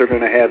I think they're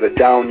going to have a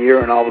down year,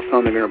 and all of a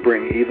sudden they're going to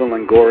bring Eva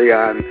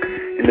Longoria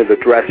into the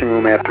dressing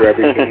room after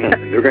every game.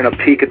 They're going to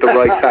peak at the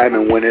right time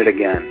and win it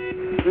again.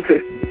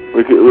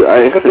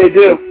 I hope they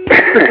do.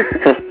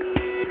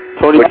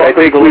 I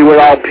think we would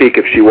all peak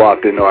if she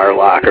walked into our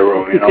locker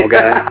room,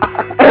 guys.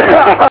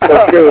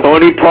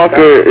 Tony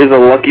Parker is a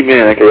lucky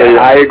man, I can tell you.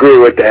 I agree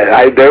with that.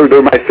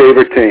 They're my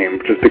favorite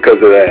team just because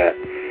of that.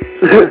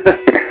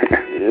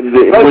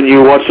 When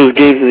you watch those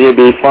games in the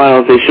NBA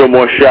Finals, they show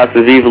more shots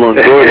of Eva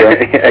Longoria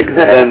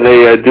than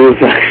they do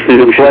actually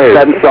the players.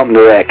 Send something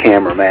to that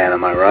cameraman,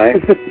 am I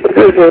right?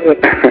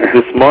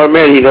 The smart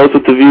man, he knows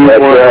what the viewers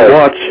want to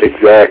watch.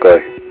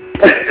 Exactly.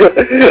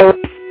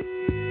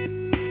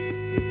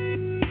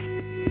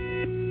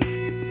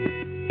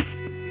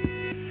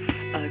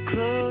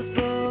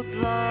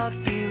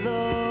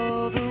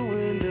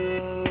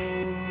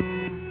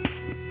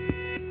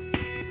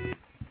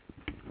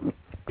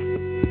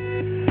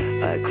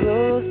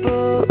 Close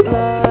both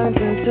blinds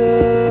and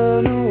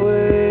turn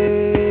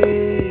away.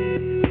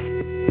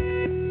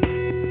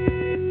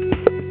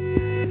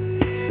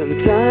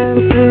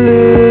 Sometimes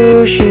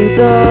solutions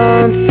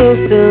aren't so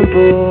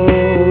simple.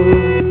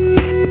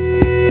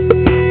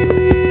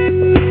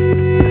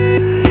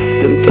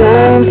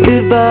 Sometimes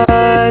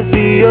goodbye's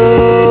the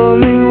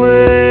only way.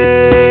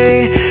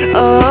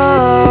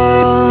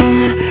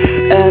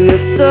 And the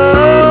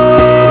sun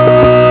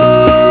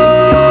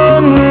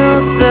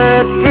will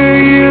set for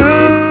you.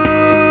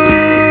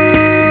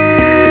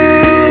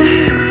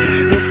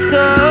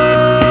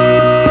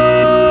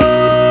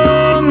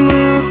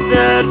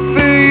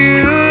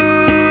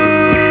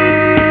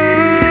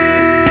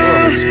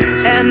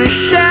 And the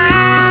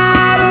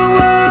shadow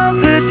of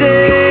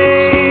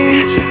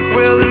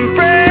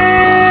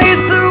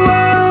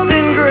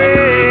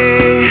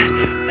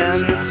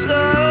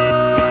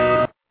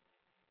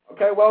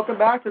welcome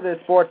back to the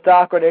Sports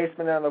Talk with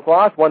Aceman and the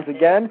Kwass. Once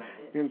again,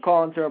 you can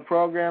call into our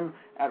program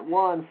at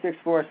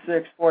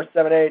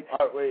 1-646-478.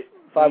 Wait.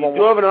 511. We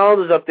do have an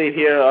Islanders update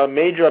here, a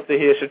major update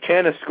here.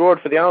 Shatana scored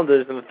for the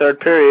Islanders in the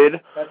third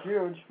period. That's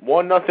huge.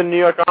 1-0 New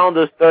York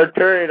Islanders, third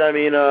period. I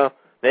mean,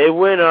 they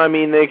win. I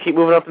mean, they keep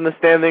moving up in the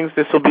standings.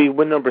 This will be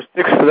win number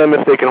 6 for them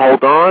if they can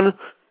hold on.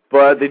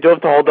 But they do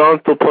have to hold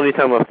on. Still plenty of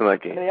time left in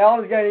that game. And the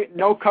Islanders get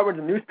no coverage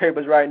in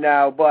newspapers right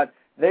now, but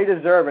they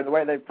deserve it the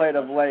way they've played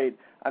of late.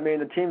 I mean,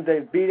 the teams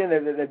they've beaten,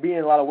 they've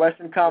beaten a lot of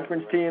Western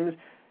Conference teams.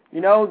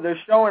 You know, they're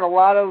showing a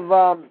lot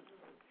of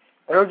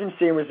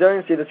urgency and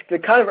resiliency. The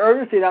kind of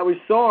urgency that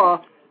we saw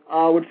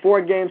with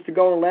 4 games to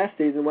go in last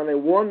season when they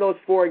won those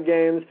 4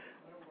 games,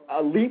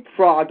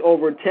 leapfrogged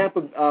over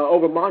Tampa,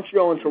 over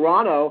Montreal and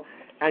Toronto,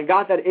 and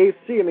got that AC.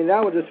 I mean,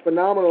 that was just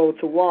phenomenal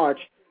to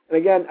watch. And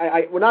again,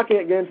 we're not going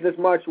to get into this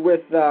much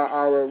with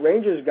our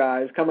Rangers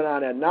guys coming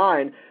on at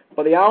 9,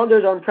 but the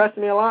Islanders are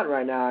impressing me a lot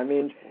right now. I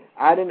mean,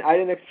 I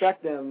didn't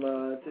expect them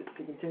to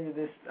continue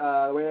this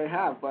the way they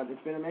have, but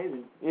it's been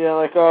amazing. Yeah,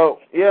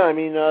 I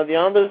mean, the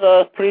Islanders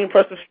are a pretty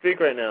impressive streak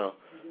right now.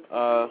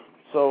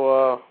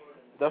 So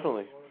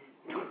definitely.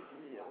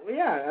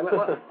 Yeah,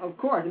 of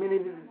course. I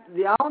mean,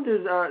 the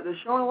Islanders they're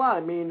showing a lot.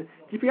 I mean,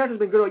 DPS has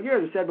been good all year,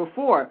 as I said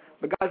before,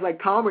 but guys like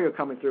Comrie are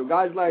coming through.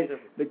 Guys like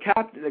the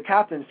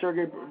captain,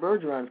 Sergei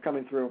Bergeron, is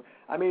coming through.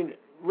 I mean,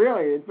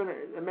 really, it's been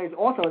amazing.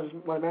 Also, I just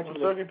want to mention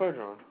Sergei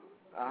Bergeron.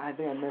 I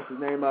think I messed his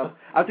name up.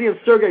 I was thinking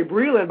of Sergei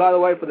Brylin, by the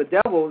way, for the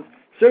Devils.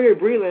 Sergei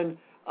Brylin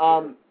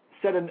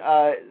set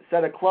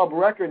a club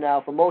record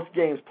now for most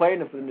games played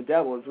for the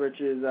Devils,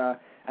 which is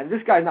and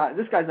this guy's not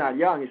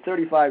young. He's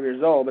 35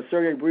 years old. But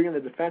Sergei Brylin,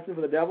 the defenseman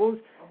for the Devils,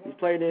 he's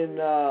played in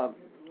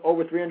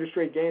over 300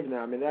 straight games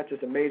now. I mean, that's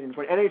just amazing.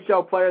 For an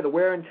NHL player, the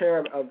wear and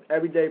tear of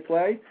everyday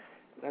play,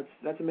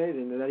 that's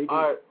amazing. That he can...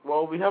 All right.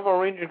 Well, we have our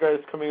Ranger guys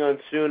coming on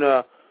soon,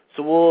 so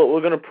we're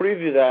going to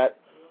preview that.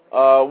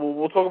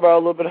 We'll talk about a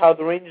little bit how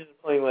the Rangers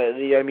are playing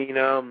lately. I mean,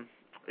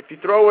 if you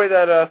throw away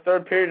that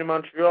third period in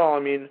Montreal, I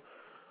mean,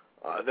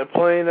 they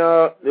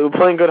were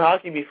playing good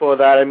hockey before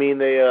that. I mean,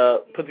 they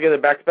put together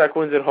back-to-back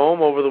wins at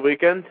home over the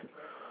weekend.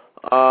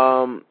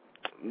 Against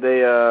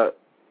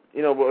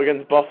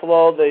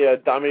Buffalo, they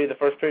dominated the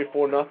first period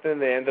 4-0.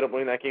 They ended up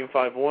winning that game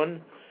 5-1.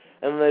 And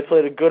then they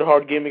played a good,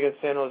 hard game against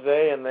San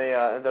Jose, and they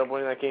ended up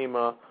winning that game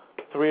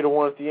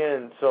 3-1 at the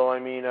end. So, I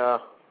mean,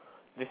 the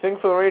thing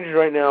for the Rangers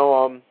right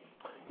now,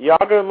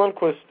 Yager and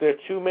Lundqvist, they're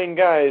 2 main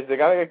guys. They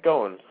got to get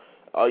going.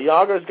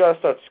 Yager's got to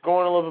start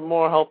scoring a little bit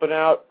more, helping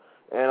out.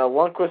 And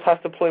Lundqvist has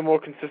to play more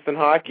consistent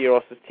hockey, or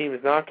else his team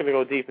is not going to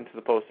go deep into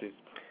the postseason.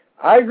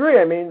 I agree.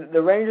 I mean,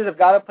 the Rangers have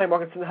got to play more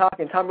consistent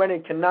hockey, and Tom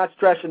Brennan cannot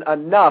stress it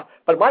enough.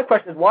 But my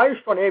question is, why is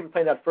Sean Avery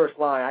playing that first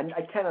line?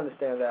 I can't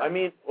understand that. I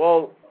don't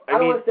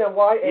understand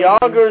why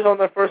Yager's on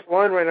the first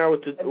line right now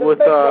with no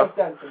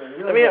sense to me.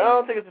 Really I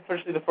don't think it's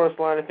officially the first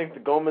line. I think the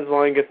Gomez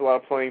line gets a lot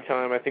of playing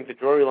time. I think the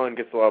Drury line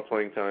gets a lot of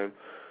playing time.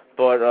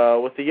 But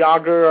with the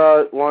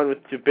Yager line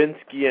with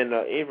Dubinsky and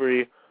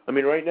Avery, I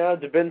mean, right now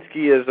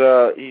Dubinsky is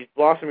he's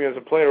blossoming as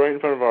a player right in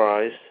front of our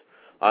eyes.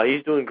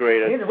 He's doing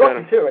great. He's a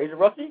rookie too. He's a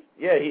rookie.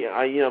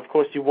 Yeah, of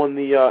course, he won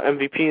the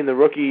MVP in the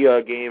rookie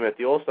game at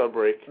the All-Star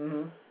break.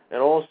 Mm-hmm.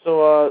 And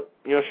also,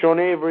 Sean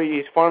Avery,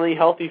 he's finally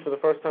healthy for the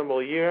first time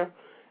all year.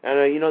 And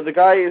the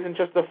guy isn't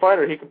just a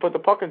fighter; he can put the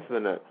puck into the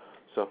net.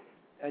 So.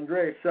 And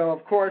great. So,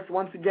 of course,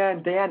 once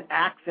again, Dan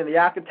Akeson, the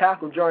Act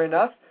Attack, will join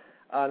us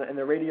in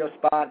the radio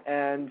spot,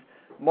 and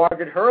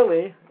Margaret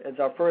Hurley is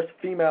our first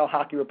female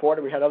hockey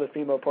reporter. We had other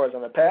female reporters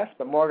in the past,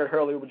 but Margaret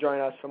Hurley will join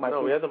us from my.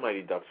 No, we had the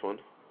Mighty Ducks one.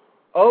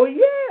 Oh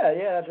yeah,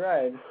 that's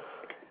right.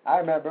 I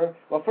remember.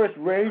 Well, first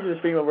Rangers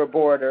female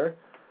reporter,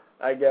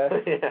 I guess.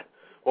 Yeah.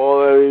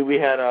 Well, we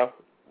had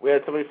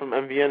somebody from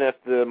MVN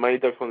after the Mighty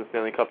Ducks won the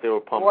Stanley Cup. They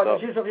were pumped up.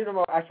 She's from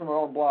her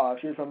own blog.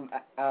 She's from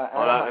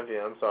not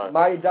MVN. I'm sorry.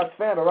 Mighty Ducks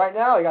fan, but right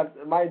now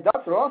Mighty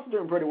Ducks are also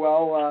doing pretty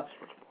well.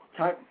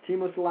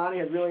 Timo Solani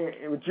has really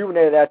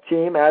rejuvenated that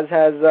team, as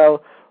has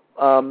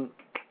Scott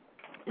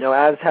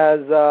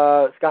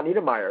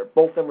Niedermayer.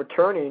 Both of them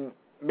returning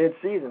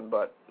mid-season,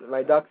 but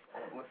my Ducks.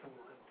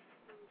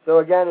 So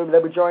again,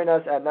 they'll be joining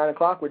us at 9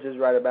 o'clock, which is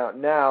right about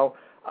now.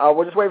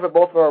 We're just waiting for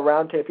both of our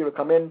roundtable people to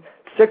come in.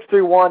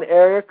 631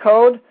 area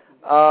code.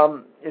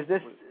 Is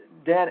this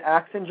Dan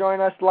Akeson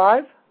joining us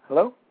live?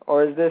 Hello?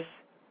 Or is this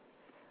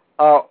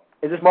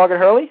Margaret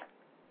Hurley?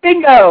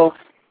 Bingo!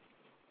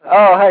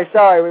 Oh, hey,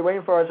 sorry. We're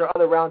waiting for our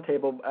other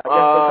roundtable. I guess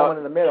we're coming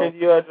in the middle. Can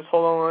you just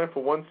hold on the line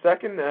for 1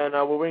 second, and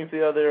we're waiting for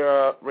the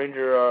other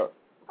Ranger...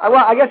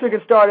 I guess we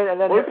can start it,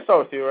 and then... We can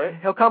start with you, right?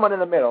 He'll come on in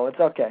the middle. It's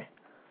okay.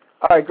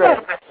 All right, great.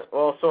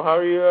 Well, so how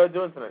are you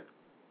doing tonight?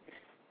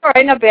 All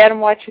right, not bad. I'm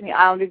watching the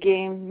Islander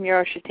game.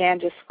 Miro Shatan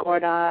just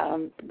scored a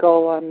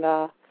goal on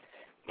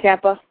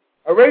Tampa.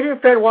 A Rangers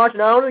fan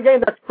watching an Islander game?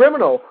 That's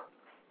criminal.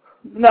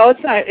 No,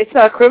 it's not. It's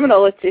not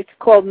criminal. It's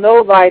called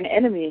know thine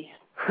enemy.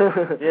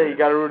 Yeah, you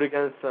got to root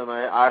against them.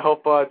 I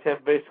hope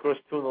Tampa Bay scores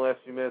 2 in the last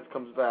few minutes,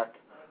 comes back.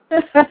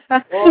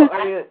 Well,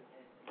 I mean,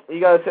 you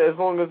got to say, as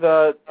long as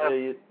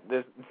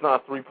it's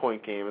not a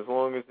 3-point game, as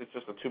long as it's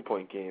just a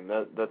 2-point game,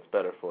 that's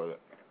better for it.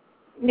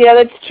 Yeah,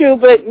 that's true,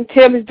 but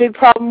Tampa's big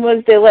problem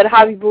was they let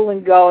Javi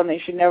Bulin go, and they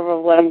should never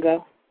have let him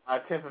go.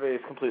 Tampa Bay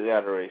is completely out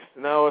of the race.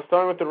 Now,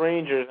 starting with the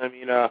Rangers, I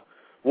mean,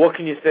 what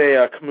can you say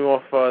coming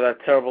off that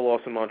terrible loss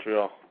in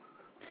Montreal?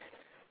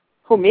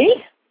 Who,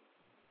 me?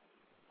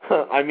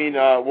 I mean,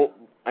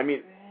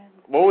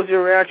 what was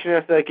your reaction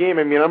after that game?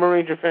 I mean, I'm a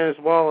Ranger fan as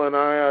well, and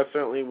I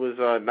certainly was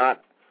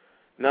not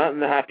in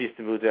the happiest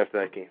of moods after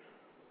that game.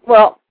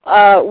 Well,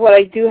 what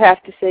I do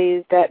have to say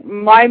is that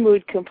my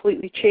mood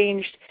completely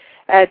changed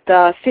at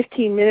the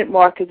 15-minute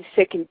mark of the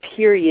second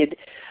period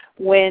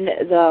when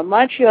the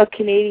Montreal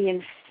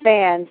Canadiens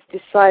fans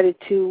decided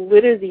to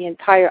litter the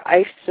entire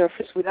ice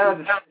surface with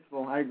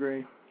I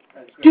agree.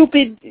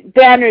 stupid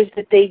banners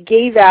that they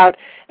gave out.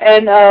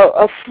 And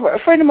a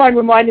friend of mine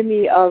reminded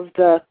me of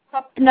the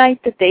Cup night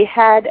that they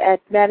had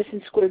at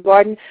Madison Square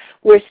Garden,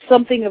 where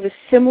something of a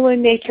similar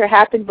nature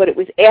happened, but it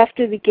was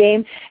after the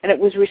game, and it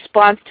was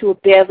response to a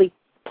badly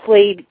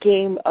played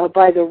game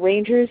by the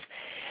Rangers.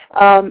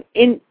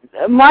 In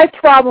my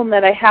problem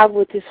that I have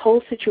with this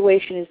whole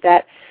situation is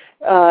that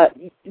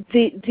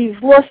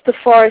they've lost the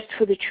forest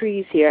for the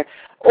trees here.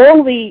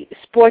 All the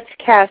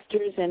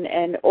sportscasters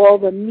and all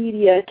the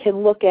media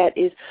can look at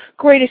is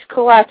greatest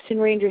collapse in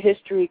Ranger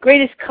history,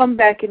 greatest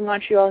comeback in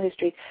Montreal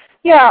history.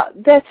 Yeah,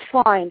 that's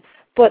fine,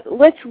 but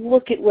let's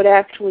look at what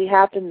actually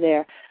happened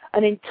there.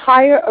 An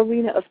entire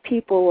arena of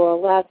people were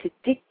allowed to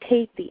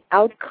dictate the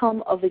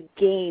outcome of a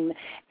game,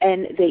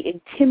 and they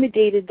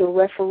intimidated the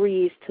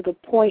referees to the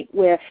point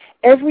where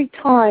every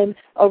time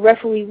a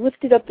referee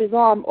lifted up his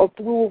arm or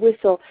blew a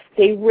whistle,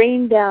 they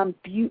rained down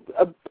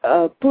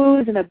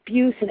boos and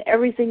abuse and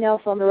everything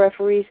else on the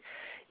referees.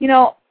 You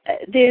know,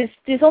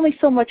 there's only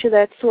so much of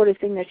that sort of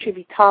thing that should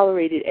be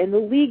tolerated, and the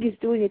league is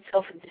doing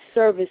itself a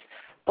disservice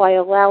by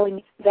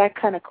allowing that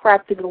kind of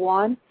crap to go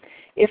on.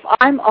 If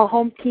I'm a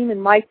home team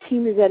and my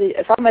team is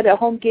if I'm at a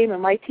home game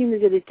and my team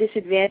is at a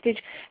disadvantage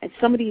and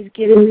somebody's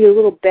giving me a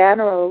little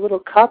banner or a little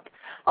cup,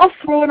 I'll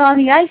throw it on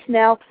the ice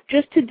now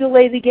just to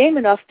delay the game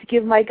enough to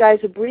give my guys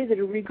a breather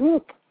to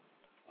regroup.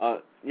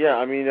 Yeah,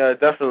 I mean,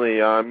 definitely.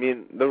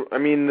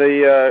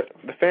 The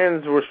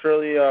fans were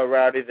surely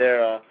rowdy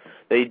there.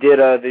 They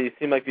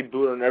seemed like they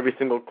booed on every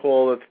single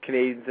call that the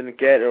Canadians didn't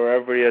get, or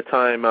every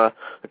time a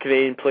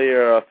Canadian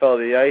player fell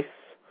to the ice.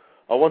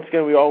 Once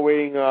again, we are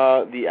waiting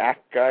the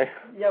act guy.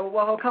 Yeah,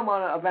 well, he'll come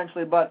on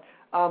eventually, but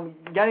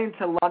getting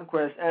to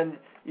Lundqvist, and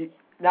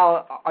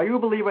now, are you a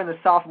believer in the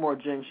sophomore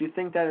jinx? You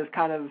think that has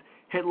kind of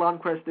hit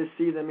Lundqvist this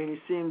season? I mean,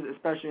 he seems,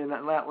 especially in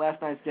that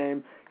last night's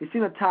game, he's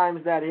seen at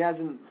times that he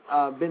hasn't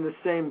been the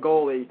same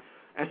goalie,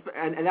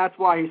 and that's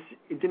why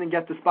he didn't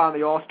get the spot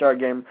in the All-Star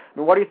game. I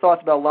mean, what are your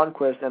thoughts about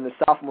Lundqvist and the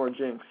sophomore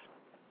jinx?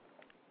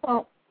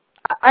 Well,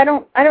 I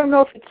don't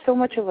know if it's so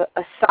much of a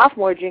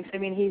sophomore jinx. I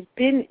mean, he's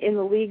been in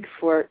the league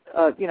for,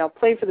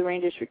 played for the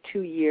Rangers for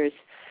 2 years.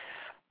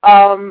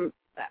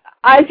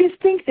 I just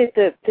think that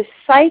the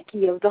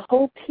psyche of the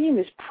whole team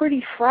is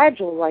pretty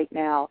fragile right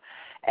now.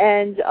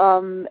 And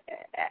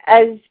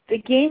as the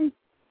game,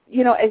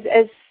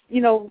 as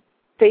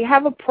they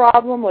have a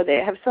problem or they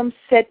have some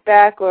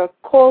setback or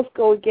calls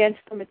go against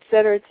them, et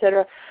cetera,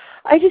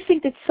 I just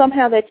think that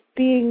somehow that's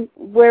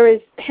whereas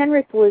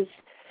Henrik was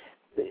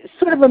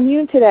sort of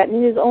immune to that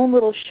in his own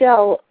little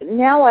shell.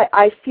 Now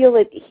I feel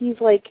that he's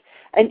like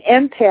an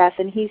empath,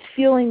 and he's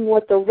feeling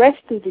what the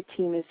rest of the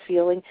team is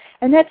feeling,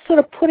 and that's sort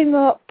of putting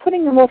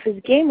him off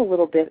his game a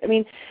little bit. I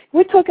mean,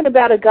 we're talking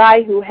about a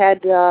guy who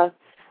had 3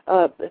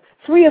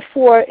 or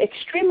 4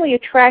 extremely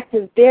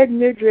attractive, bared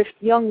midriff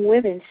young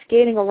women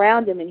skating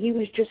around him, and he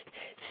was just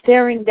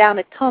staring down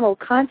a tunnel,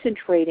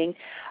 concentrating.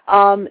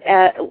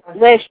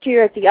 Last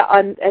year at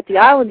the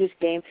Islanders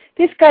game,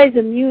 this guy's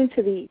immune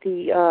to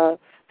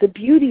the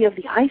beauty of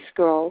the ice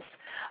girls,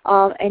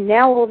 and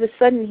now all of a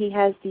sudden he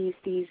has these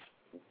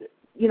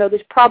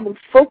this problem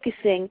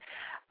focusing.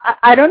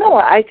 I don't know.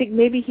 I think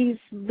maybe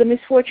the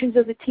misfortunes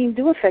of the team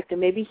do affect him.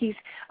 Maybe he's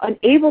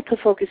unable to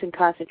focus and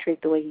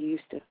concentrate the way he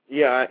used to.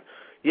 Yeah.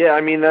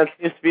 I mean, that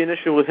seems to be an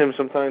issue with him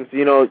sometimes.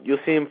 You'll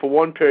see him for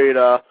one period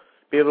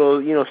be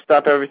able to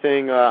stop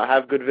everything,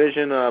 have good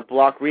vision,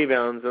 block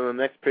rebounds, and the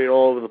next period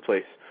all over the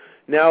place.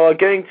 Now,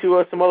 getting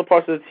to some other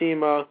parts of the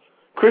team.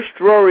 Chris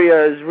Drury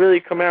has really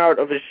come out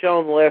of his shell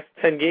in the last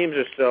 10 games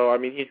or so. I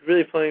mean, he's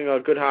really playing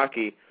good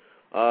hockey.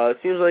 It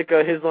seems like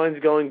his line's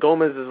going.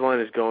 Gomez's line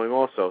is going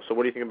also. So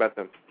what do you think about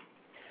them?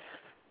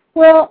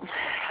 Well,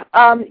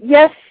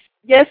 yes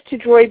to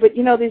Drury, but,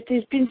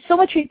 there's been so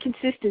much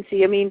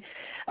inconsistency. I mean,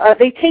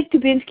 they take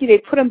Dubinsky, they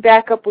put him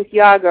back up with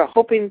Jágr,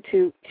 hoping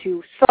to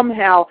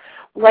somehow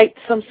light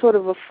some sort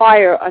of a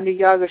fire under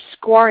Jágr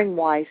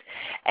scoring-wise.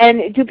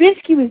 And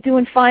Dubinsky was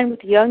doing fine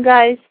with the young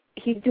guys.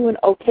 He's doing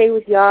okay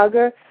with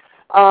Jágr.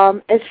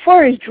 As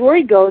far as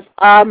Drury goes,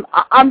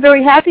 I'm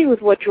very happy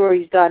with what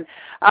Drury's done,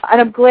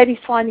 and I'm glad he's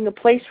finding a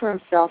place for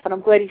himself, and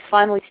I'm glad he's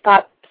finally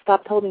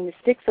stopped holding the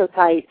stick so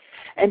tight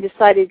and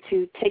decided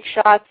to take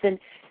shots. And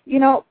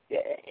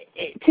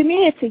to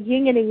me, it's a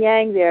yin and a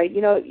yang there.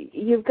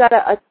 You've got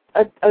a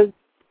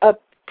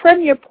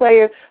premier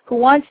player who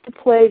wants to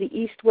play the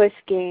East-West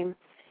game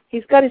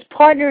He's got his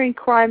partner in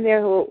crime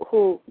there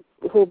who'll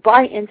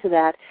buy into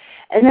that,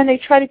 and then they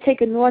try to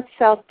take a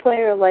north-south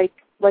player like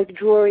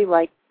Drury,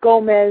 like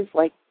Gomez,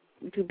 like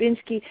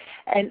Dubinsky,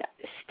 and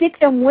stick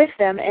them with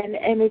them,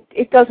 and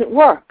it doesn't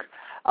work.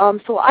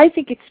 So I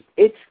think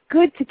it's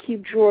good to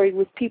keep Drury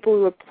with people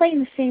who are playing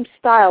the same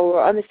style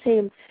or on the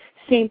same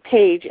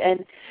page,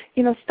 and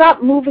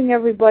stop moving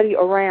everybody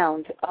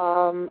around.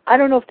 I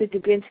don't know if the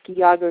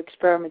Dubinsky-Yager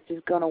experiment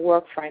is going to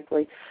work,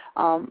 frankly.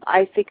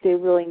 I think they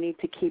really need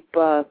to keep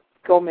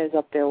Gomez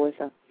up there with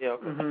him. Yeah,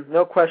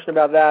 no question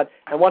about that.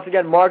 And once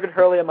again, Margaret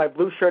Hurley at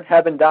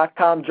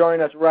myBlueshirtHeaven.com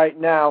joining us right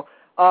now.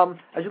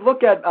 As you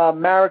look at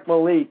Marek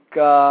Malik,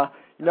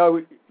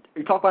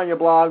 you talk about on your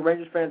blog,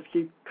 Rangers fans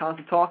keep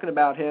constantly talking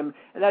about him,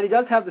 and that he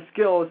does have the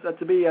skills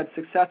to be a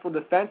successful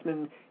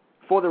defenseman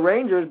for the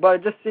Rangers, but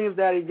it just seems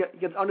that he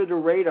gets under the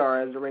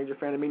radar as a Ranger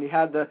fan. I mean, he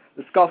had the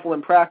scuffle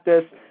in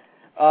practice.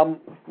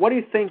 What do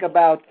you think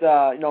about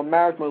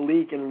Marek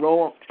Malik and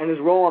his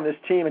role on this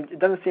team? It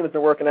doesn't seem it's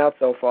been working out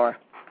so far.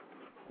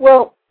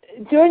 Well,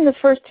 during the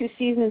first 2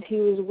 seasons he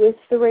was with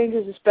the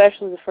Rangers,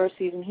 especially the first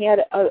season, he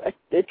had a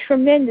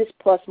tremendous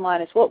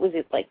plus-minus. What was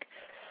it, like,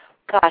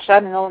 gosh, I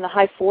don't know, in the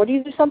high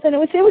 40s or something? It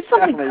was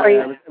something Definitely,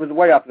 crazy. Yeah, it was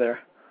way up there.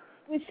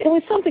 It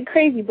was something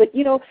crazy, but,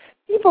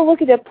 people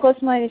look at that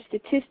plus-minus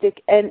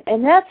statistic, and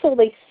that's all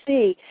they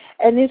see,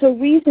 and there's a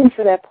reason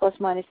for that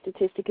plus-minus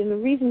statistic, and the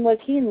reason was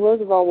he and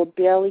Roosevelt were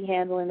barely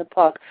handling the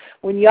puck.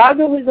 When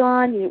Yager was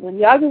on, when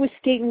Yager was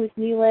skating with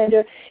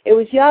Nylander, it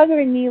was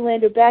Yager and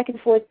Nylander back and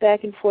forth,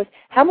 back and forth.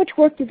 How much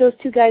work did those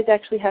two guys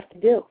actually have to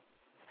do?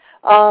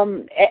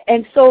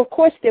 And so, of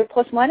course, their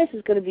plus-minus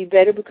is going to be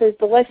better because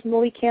the less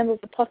Malik handles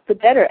the puck, the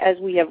better, as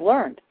we have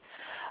learned.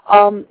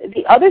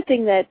 The other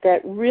thing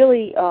that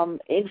really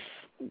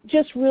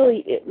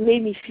it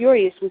made me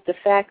furious was the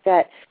fact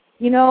that,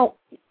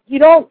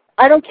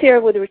 I don't care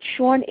whether it's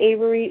Sean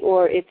Avery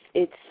or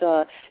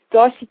it's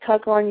Darcy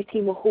Tucker on your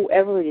team or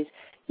whoever it is.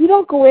 You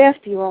don't go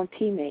after your own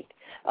teammate.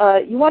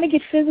 You want to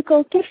get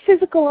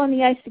physical on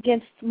the ice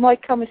against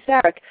Mike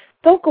Komisarek.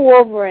 Don't go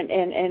over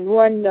and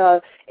run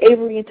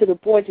Avery into the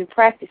boards in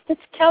practice.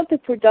 That's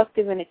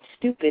counterproductive and it's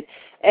stupid.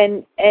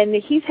 And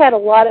he's had a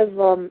lot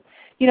of,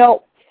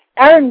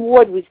 Aaron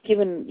Ward was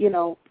given,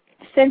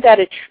 sent out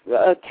a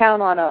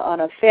town on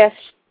a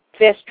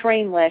fast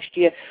train last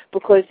year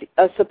because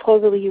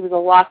supposedly he was a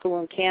locker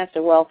room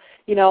cancer. Well,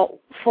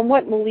 from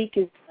what Malik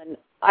has done,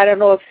 I don't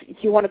know if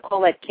you want to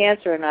call that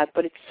cancer or not,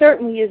 but it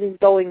certainly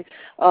isn't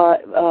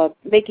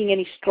making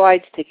any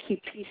strides to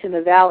keep peace in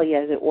the valley,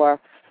 as it were.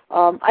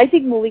 I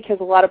think Malik has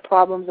a lot of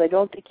problems. I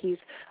don't think he's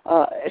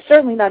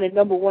certainly not a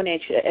number 1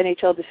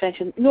 NHL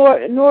defenseman,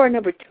 nor a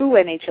number 2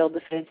 NHL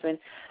defenseman.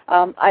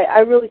 I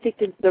really think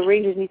that the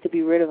Rangers need to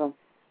be rid of him.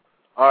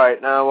 All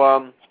right,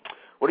 now,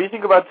 what do you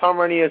think about Tom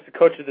Rennie as the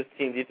coach of this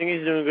team? Do you think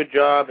he's doing a good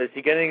job? Is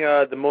he getting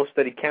the most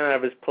that he can out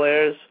of his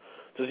players?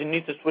 Does he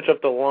need to switch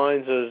up the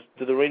lines? Or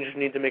do the Rangers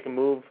need to make a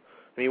move?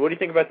 I mean, what do you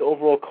think about the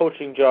overall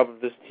coaching job of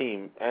this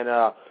team? And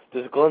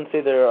does Glenn say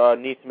there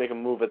needs to make a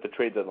move at the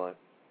trade deadline?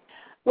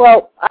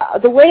 Well,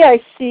 the way I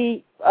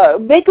see,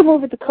 make a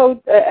move at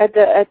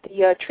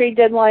the trade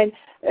deadline.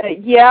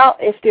 Yeah,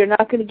 if they're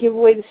not going to give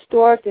away the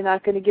store, if they're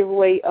not going to give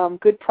away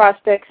good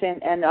prospects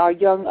and our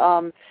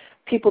young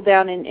people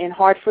down in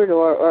Hartford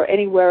or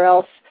anywhere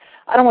else,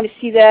 I don't want to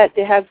see that.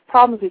 They have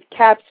problems with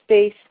cap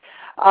space.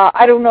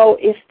 I don't know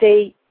if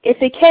they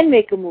can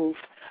make a move,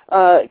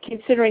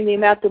 considering the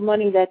amount of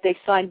money that they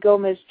signed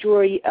Gomez,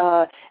 Drury,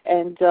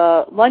 and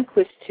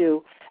Lundqvist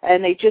to.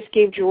 And they just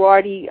gave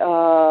Girardi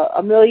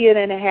 $1.5 million,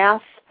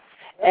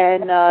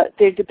 and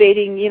they're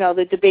debating.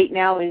 The debate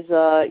now is,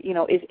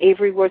 is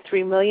Avery worth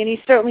 $3 million? He's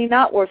certainly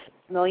not worth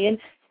 $1 million.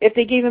 If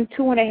they gave him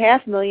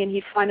 $2.5 million,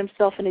 he'd find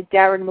himself in a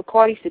Darren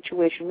McCarty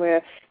situation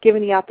where,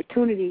 given the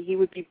opportunity, he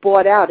would be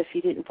bought out if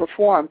he didn't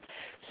perform.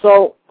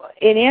 So,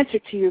 in answer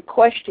to your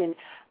question,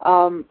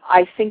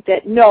 I think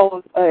that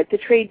no, at the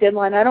trade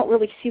deadline, I don't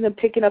really see them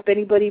picking up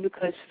anybody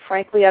because,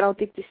 frankly, I don't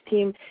think this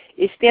team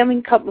is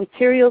Stanley Cup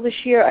material this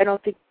year. I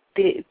don't think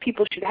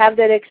people should have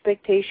that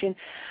expectation.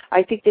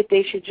 I think that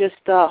they should just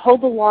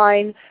hold the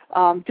line,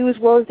 do as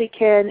well as they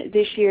can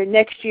this year.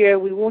 Next year,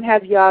 we won't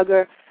have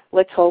Yager.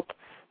 Let's hope.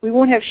 We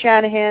won't have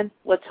Shanahan.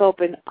 Let's hope.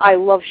 And I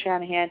love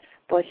Shanahan,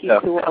 but he's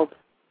too old.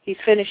 He's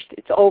finished.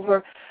 It's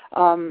over.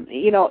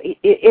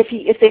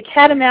 If they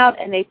cat him out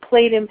and they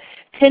played him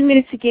 10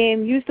 minutes a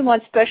game, used him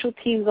on special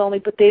teams only,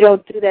 but they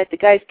don't do that. The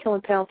guy's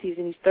killing penalties,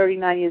 and he's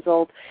 39 years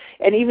old.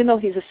 And even though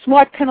he's a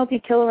smart penalty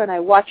killer, and I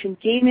watch him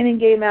game in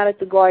and game out at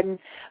the Garden,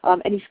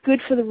 and he's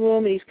good for the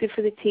room and he's good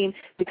for the team,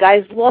 the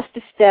guy's lost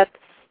a step.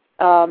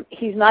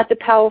 He's not the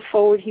power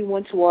forward he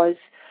once was.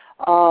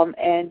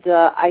 And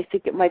I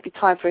think it might be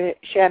time for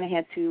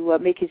Shanahan to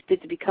make his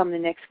bid to become the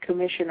next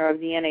commissioner of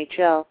the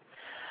NHL.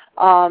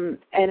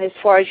 And as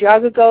far as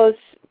Yager goes,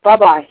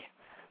 bye-bye.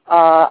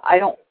 I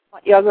don't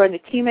want Yager on the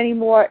team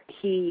anymore.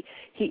 He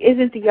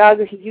isn't the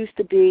Yager he used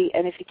to be,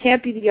 and if he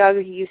can't be the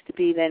Yager he used to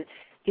be, then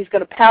he's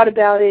going to pout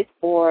about it,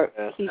 or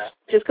he's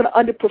just going to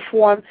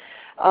underperform.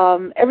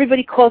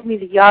 Everybody calls me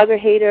the Yager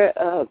hater.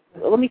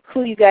 Let me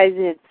clue you guys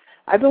in.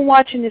 I've been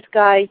watching this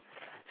guy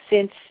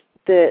since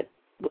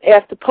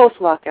after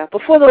post-lockout.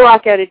 Before the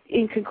lockout, it's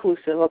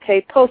inconclusive,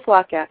 okay?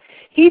 Post-lockout.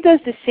 He does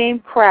the same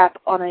crap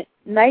on a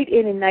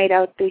night-in and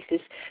night-out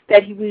basis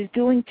that he was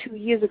doing 2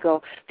 years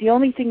ago. The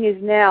only thing is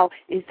now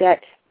is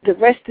that the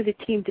rest of the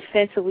team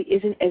defensively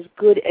isn't as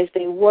good as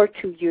they were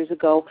 2 years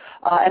ago,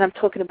 and I'm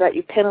talking about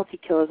your penalty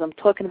killers. I'm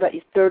talking about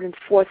your third and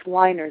fourth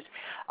liners.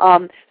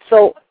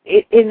 So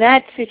in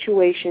that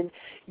situation,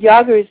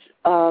 Jágr's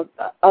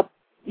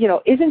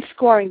isn't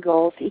scoring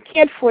goals. He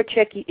can't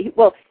forecheck.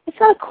 Well, it's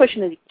not a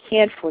question that he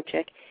can't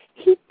forecheck.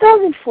 He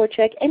doesn't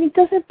forecheck, and he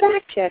doesn't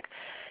backcheck.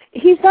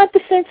 He's not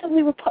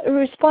defensively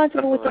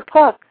responsible with the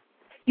puck.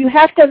 You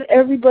have to have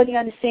everybody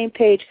on the same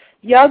page.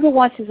 Jágr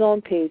wants his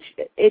own page.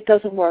 It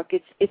doesn't work.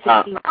 It's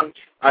a team page.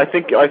 I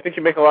think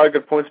you make a lot of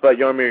good points about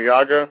Jaromir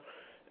Jágr,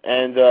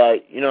 and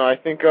I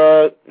think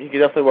he could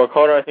definitely work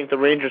harder. I think the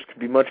Rangers could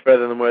be much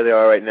better than where they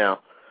are right now.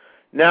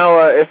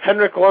 Now, if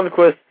Henrik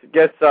Lundqvist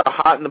gets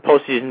hot in the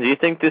postseason, do you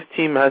think this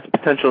team has the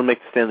potential to make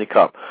the Stanley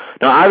Cup?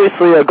 Now,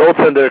 obviously, a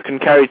goaltender can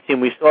carry a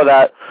team. We saw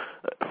that,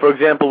 for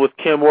example, with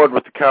Cam Ward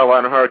with the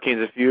Carolina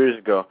Hurricanes a few years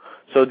ago.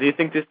 So do you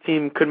think this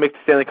team could make the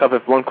Stanley Cup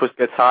if Lundqvist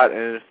gets hot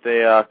and if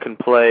they can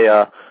play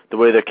the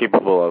way they're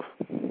capable of?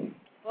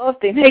 Well, if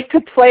they make the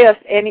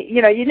playoffs,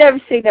 you never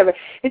say never.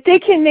 If they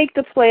can make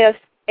the playoffs,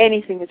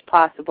 anything is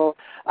possible.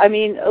 I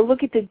mean,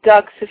 look at the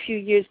Ducks a few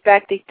years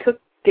back. They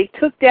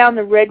took down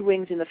the Red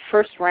Wings in the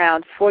first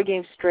round, 4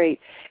 games straight.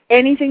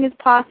 Anything is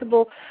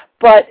possible,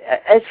 but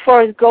as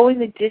far as going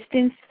the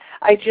distance,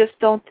 I just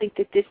don't think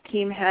that this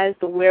team has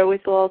the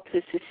wherewithal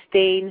to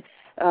sustain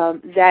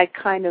that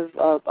kind of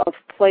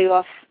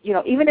playoff.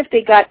 Even if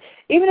they got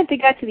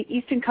to the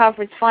Eastern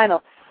Conference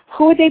Final,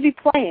 who would they be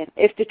playing?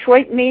 If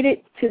Detroit made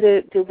it to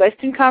the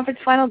Western Conference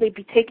Final, they'd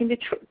be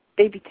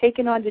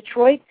taking on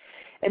Detroit.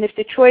 And if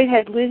Detroit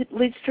had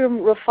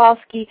Lidstrom,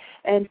 Rafalski,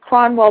 and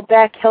Cronwell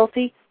back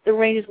healthy, the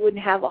Rangers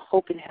wouldn't have a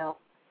hope in hell.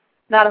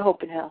 Not a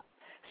hope in hell.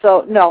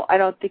 So, no, I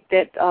don't think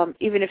that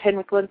even if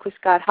Henrik Lundqvist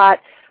got hot,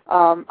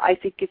 I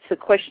think it's a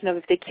question of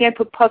if they can't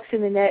put pucks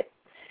in the net,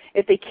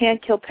 if they can't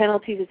kill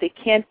penalties, if they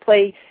can't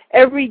play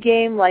every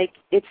game like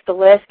it's the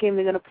last game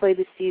they're going to play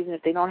this season,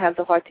 if they don't have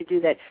the heart to do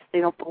that,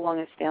 they don't belong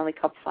in a Stanley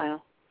Cup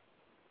final.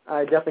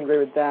 I definitely agree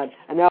with that.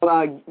 And now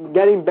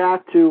getting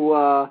back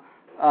to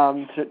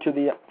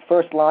the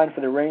first line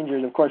for the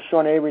Rangers, of course,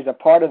 Sean Avery's a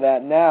part of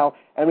that now.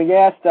 And we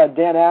asked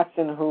Dan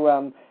Axon, who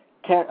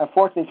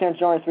unfortunately can't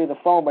join us via the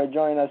phone, by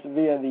joining us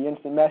via the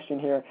instant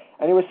messaging here.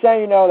 And he was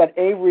saying, that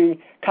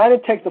Avery kind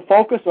of takes the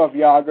focus off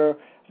Jágr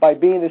by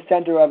being the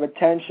center of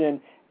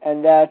attention,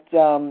 and that,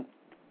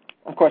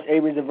 of course,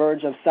 Avery's on the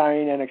verge of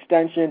signing an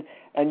extension,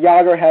 and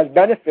Jágr has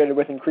benefited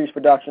with increased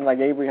production like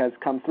Avery has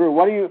come through.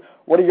 What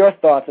are your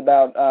thoughts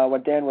about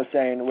what Dan was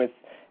saying with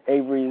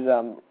Avery's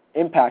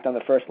impact on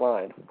the first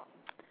line?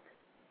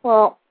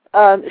 Well,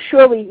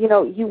 surely,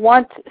 you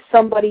want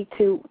somebody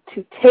to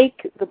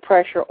take the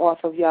pressure off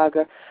of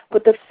Jágr,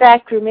 but the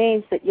fact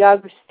remains that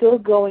Jágr's still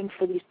going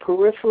for these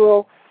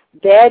peripheral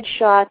bad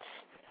shots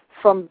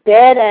from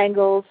bad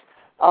angles.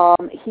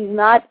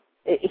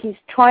 He's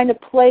trying to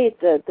play at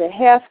the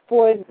half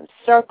board, the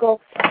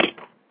circle,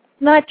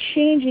 not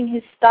changing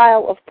his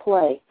style of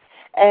play.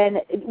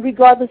 And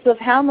regardless of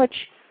how much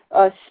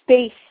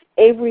space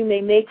Avery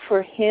may make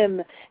for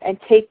him and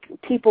take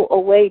people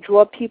away,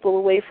 draw people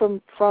away from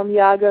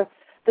Jágr,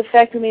 the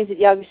fact remains that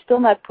Jágr's still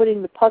not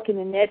putting the puck in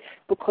the net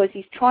because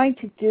he's trying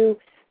to do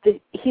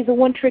he's a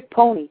one-trick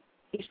pony.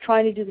 He's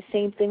trying to do the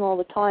same thing all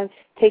the time,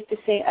 take the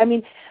same. I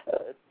mean,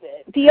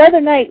 the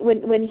other night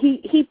when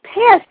he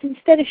passed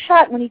instead of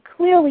shot, when he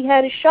clearly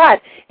had a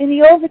shot in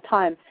the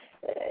overtime,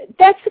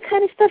 that's the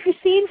kind of stuff you're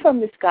seeing from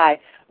this guy.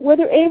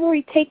 Whether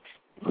Avery takes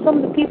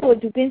some of the people or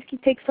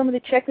Dubinsky takes some of the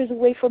checkers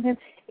away from him,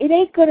 it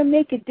ain't going to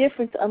make a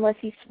difference unless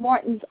he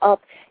smartens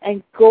up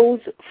and goes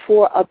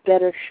for a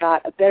better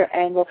shot, a better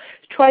angle,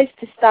 tries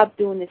to stop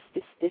doing this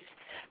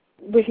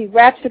where he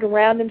wraps it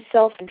around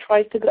himself and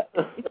tries to go.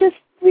 It's just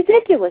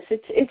ridiculous.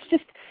 It's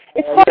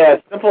hard. Yeah,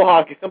 simple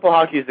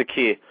hockey is the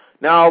key.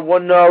 Now,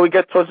 when we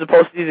get towards the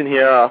postseason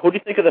here, who do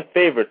you think are the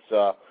favorites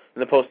in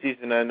the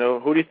postseason? And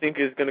who do you think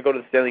is going to go to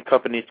the Stanley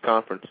Cup in each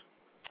conference?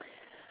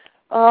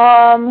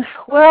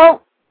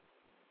 Well,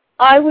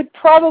 I would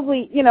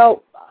probably,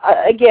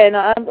 again,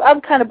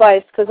 I'm kind of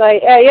biased because I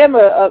am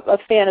a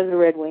fan of the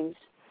Red Wings.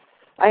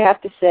 I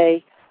have to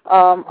say,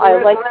 I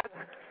like.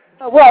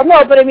 Well,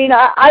 no, but I mean,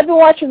 I've been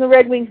watching the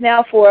Red Wings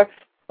now for,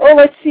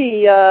 let's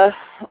see,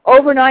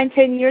 over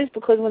 9-10 years,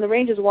 because when the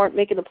Rangers weren't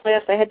making the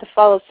playoffs, I had to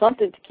follow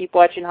something to keep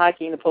watching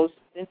hockey in the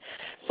postseason.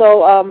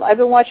 So I've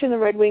been watching the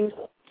Red Wings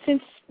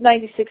since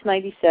 96,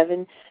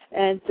 97,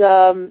 and,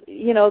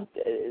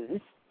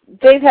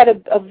 they've had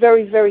a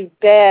very, very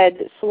bad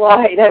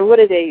slide. What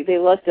are they? They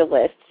lost their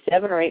last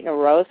 7 or 8 in a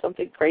row,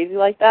 something crazy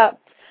like that.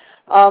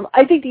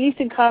 I think the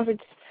Eastern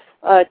Conference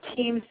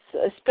teams,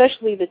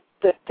 especially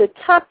the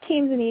top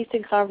teams in the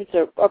Eastern Conference,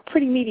 are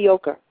pretty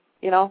mediocre,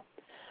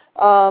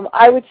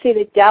 I would say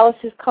that Dallas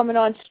is coming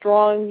on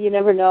strong. You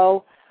never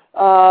know.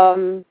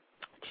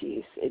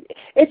 geez.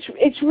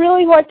 It's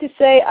really hard to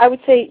say. I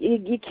would say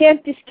you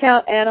can't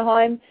discount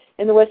Anaheim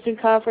in the Western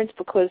Conference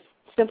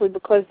simply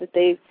because that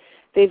they've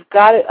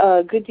got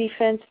a good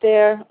defense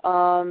there.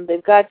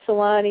 They've got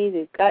Solani.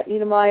 They've got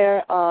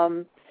Niedermeyer.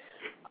 I'm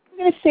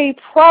going to say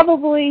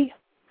probably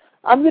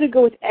I'm going to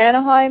go with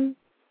Anaheim.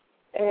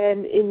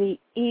 And in the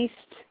East,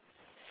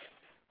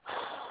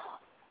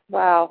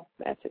 wow,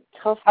 that's a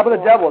tough. How about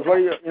the Devils?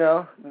 What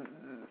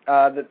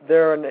are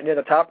they're near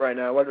the top right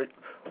now. What are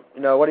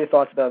your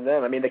thoughts about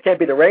them? I mean, they can't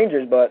be the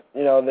Rangers, but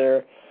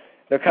they're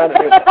kind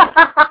of.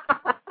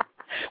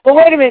 Well,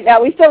 wait a minute.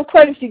 Now we still have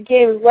quite a few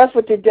games left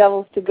with the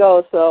Devils to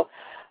go. So.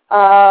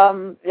 I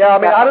mean,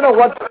 I don't know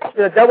what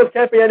the Devils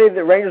can't be any of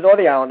the Rangers or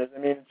the Islanders. I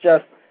mean, it's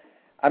just.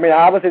 I mean,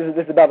 obviously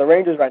this is about the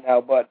Rangers right now,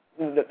 but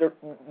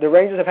the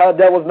Rangers have had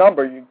the Devils'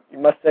 number. You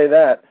must say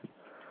that.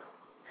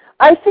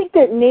 I think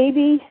that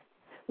maybe,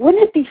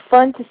 wouldn't it be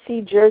fun to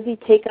see Jersey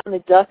take on the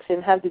Ducks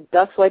and have the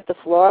Ducks wipe the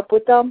floor up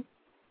with them?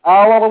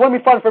 Well, it wouldn't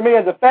be fun for me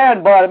as a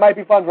fan, but it might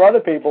be fun for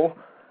other people.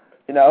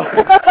 Well,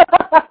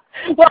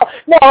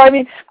 no, I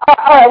mean, all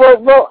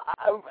right. Well,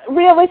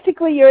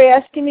 realistically, you're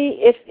asking me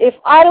if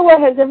Ottawa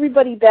has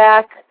everybody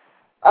back.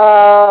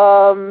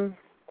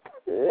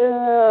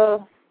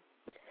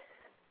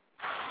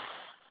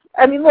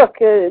 I mean, look,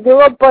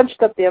 they're all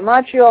bunched up there.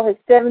 Montreal has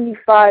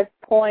 75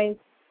 points,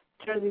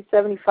 Jersey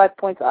 75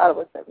 points,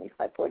 Ottawa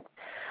 75 points.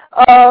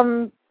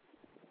 I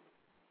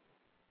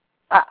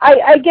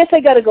guess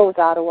I got to go with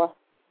Ottawa.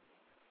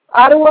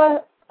 Ottawa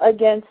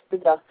against the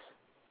Ducks.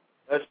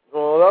 That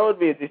would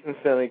be a decent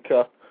Stanley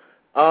Cup.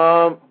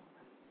 Do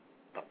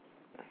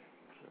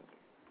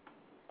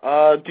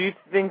you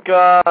think?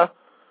 If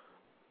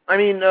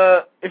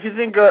you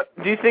think,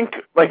 do you think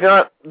like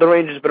not the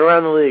Rangers but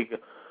around the league?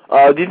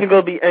 Do you think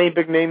there'll be any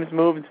big names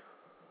moved?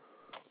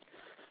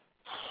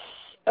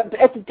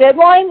 At the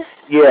deadline?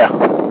 Yeah.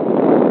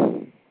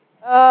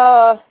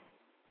 Have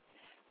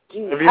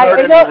you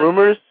heard any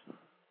rumors?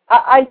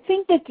 I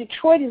think that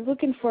Detroit is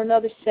looking for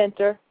another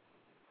center.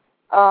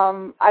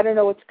 I don't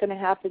know what's going to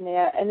happen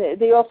there. And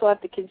they also have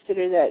to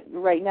consider that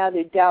right now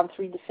they're down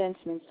 3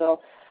 defensemen.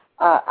 So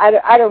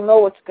I don't know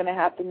what's going to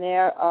happen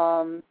there.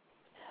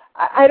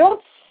 I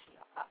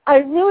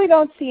really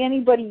don't see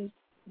anybody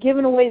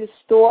giving away the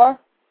store.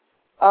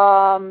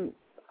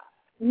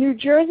 New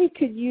Jersey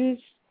could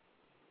use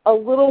a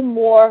little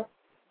more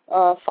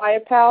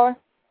firepower.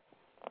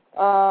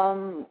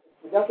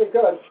 Definitely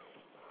could.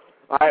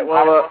 All right.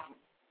 Well,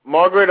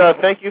 Margaret,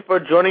 thank you for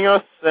joining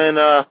us, and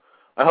I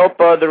hope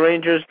the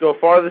Rangers go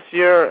far this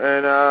year,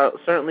 and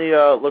certainly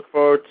look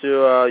forward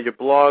to your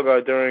blog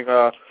during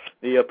the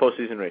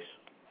postseason race.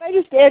 Can I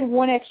just add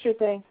one extra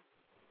thing?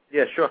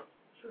 Yeah, sure.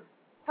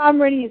 Tom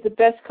Brady is the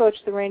best coach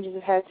the Rangers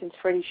have had since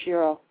Freddie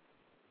Shero.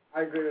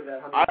 I agree with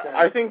that 100%.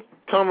 I think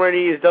Tom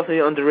Brady is definitely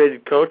an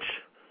underrated coach.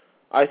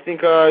 I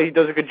think he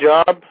does a good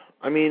job.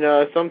 I mean,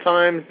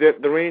 sometimes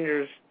the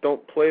Rangers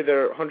don't play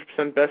their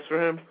 100% best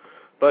for him,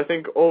 but I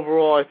think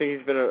overall, I think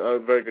he's been a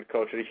very good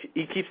coach.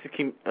 He keeps the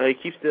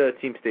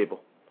team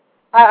stable.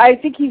 I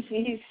think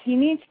he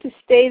needs to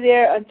stay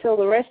there until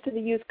the rest of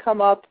the youth come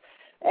up,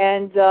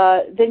 and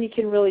then you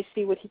can really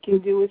see what he can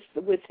do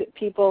with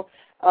people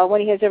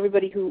when he has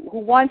everybody who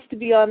wants to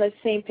be on the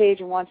same page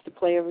and wants to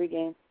play every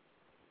game.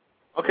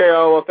 Okay,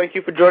 well, thank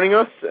you for joining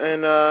us,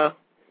 and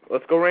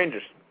let's go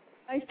Rangers.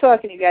 Nice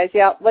talking to you guys.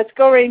 Yeah, let's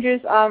go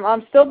Rangers.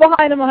 I'm still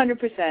behind them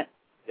 100%.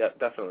 Yeah,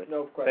 definitely.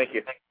 No question. Tink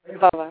you.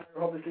 Bye-bye. I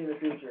hope to see you in the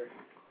future.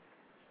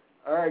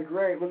 All right,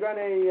 great. We're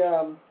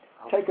gonna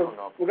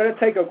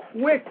take a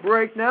quick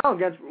break now.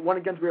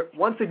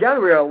 Once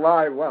again, we are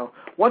live. Wow.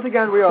 Once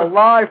again, we are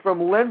live from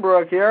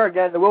Lynbrook here.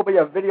 Again, there will be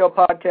a video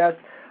podcast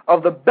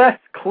of the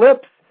best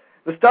clips,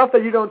 the stuff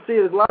that you don't see.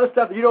 There's a lot of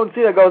stuff that you don't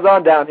see that goes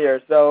on down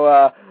here.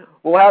 So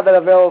we'll have that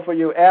available for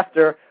you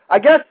after. I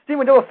guess, see,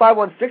 we do a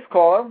 516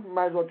 caller.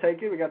 Might as well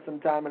take it. We got some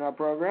time in our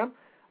program.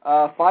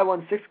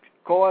 516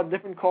 caller,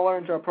 different caller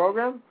into our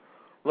program.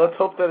 Let's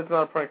hope that it's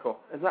not a prank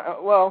call. It's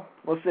not, well,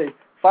 we'll see.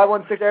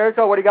 516 area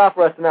code, what do you got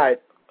for us tonight?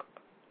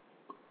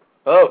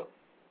 Oh.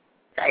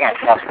 I got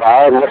shots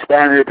fired. What's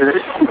down your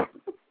position?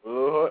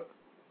 You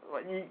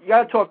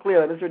got to talk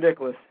clearly. This is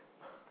ridiculous.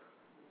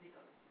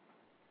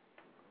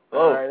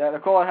 Oh. All right, the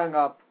caller hung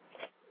up.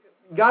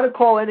 You got to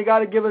call in. You got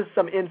to give us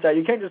some insight.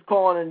 You can't just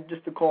call in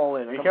just to call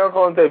in. You can't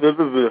call in and say blah,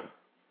 blah, blah.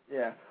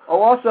 Yeah.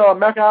 Oh, also,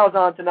 American Idol's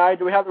on tonight.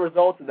 Do we have the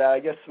results of that? I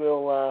guess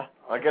we'll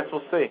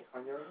see.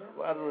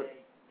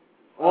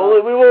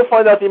 Well, we will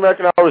find out the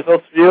American Idol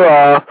results for you.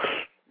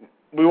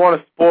 We want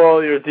to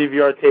spoil your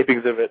DVR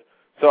tapings of it.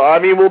 So, I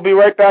mean, we'll be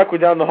right back. We're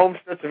down the home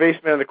stretch of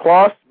Aceman the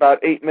Kwass.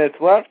 About 8 minutes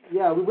left.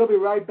 Yeah, we will be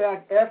right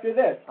back after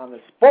this on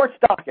the Sports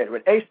Docket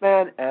with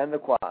Aceman and the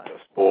Kwass.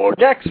 Sports.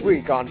 Next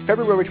week on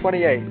February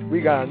 28th, we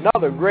got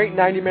another great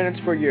 90 minutes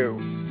for you.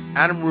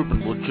 Adam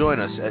Rubin will join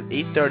us at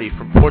 8:30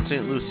 from Port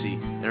St. Lucie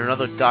in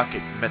another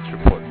Docket Mets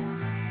report.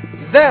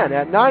 Then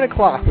at 9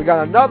 o'clock, we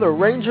got another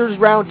Rangers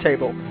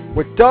Roundtable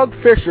with Doug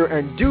Fisher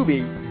and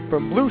Doobie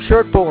from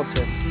Blueshirt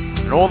Bulletin.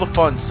 And all the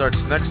fun starts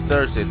next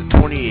Thursday, the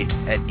 28th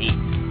at 8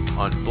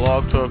 on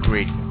Blog Talk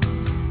Radio.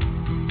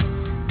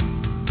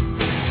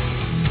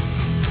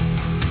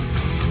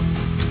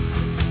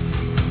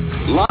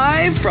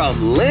 Live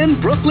from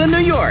Lynbrook,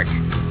 New York,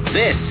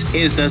 this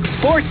is the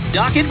Sports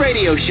Docket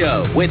Radio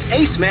Show with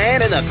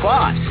Aceman and the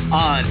Kwass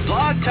on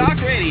Blog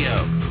Talk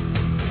Radio.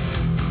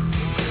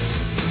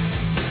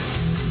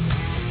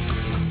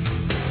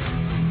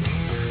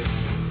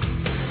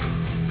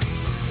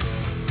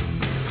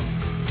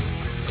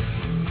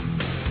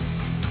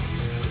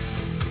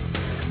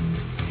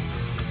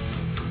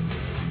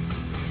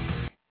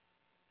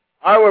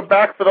 All right, we're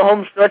back for the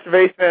home stretch of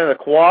Aceman and the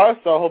Kwass.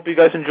 So I hope you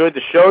guys enjoyed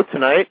the show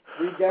tonight.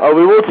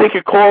 We will take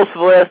your calls for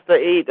the last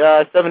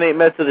 7-8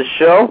 minutes of the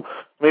show.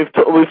 We've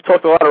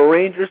talked a lot of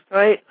Rangers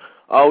tonight.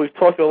 We've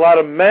talked a lot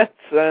of Mets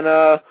and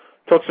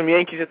talked some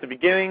Yankees at the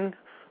beginning.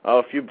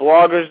 A few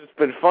bloggers. It's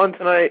been fun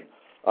tonight.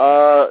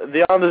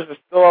 The Islanders are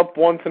still up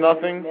 1-0.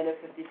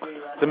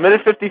 It's a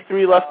minute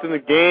 53 left in the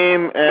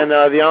game, and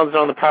the Islanders are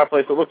on the power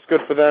play, so it looks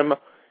good for them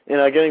in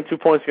getting 2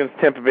 points against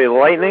Tampa Bay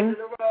Lightning.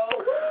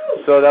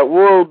 So that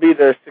will be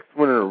their 6th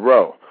win in a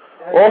row.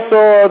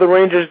 Also, the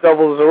Rangers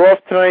Devils are off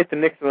tonight. The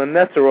Knicks and the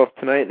Nets are off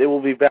tonight. They will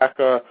be back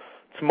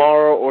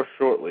tomorrow or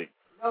shortly.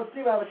 No,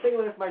 Steve, I was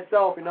thinking this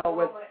myself, we got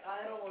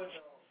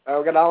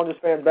Islanders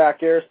fans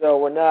back here, so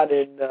we're not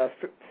in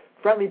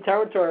friendly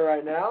territory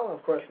right now.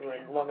 Of course, we're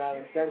in Long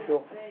Island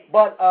Central.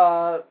 But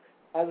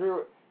as we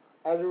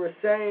were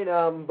saying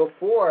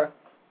before,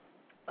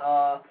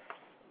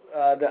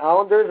 the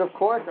Islanders, of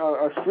course,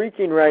 are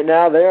streaking right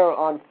now. They are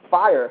on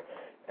fire.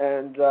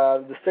 And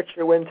the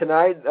 6-year win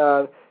tonight,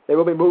 they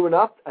will be moving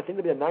up. I think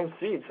they'll be a 9th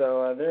seed,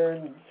 so they're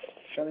in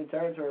friendly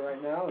territory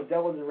right now. The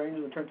Devils and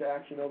Rangers return to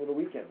action over the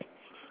weekend.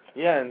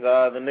 Yeah, and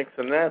the Knicks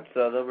and Nets,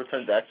 they'll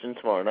return to action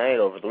tomorrow night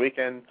over the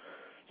weekend.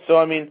 So,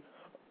 I mean,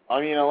 a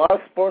lot of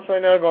sports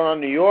right now going on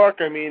in New York.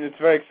 I mean, it's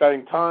a very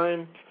exciting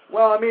time.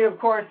 Well, I mean, of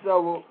course,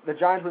 the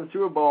Giants win the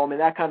Super Bowl. I mean,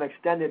 that kind of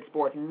extended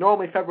sports.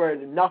 Normally, February,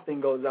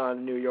 nothing goes on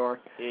in New York.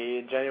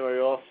 In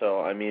January also.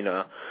 I mean,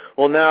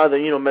 well, now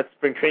the Mets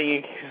spring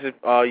training,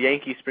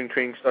 Yankee spring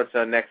training starts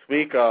next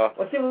week. Well,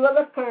 see,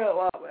 let's play.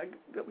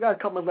 We got a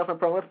couple minutes left on the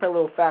program. Let's play a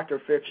little fact or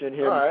fiction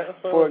here. All right,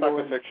 let's play a little fact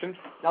or fiction.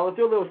 Now let's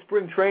do a little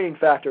spring training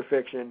fact or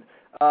fiction.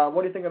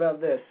 What do you think about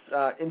this?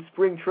 In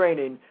spring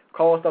training,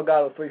 Carlos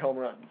Delgado 3 home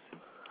runs.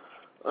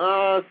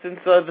 Since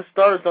the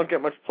starters don't get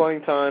much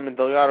playing time and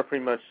Delgado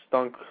pretty much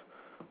stunk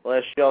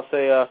last year, I'll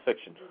say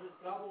fiction.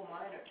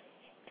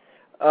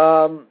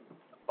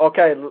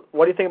 Okay,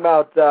 what do you think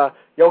about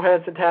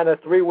Johan Santana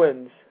 3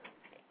 wins?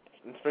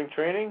 In spring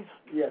training?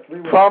 Yeah, 3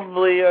 wins.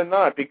 Probably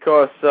not,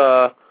 because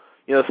the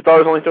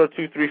starters only throw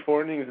 2, 3,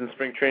 4 innings in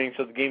spring training,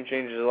 so the game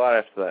changes a lot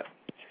after that.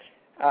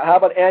 How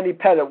about Andy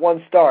Petitte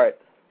 1 start?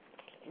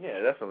 Yeah,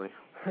 definitely.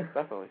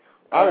 Definitely.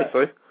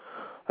 Obviously.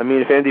 I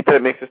mean, if Andy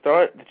Petitte makes a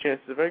start, the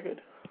chances are very good.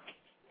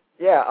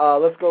 Yeah,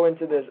 let's go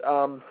into this.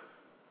 What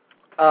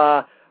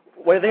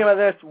do you think about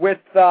this with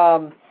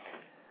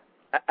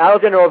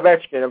Alexander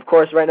Ovechkin? Of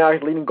course, right now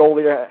he's leading goal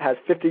leader, has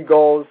 50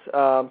 goals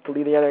to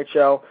lead the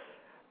NHL.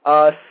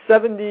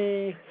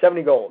 70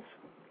 goals.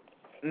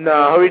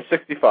 No, he'll reach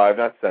 65,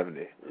 not 70.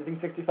 You think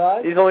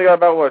 65? He's only got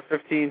about,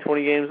 15,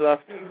 20 games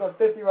left? He's got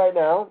 50 right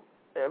now.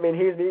 I mean,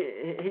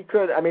 he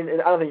could, I mean,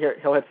 I don't think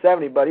he'll hit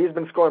 70, but he's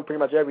been scoring pretty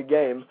much every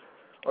game.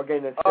 Or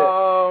getting that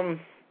 6.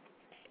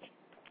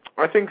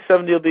 I think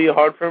 70 will be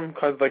hard for him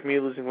because, like me,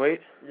 losing weight.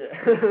 Yeah.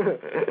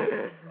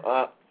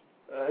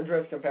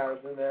 Interesting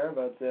comparison there,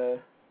 but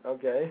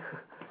okay.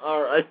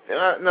 All right. No,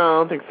 I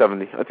don't think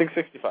 70. I think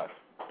 65.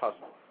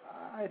 Possible.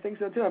 I think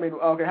so too. I mean,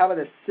 okay. How about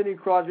this? Sidney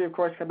Crosby, of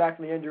course, come back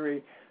from the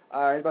injury.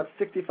 He's about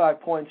 65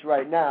 points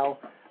right now.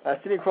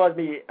 Sidney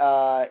Crosby,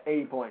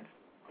 80 points.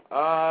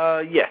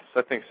 Yes,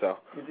 I think so.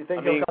 You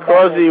think I mean,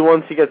 Crosby,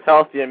 once he gets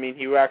healthy, I mean,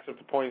 he racks up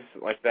the points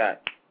like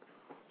that.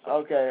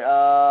 Okay.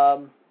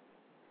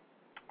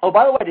 Oh,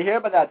 by the way, did you hear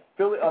about that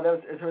Philly? Oh,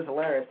 it was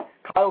hilarious.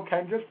 Kyle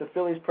Kendricks, the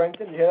Phillies pranked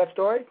him. Did you hear that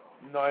story?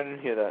 No, I didn't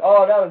hear that.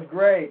 Oh, that was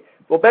great.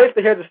 Well,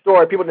 basically, here's the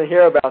story. People didn't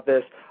hear about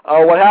this.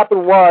 What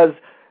happened was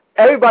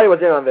everybody was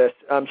in on this.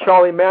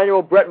 Charlie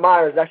Manuel, Brett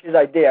Myers, actually his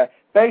idea.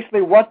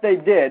 Basically, what they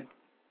did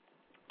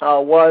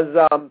was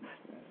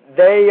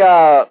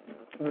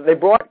they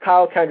brought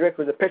Kyle Kendrick,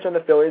 who was a pitcher on the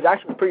Phillies,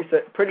 actually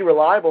pretty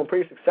reliable and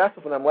pretty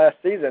successful for them last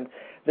season.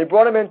 They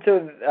brought him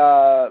into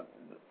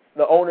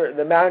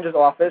the manager's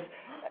office,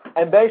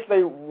 and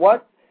basically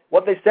what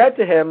they said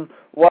to him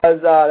was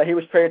that he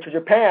was traded to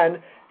Japan,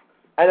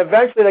 and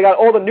eventually they got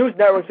all the news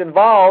networks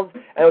involved,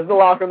 and it was in the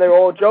locker room. They were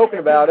all joking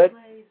about it,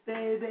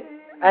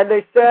 and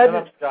they said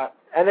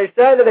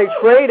that they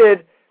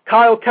traded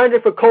Kyle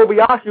Kendrick for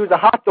Kobayashi, who's a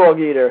hot dog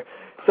eater.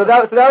 So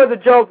that was a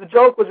joke. The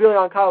joke was really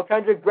on Kyle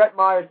Kendrick. Brett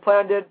Myers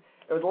planned it.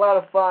 It was a lot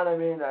of fun. I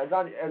mean, it's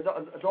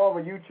all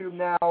over YouTube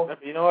now.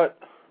 You know what?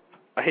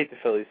 I hate the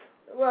Phillies.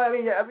 Well, I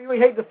mean, we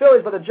hate the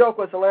Phillies, but the joke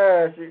was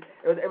hilarious. It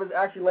was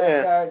actually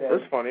last Saturday. It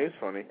was funny. It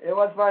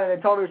was funny.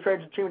 They told me he was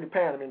traded to Team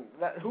Japan. I mean,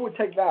 who would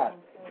take that?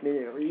 I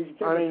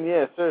mean,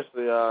 yeah,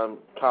 seriously.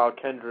 Kyle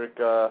Kendrick.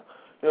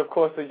 Of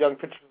course, the young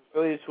pitcher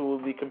for the Phillies who will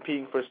be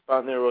competing for a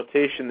spot in their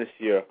rotation this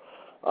year.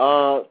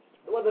 Well,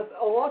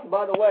 also,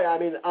 by the way, I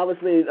mean,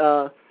 obviously,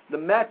 the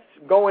Mets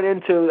going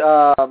into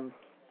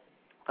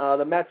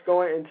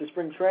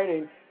spring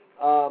training.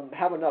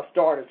 have enough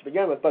starters to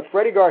begin with. But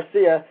Freddie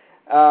Garcia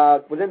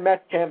was in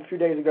Mets camp a few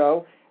days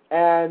ago,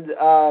 and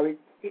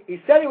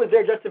he said he was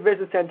there just to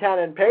visit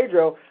Santana and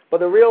Pedro, but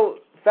the real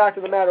fact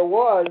of the matter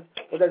was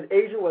that his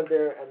agent was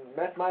there, and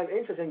Mets might have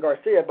interest in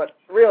Garcia, but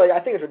really, I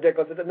think it's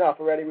ridiculous. It's enough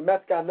already. The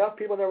Mets got enough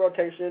people in their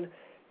rotation.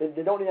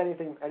 They don't need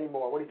anything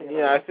anymore. What do you think?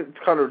 Yeah, I think it's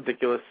kind of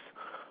ridiculous.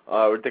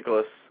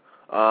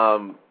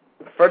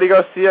 Freddie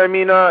Garcia, I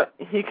mean,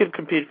 he could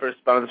compete for a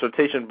spot in this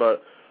rotation,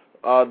 but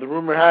the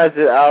rumor has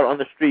it out on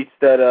the streets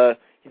that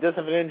he does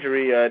have an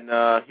injury, and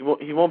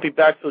he won't be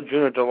back till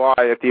June or July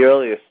at the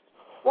earliest.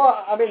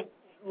 Well, I mean,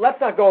 let's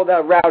not go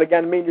that route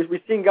again. I mean,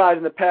 we've seen guys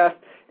in the past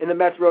in the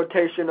Mets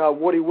rotation, not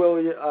Woody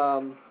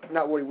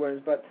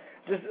Williams, but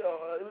just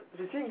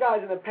we've seen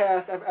guys in the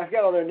past. I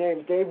forget all their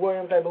names. Dave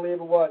Williams, I believe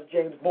it was.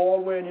 James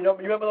Baldwin. You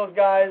remember those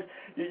guys?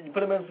 You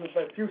put them in for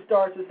a few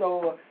starts or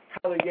so.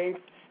 Tyler Yates,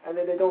 and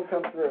then they don't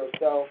come through.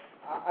 So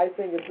I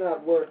think it's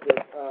not worth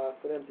it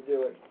for them to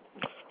do it.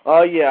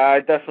 Yeah,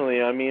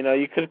 definitely. I mean,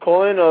 you could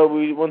call in.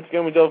 We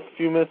do have a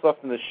few minutes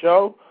left in the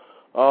show.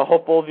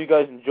 Hope all of you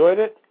guys enjoyed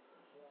it.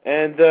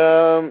 And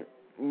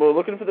we're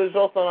looking for the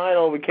results on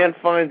Idol. We can't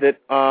find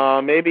it.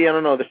 Maybe, I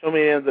don't know, the show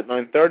may end at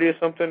 9:30 or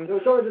something. The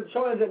show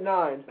ends at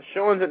 9. The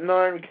show ends at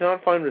 9. We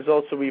cannot find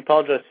results, so we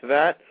apologize for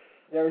that.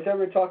 Yeah, we said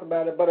we'd talk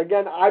about it. But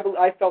again, I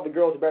felt the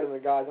girls were better than the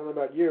guys. I don't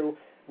know about you.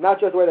 Not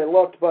just the way they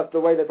looked, but the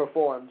way they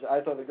performed.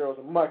 I thought the girls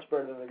were much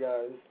better than the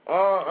guys.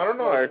 I don't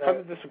know. I kind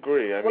of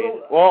disagree. I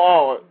mean,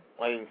 I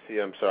didn't see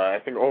it. I'm sorry. I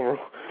think overall.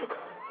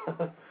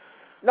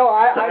 No,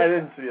 I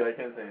didn't see it. I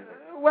can't say anything.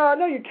 Well,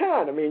 no, you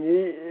can. I mean,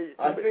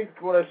 I think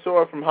what I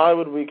saw from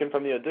Hollywood Week and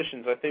from the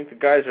auditions, I think the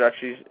guys are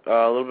actually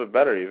a little bit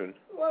better even.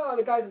 Well,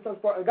 the guys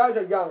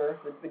are younger.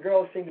 The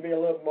girls seem to be a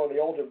little bit more the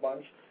older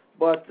bunch.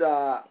 But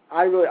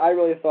I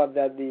really thought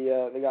that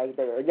the guys are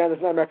better. Again,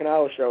 it's not an American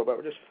Idol show, but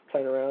we're just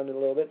playing around in a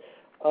little bit.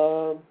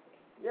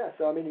 Yeah,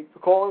 so I mean, you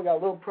can call in. We got a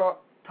little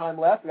time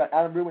left. We got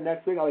Adam Rubin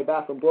next week. I'll be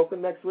back from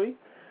Brooklyn next week,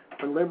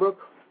 from Lynbrook,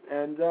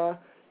 and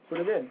put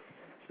it in.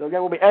 So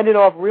again, we'll be ending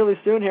off really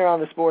soon here on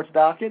the Sports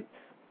Docket,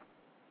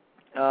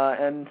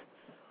 and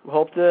we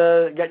hope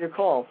to get your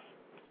call.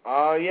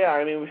 Yeah,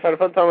 I mean, we've had a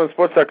fun time on the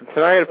Sports Docket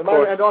tonight, of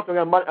course. And also, we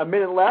got a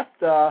minute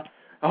left. I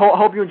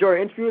hope you enjoy our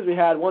interviews. We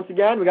had, once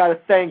again, we got to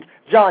thank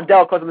John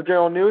Delcos of the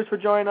Journal News for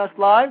joining us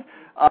live.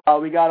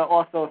 We got to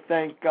also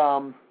thank,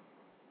 reload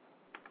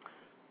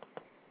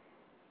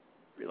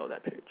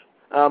that page.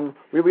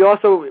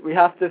 We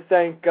have to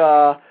thank,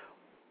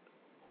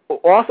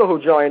 also who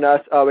joined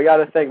us, we got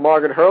to thank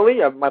Margaret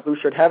Hurley of My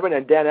Blueshirt Heaven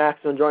and Dan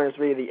Akeson joining us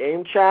via the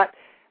AIM chat.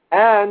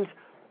 And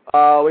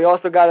we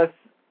also got to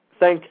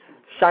thank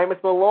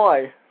Seamus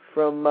Molloy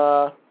from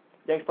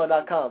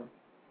Yanksplay.com.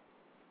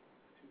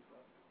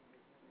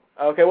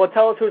 Okay, well,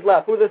 tell us who's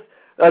left. Who's this?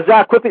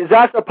 Zach, quickly.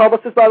 Zach's a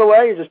publicist, by the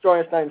way. He's just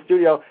joining us tonight in the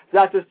studio.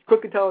 Zach, just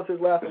quickly tell us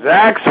who's left.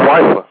 Zach's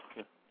wife.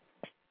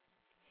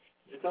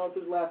 Just tell us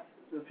who's left.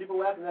 There's people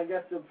left, and I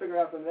guess you'll figure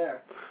out from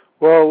there.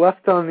 Well,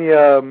 left on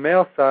the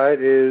male side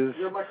is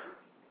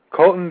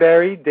Colton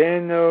Berry,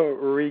 Dan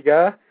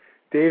Riga,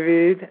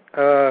 David,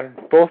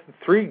 both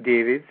three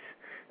Davids.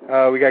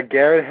 We got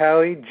Garrett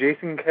Halley,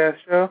 Jason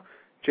Castro,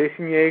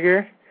 Jason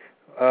Yeager,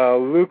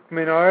 Luke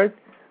Menard,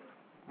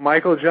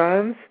 Michael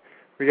Johns.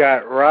 We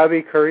got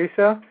Robbie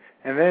Carrizo.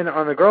 And then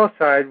on the girls'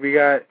 side, we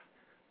got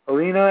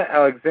Alina,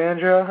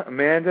 Alexandra,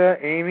 Amanda,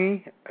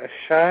 Amy,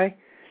 Shai,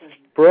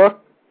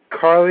 Brooke,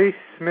 Carly,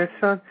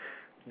 Smithson,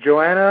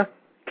 Joanna,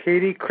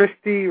 Katie,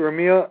 Christy,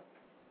 Ramil,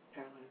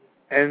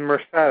 and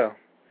Mercado.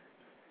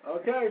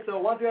 Okay, so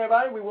once again,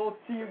 everybody, we will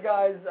see you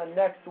guys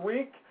next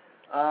week.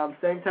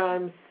 Same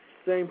time,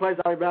 same place.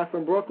 I'll be back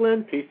from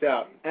Brooklyn. Peace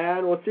out.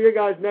 And we'll see you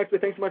guys next week.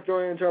 Thanks so much for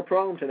joining into our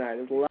program tonight.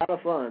 It was a lot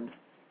of fun.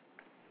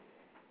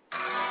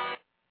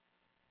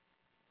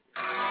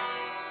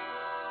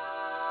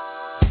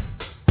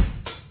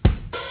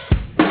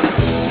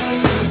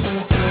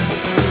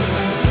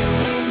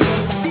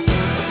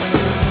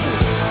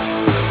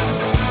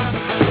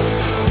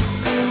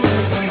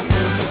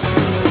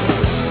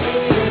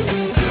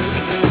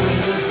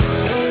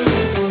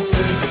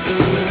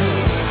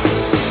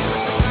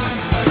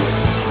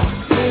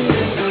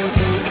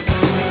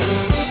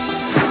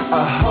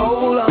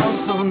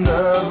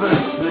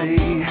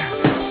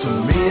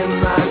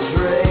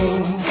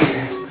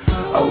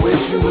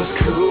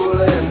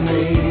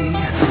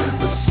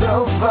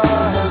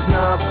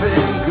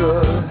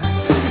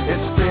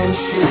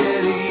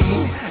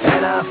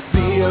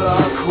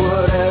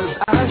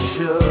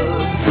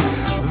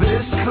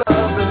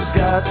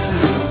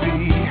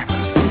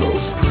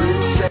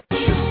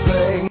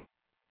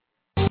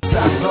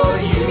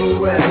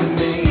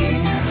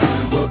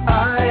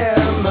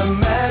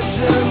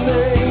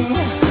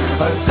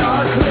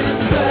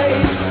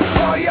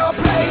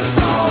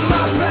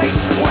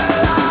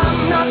 Well,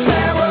 I'm not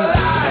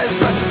paralyzed,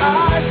 but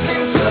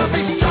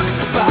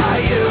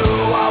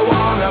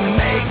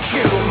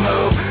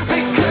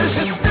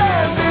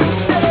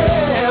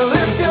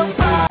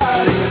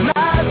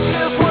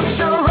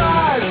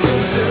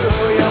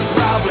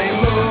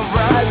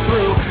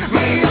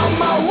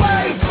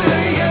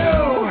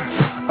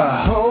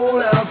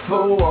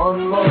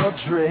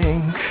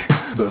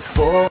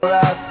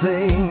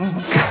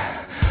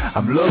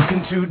I'm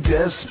looking too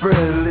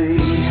desperately,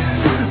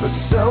 but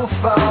so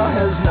far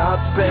has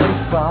not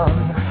been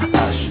fun.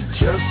 I should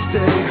just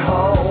stay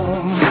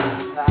home.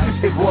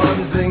 If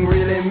one thing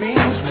really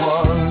means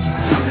one,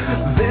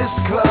 this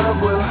club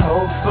will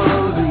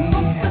hopefully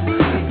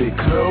be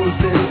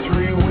closed in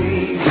 3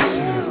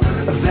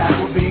 weeks. That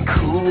would be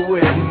cool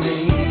with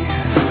me.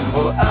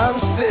 Well, I'm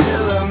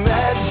still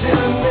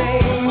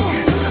imagining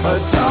a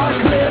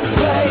dark-lit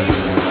place,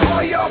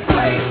 or your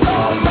place,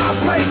 or my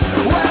place.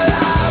 Well,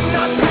 I'm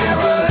not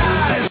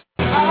paralyzed.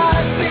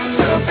 I seem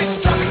to be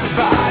struck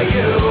by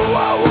you.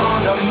 I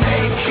wanna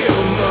make you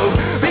move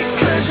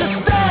because you're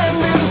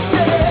standing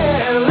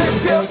still. If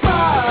your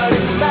body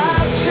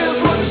matches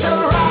what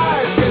your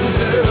eyes can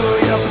do,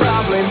 you'll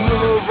probably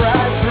move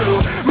right through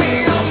me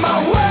on my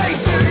way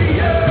to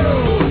you.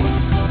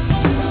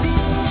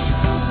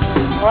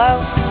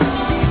 Hello?